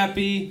 we're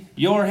happy,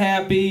 you're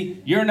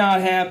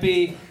not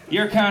happy,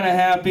 you're kind of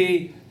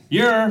happy,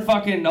 you're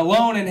fucking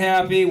alone and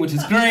happy, which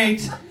is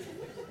great.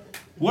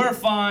 We're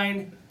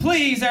fine.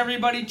 Please,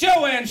 everybody,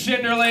 Joanne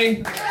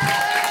Schinderly.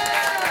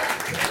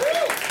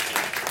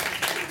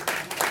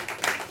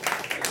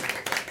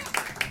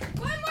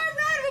 One more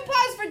round of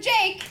applause for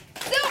Jake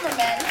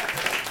Silverman.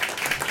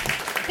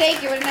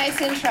 Thank you, what a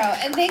nice intro.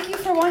 And thank you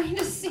for wanting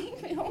to see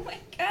me. Oh my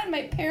God. God,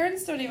 my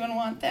parents don't even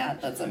want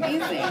that. That's amazing.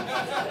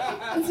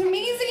 That's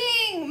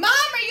amazing. Mom,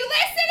 are you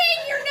listening?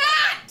 You're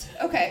not.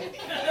 Okay.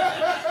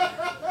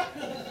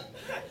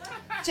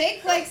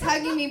 Jake likes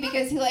hugging me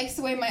because he likes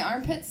the way my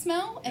armpits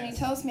smell, and he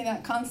tells me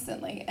that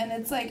constantly. And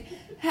it's like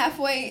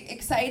halfway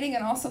exciting,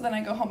 and also then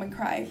I go home and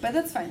cry. But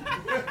that's fine.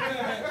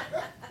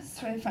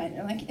 It's really fine.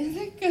 You're like, is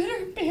it good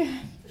or bad?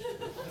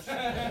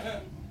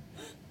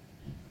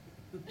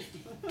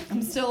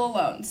 I'm still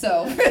alone,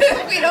 so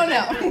we don't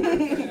know.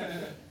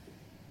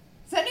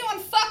 Does anyone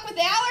fuck with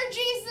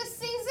allergies this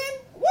season?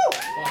 Woo!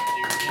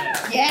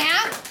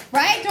 Yeah,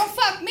 right? Don't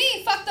fuck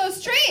me, fuck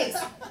those trees.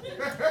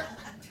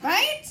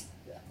 Right?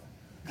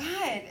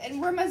 God,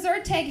 and where my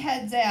Zyrtec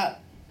heads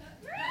at?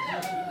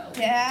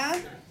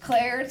 Yeah?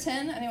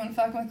 Claritin? Anyone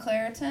fucking with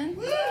Claritin?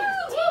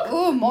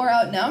 Ooh, more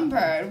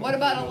outnumbered. What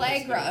about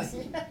Allegra?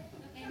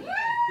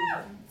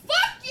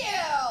 Fuck you!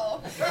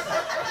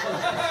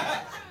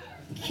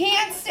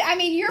 I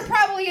mean, you're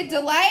probably a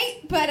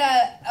delight, but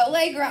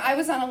Allegra, I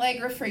was on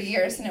Allegra for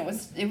years, and it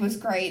was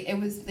great. It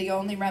was the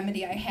only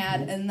remedy I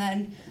had, and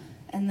then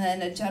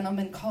a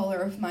gentleman caller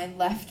of mine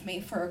left me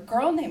for a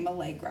girl named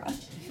Allegra,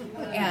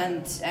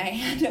 and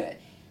I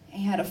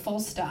had a full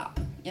stop,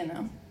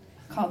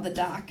 called the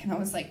doc, and I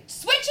was like,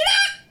 switch it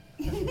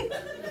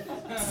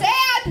up!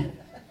 Sad!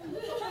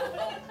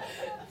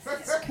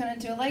 Just couldn't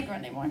do Allegra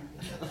anymore.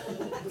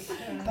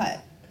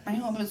 But I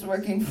hope it's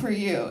working for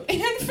you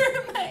and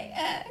for my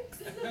ex.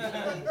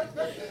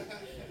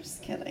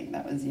 Just kidding,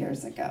 that was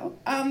years ago.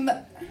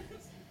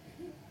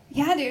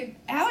 Yeah, dude,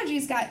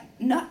 allergies got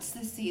nuts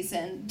this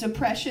season.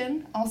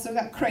 Depression also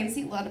got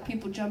crazy. A lot of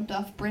people jumped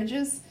off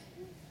bridges.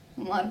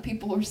 And a lot of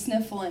people were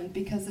sniffling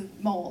because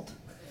of mold.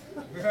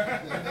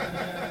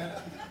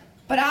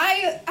 But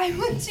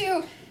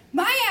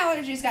my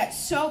allergies got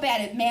so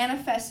bad it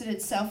manifested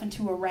itself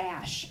into a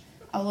rash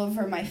all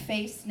over my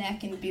face,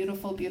 neck, and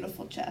beautiful,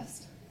 beautiful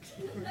chest.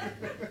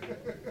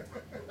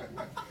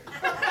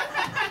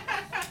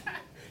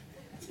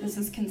 This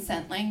is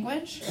consent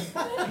language,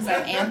 because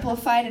I'm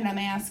amplified and I'm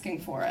asking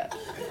for it.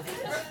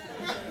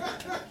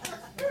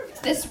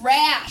 This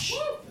rash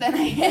that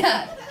I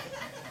had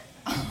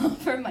all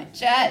over my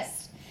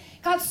chest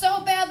got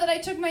so bad that I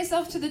took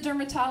myself to the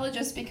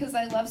dermatologist because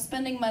I love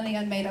spending money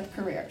on made-up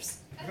careers.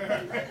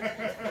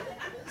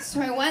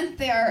 So I went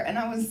there and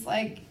I was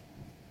like,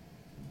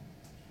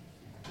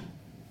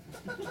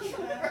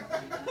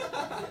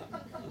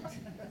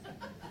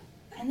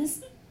 and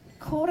this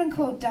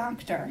quote-unquote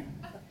doctor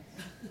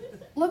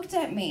looked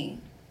at me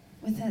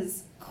with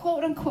his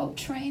quote-unquote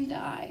trained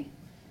eye,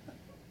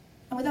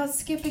 and without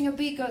skipping a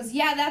beat goes,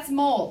 yeah, that's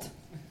mold.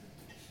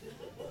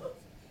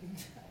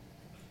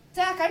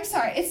 Doc, I'm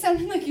sorry, it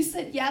sounded like you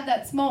said, yeah,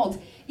 that's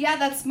mold. Yeah,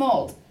 that's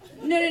mold.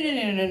 No,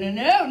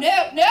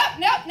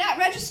 not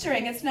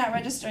registering. It's not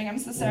registering. I'm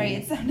so sorry.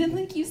 It sounded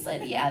like you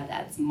said, yeah,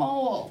 that's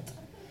mold.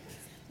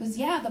 It was,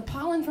 yeah, the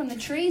pollen from the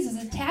trees is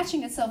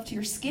attaching itself to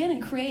your skin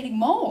and creating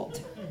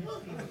mold.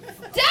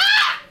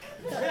 Doc!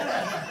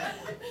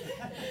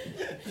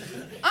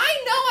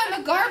 I know I'm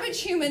a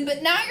garbage human,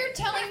 but now you're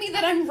telling me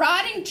that I'm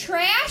rotting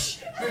trash?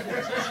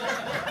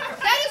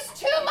 That is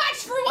too much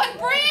for one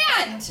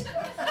brand.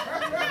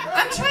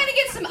 I'm trying to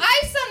get some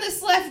ice on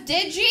this left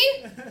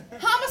digi.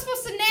 How am I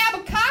supposed to nab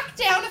a cock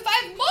down if I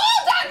have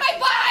mold on my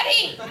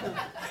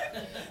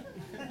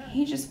body?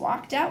 He just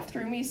walked out,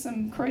 threw me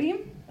some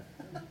cream.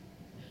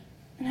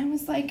 And I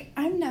was like,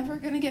 I'm never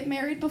gonna get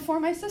married before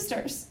my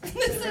sisters.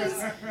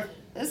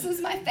 This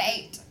is my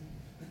fate.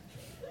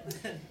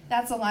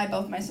 That's a lie.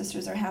 Both my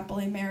sisters are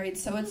happily married,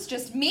 so it's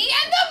just me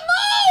and the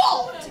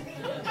mold!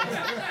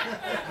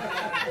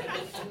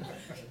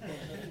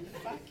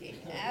 Fucking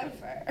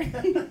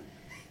ever.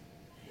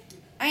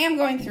 I am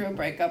going through a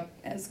breakup,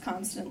 as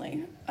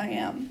constantly I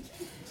am.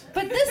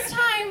 But this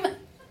time,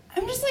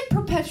 I'm just like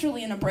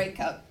perpetually in a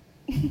breakup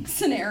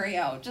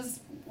scenario,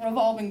 just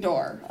revolving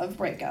door of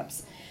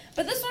breakups.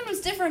 But this one was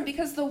different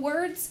because the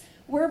words,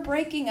 we're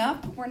breaking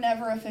up, were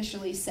never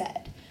officially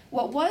said.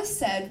 What was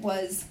said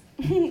was,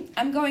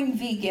 I'm going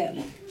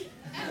vegan.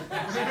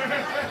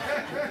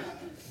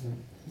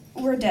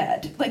 We're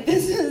dead. Like,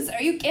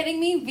 are you kidding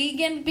me?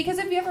 Vegan? Because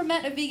have you ever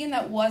met a vegan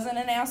that wasn't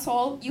an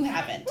asshole? You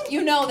haven't.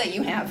 You know that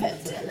you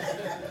haven't.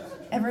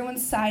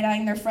 Everyone's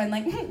side-eyeing their friend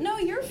like, no,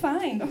 you're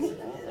fine.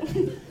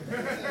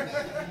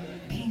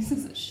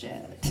 Pieces of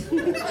shit.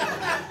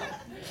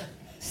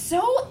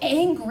 So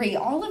angry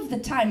all of the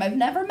time. I've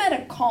never met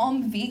a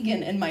calm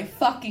vegan in my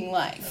fucking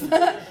life.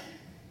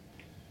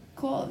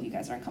 Cool, you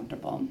guys are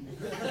uncomfortable.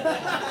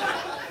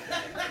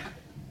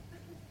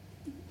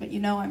 But you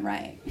know I'm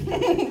right.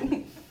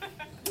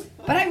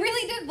 But I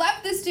really did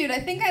love this dude. I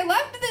think I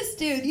loved this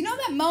dude. You know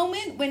that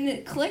moment when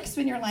it clicks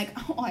when you're like,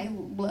 oh, I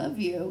love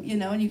you,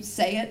 and you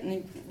say it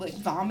and like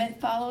vomit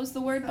follows the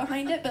word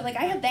behind it. But like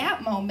I had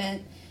that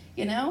moment,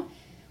 We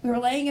were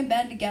laying in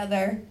bed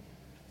together.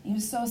 He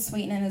was so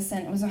sweet and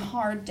innocent. It was a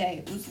hard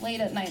day. It was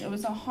late at night. It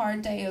was a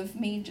hard day of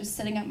me just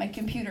sitting at my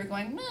computer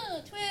going,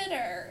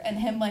 Twitter, and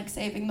him like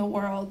saving the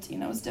world. It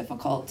was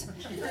difficult.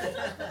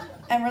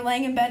 And we're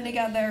laying in bed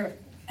together,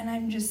 and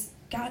I'm just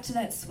got to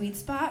that sweet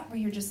spot where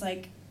you're just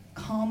like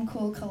calm,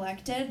 cool,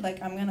 collected.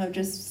 Like, I'm gonna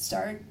just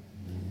start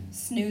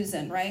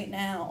snoozing right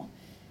now.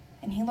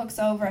 And he looks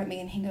over at me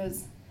and he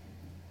goes,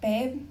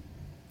 babe,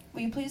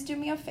 will you please do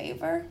me a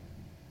favor?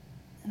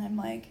 And I'm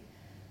like,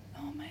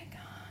 oh my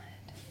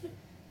God,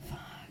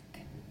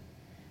 fuck.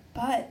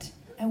 But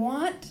I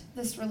want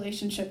this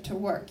relationship to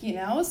work, you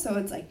know? So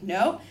it's like,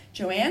 no,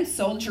 Joanne,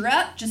 soldier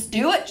up, just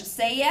do it, just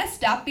say yes,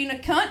 stop being a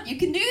cunt, you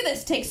can do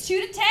this, takes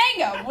two to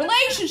tango,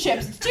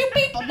 relationships, it's two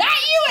people, not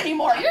you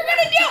anymore, you're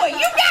gonna do it,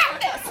 you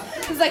got this.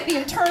 It's like the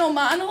internal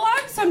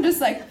monologue, so I'm just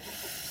like,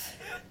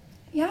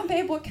 yeah,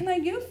 babe, what can I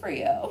do for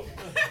you?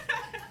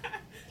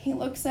 He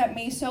looks at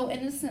me so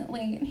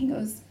innocently and he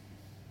goes,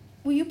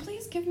 will you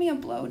please give me a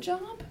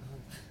blowjob?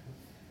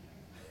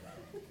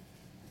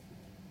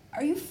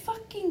 Are you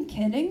fucking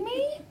kidding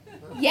me?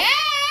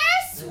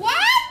 Yes! What?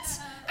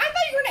 I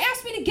thought you were gonna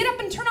ask me to get up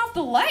and turn off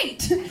the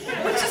light. Which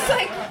is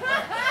like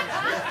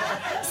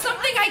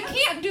something I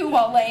can't do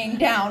while laying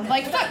down.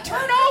 Like, fuck,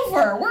 turn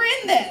over, we're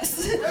in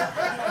this.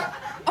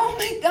 Oh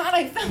my God,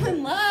 I fell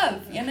in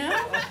love, you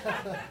know?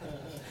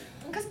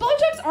 Because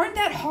blowjobs aren't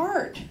that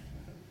hard.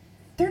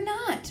 They're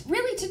not.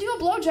 Really, to do a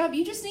blowjob,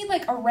 you just need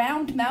like a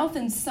round mouth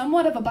and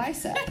somewhat of a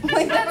bicep.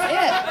 Like, that's it.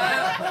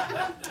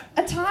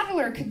 A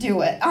toddler could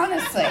do it,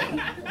 honestly. I'm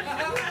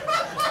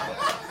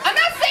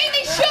not saying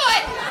they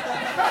should.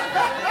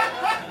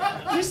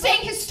 I'm just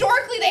saying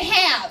historically they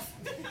have.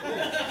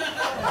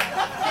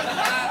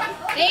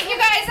 Thank you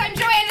guys. I'm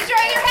Joanne.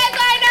 Enjoy your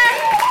headliner.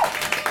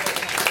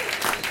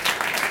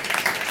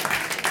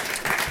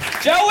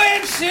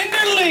 Joanne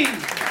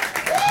Schinderling.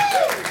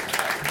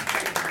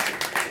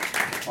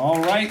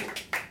 All right,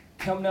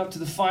 coming up to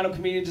the final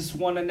comedian, just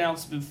one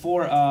announcement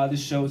before. This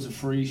show is a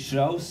free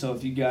show, so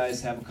if you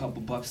guys have a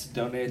couple bucks to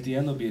donate at the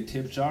end, there'll be a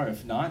tip jar.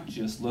 If not,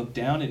 just look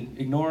down and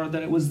ignore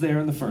that it was there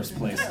in the first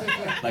place,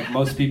 like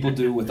most people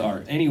do with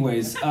art.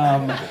 Anyways,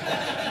 that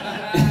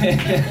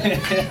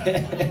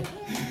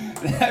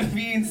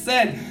being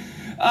said,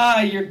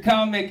 your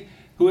comic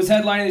who is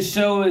headlining the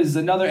show is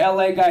another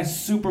LA guy,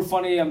 super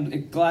funny.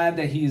 I'm glad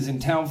that he's in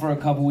town for a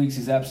couple weeks.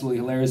 He's absolutely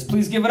hilarious.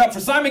 Please give it up for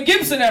Simon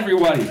Gibson,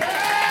 everybody.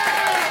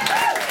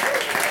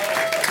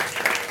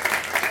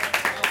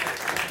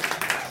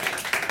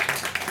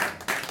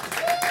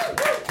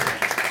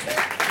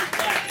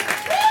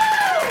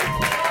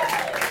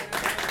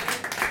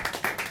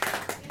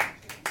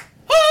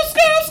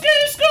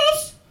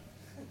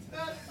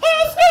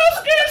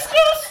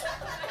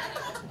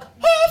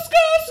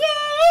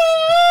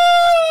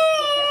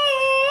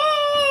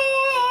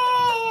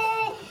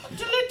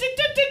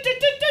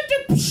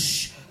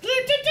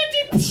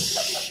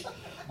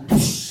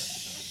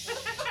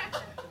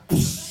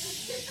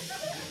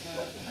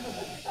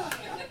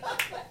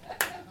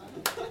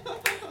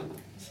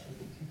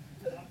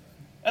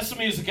 That's the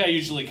music I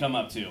usually come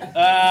up to.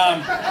 I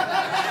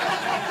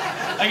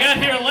got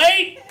here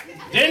late,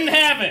 didn't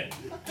have it.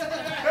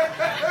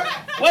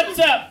 What's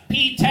up,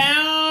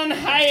 P-Town?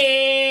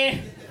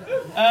 Hi.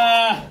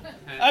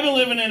 I've been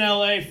living in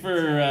LA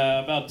for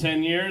about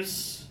 10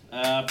 years,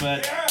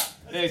 but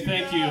hey,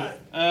 thank you.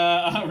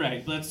 All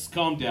right, let's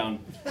calm down.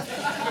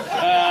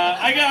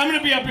 I'm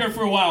gonna be up here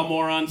for a while,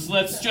 morons.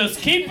 Let's just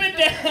keep it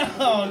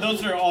down.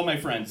 Those are all my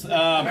friends.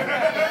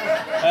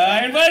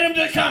 I invited them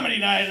to a comedy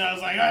night, and I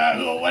was like,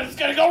 what's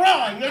gonna go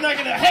wrong? They're not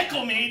gonna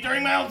heckle me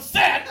during my own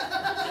set.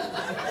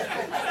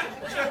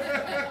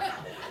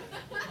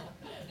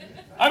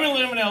 I've been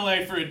living in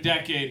LA for a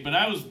decade, but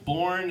I was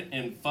born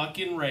and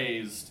fucking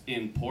raised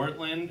in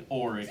Portland,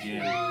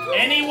 Oregon.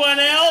 Anyone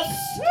else?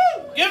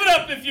 Give it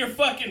up if you're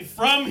fucking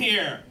from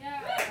here.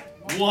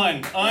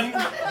 One,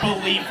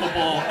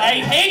 unbelievable. I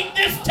hate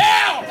this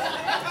town!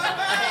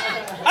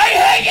 I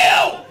hate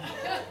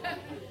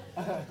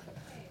you!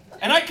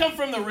 And I come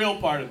from the real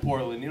part of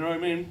Portland, you know what I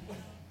mean?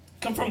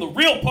 Come from the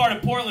real part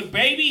of Portland,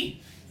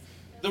 baby.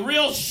 The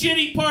real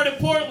shitty part of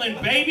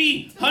Portland,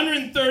 baby.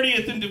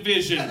 130th in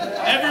Division.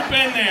 Ever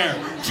been there?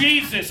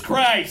 Jesus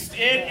Christ.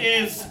 It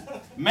is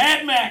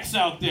Mad Max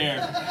out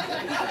there.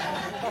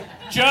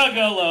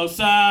 Juggalo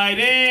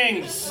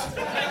sightings.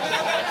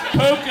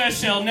 Puka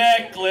shell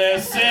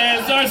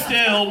necklaces are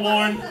still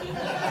worn.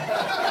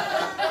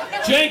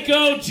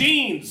 Janko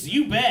jeans,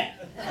 you bet.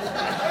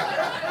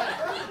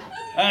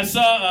 I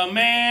saw a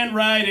man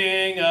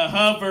riding a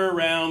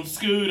hover-round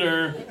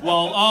scooter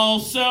while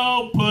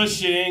also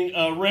pushing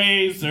a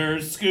Razor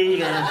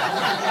scooter.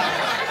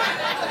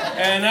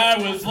 And I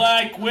was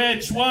like,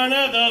 which one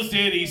of those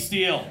did he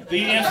steal?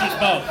 The answer's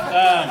both.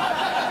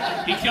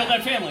 He killed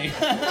that family.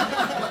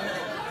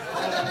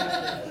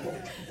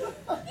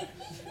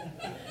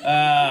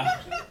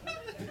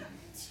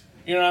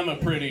 I'm a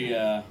pretty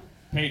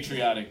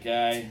patriotic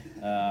guy.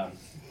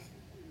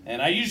 And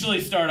I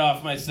usually start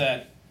off my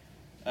set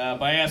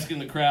by asking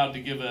the crowd to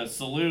give a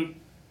salute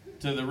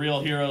to the real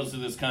heroes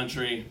of this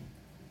country,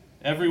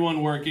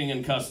 everyone working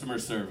in customer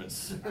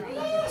service.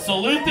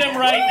 Salute them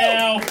right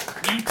now,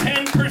 you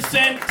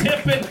 10%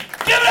 tipping.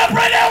 Give it up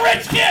right now,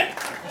 rich kid!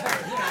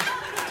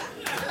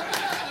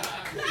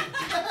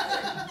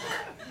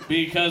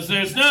 Because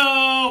there's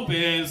no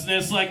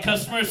business like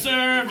customer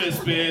service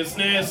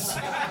business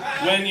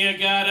when you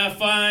got a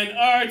fine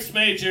arts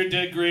major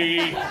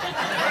degree.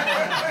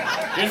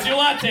 Here's your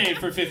latte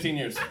for 15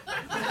 years.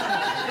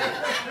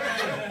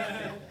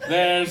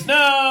 There's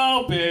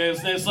no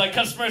business like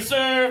customer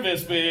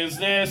service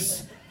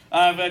business.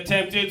 I've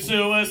attempted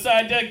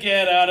suicide to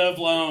get out of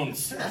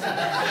loans. But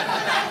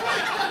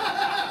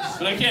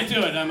I can't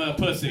do it. I'm a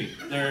pussy.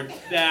 They're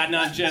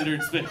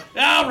non-gendered.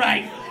 All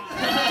right.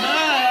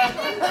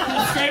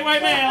 Straight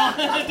white male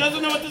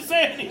doesn't know what to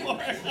say anymore.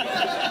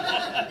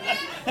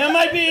 Am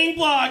I being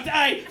blocked?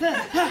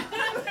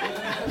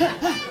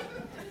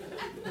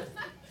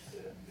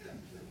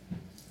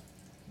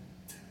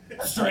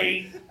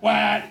 Straight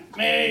white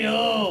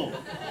male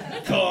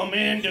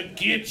coming to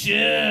get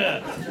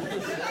you.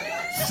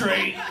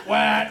 Straight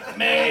white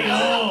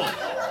male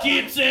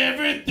gets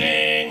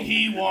everything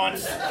he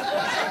wants.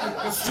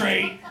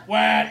 Straight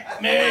white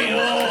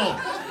male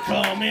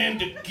coming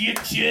to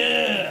get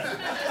you.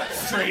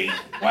 Straight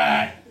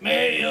white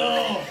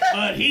male,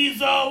 but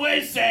he's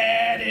always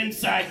sad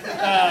inside.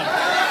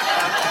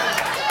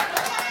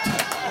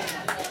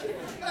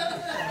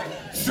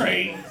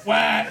 Straight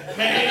white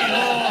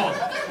male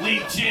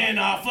leeching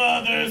off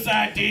others'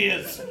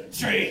 ideas.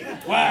 Straight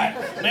white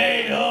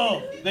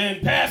male,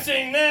 then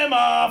passing them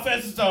off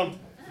as his own.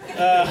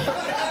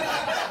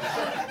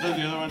 That's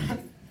the other one.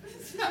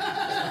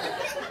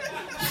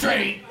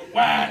 Straight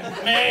white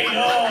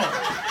male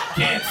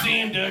can't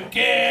seem to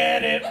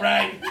get it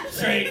right.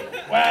 Straight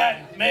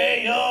white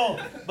male,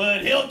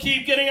 but he'll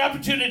keep getting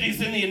opportunities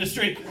in the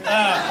industry forever.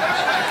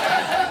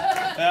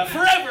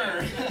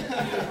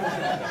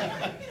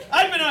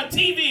 I've been on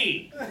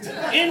TV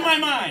in my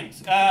mind.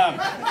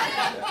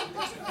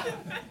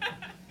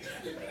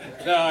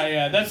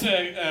 Yeah, that's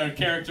a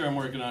character I'm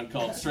working on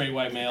called Straight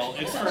White Male.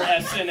 It's for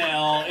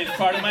SNL. It's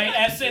part of my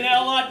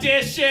SNL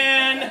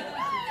audition.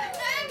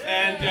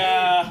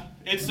 And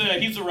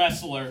he's a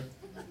wrestler.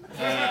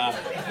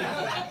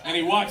 And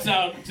he walks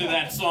out to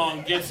that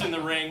song, gets in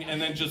the ring,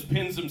 and then just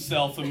pins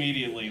himself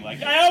immediately.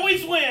 Like, I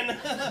always win.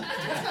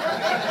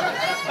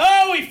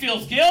 Oh, he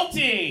feels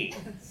guilty.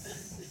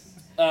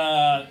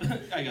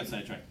 I got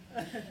sidetracked.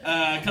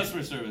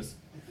 Customer service.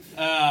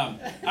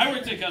 I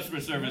worked in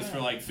customer service for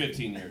like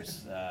 15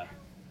 years.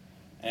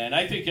 And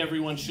I think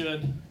everyone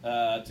should.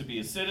 To be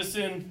a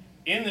citizen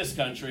in this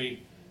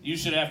country, you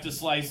should have to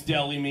slice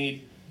deli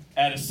meat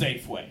at a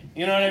Safeway.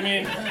 You know what I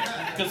mean?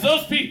 Because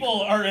those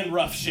people are in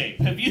rough shape.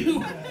 Have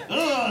you?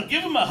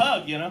 Give them a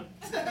hug, you know?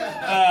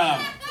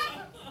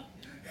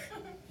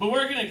 But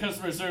working in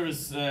customer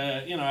service,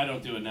 I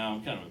don't do it now.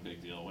 I'm kind of a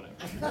big deal, whatever.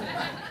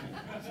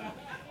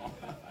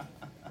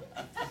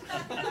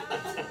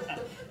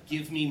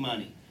 Give me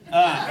money.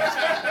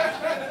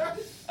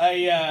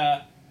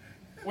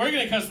 Working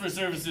in customer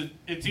service,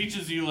 it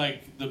teaches you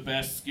like the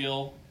best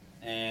skill,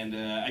 and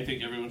I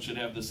think everyone should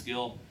have the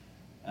skill,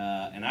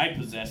 and I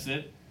possess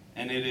it,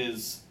 and it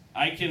is,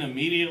 I can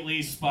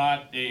immediately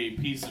spot a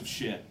piece of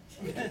shit.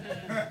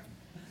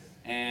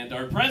 And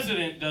our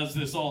president does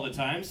this all the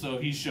time, so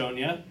he's shown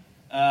you.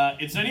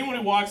 It's anyone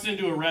who walks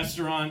into a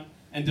restaurant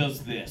and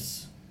does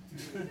this.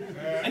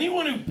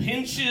 Anyone who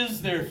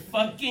pinches their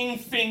fucking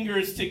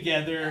fingers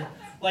together,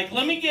 like,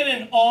 let me get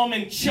an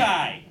almond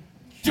chai.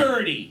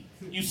 Dirty.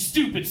 You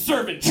stupid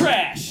servant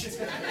trash.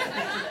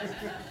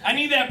 I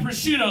need that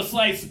prosciutto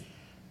slice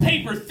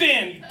paper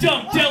thin, you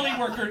dumb deli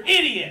worker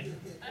idiot.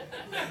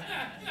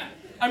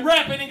 I'm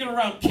wrapping it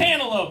around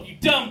cantaloupe, you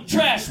dumb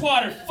trash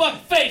water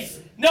fuck face,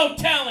 no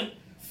talent,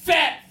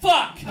 fat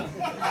fuck.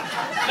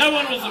 That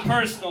one was a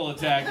personal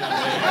attack on me.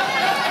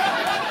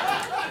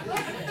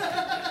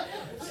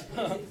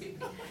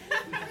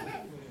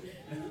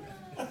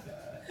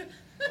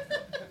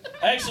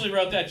 I actually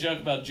wrote that joke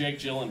about Jake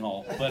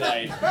Gyllenhaal, but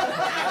I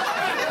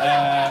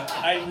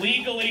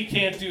legally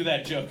can't do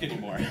that joke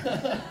anymore.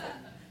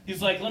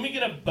 He's like, let me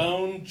get a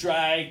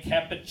bone-dry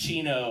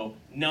cappuccino,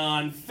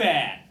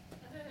 non-fat.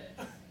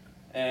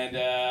 And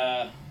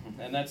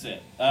that's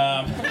it.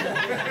 Oh,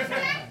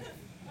 man.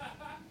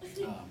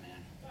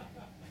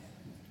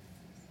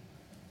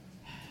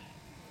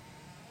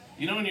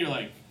 You know when you're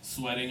like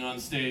sweating on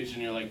stage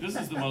and you're like, this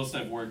is the most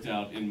I've worked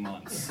out in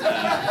months.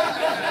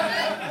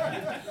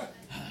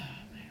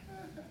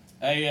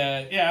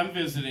 I'm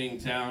visiting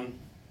town,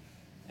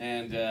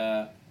 and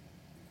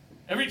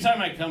every time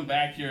I come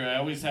back here, I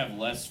always have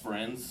less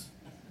friends.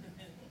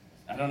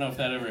 I don't know if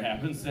that ever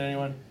happens to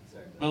anyone,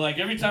 but like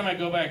every time I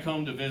go back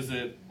home to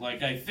visit,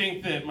 like I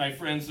think that my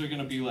friends are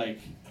gonna be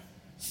like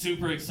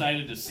super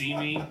excited to see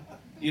me,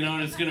 you know,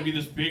 and it's gonna be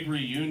this big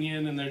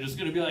reunion, and they're just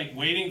gonna be like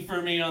waiting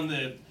for me on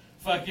the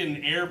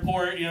fucking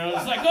airport, you know,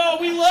 it's like, oh,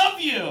 we love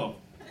you.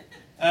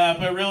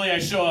 But really I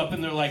show up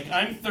and they're like,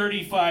 I'm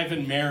 35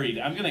 and married.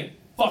 I'm gonna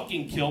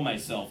fucking kill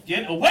myself.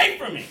 Get away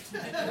from me.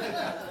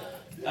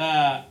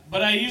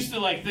 But I used to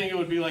like think it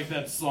would be like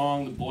that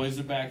song, The Boys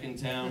Are Back in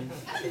Town.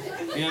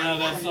 You know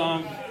that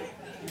song?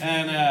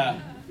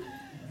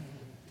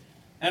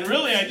 And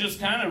really I just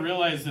kind of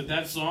realized that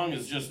that song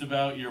is just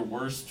about your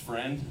worst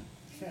friend.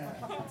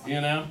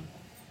 You know?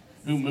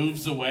 Who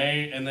moves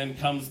away and then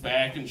comes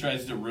back and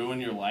tries to ruin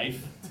your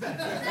life. You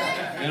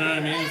know what I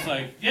mean? It's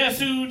like, guess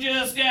who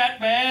just got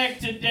back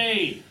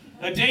today?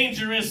 A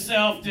dangerous,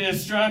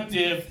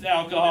 self-destructive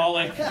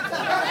alcoholic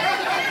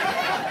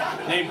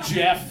named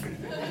Jeff.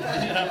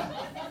 You know?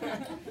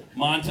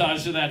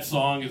 Montage of that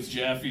song is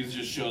Jeff. He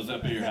just shows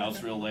up at your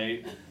house real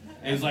late.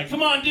 And he's like,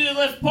 come on, dude,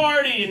 let's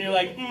party. And you're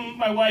like,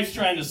 my wife's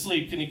trying to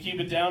sleep. Can you keep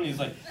it down? And he's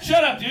like,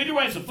 shut up, dude. Your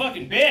wife's a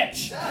fucking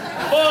bitch.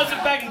 Boys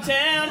are back in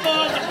town.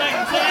 Boys are back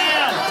in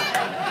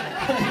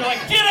town. You're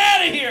like, get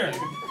out of here.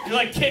 You're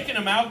like kicking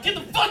him out. Get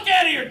the fuck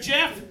out of here,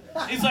 Jeff.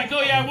 He's like,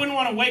 oh, yeah, I wouldn't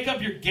want to wake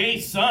up your gay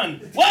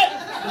son. What?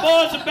 The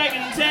boys are back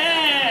in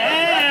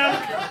town.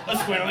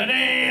 Let's squirrel it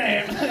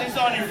in. He's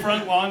on your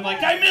front lawn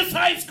like, I miss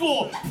high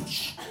school.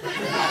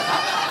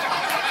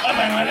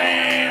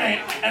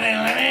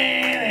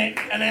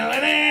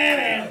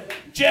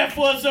 Jeff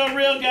was a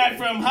real guy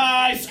from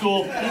high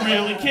school who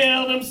really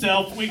killed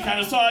himself. We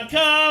kind of saw it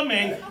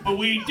coming, but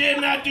we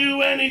did not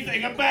do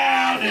anything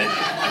about it.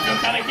 I feel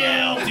kind of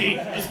guilty.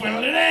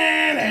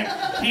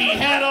 He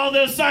had all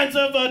the signs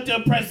of a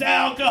depressed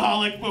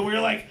alcoholic, but we were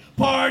like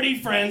party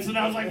friends, and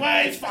I was like,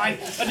 well, it's fine.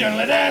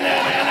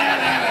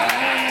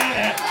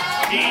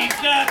 He's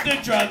got the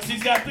drugs,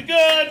 he's got the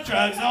good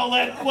drugs. I'll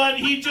let what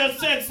he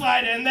just said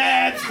slide, and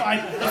that's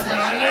fine.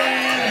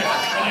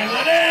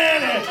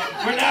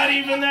 We're not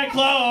even that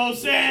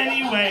close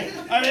anyway.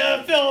 I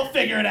mean, Phil will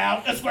figure it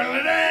out.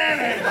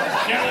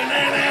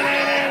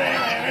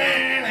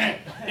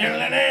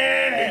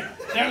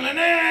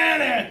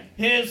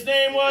 His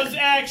name was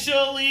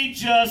actually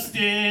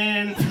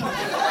Justin.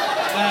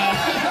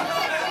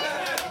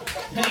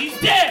 He's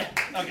dead.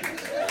 Okay.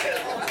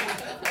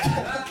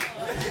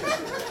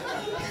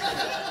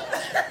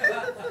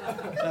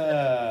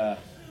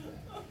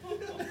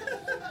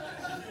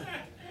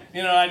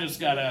 You know, I just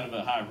got out of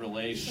a hot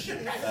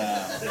relation.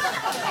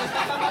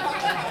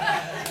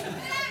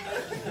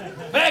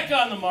 Back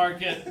on the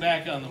market.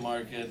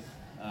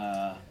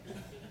 I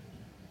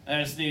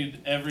just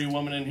need every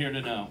woman in here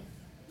to know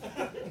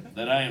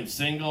that I am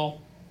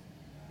single,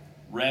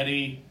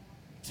 ready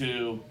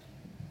to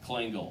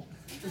clingle.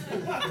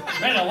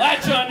 Ready to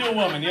latch onto a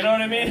woman, you know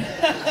what I mean?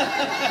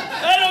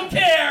 I don't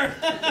care.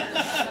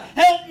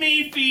 Help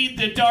me feed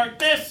the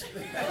darkness.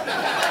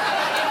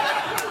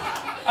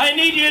 I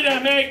need you to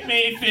make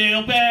me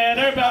feel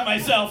better about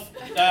myself.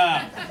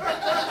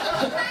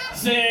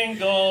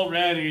 Single,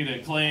 ready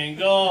to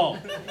clingle.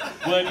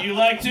 Would you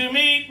like to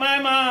meet my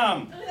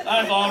mom?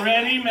 I've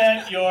already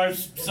met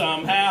yours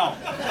somehow.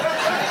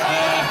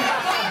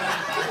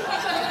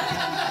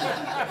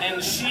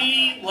 And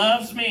she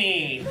loves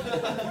me.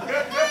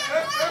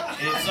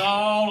 It's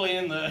all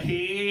in the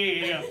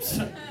hips.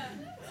 I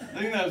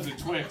think that was a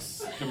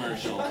Twix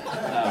commercial.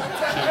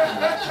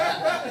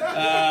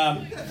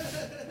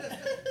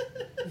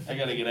 I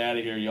gotta get out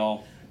of here,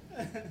 y'all.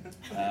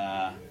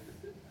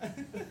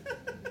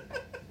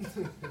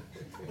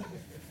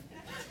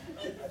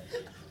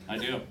 I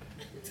do.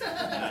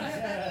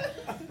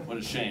 What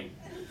a shame.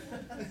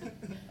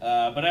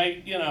 But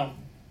I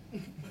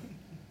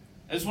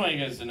just want you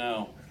guys to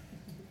know,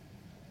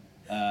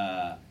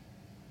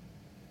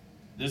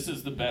 this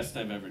is the best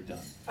I've ever done.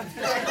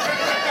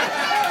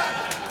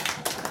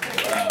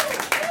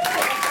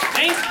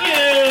 Thank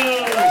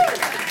you!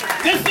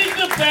 This is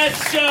the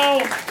best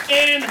show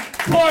in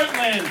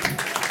Portland.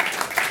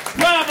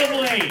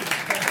 Probably.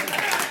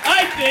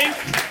 I think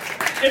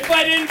if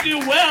I didn't do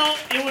well,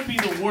 it would be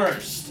the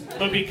worst.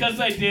 But because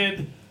I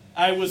did,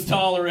 I was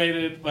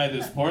tolerated by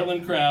this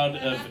Portland crowd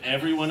of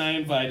everyone I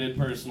invited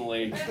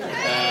personally.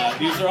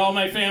 These are all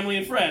my family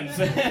and friends.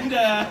 And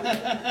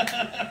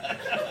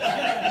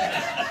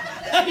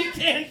I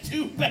can't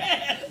do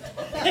bad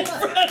in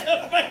front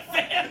of my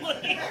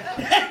family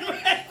and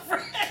my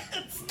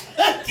friends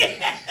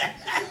again.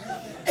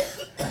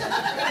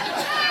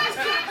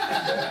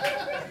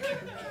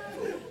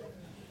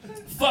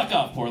 Fuck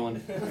off,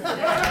 Portland.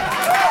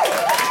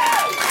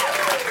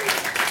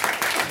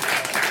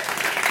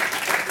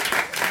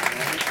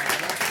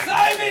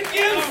 Simon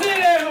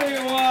Gibson,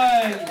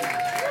 everyone!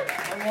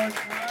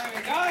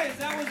 Guys,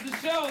 that was the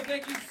show.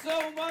 Thank you so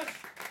much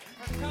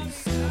for coming out.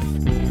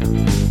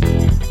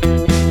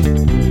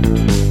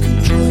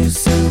 Control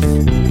yourself.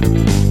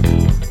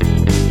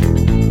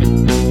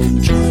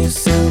 Control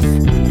yourself.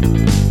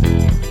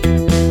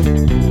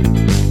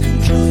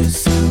 Control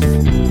yourself.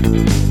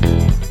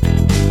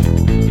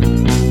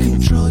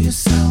 Control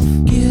yourself.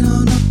 Get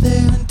on up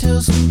there and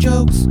tell some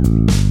jokes.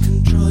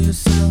 Control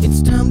yourself.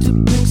 It's time to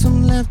bring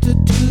some laughter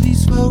to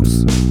these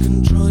folks.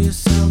 Control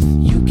yourself.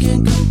 You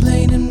can't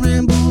complain and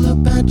ramble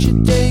about your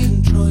day.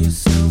 Control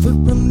yourself. But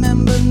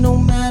remember, no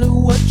matter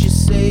what you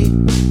say,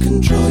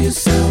 control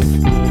yourself.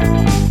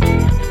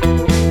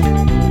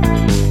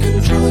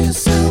 Control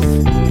yourself.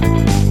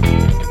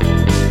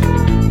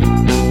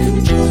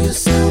 Control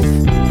yourself.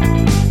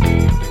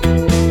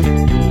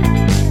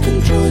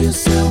 Control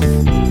yourself.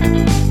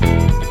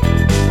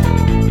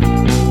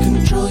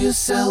 Control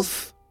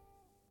yourself.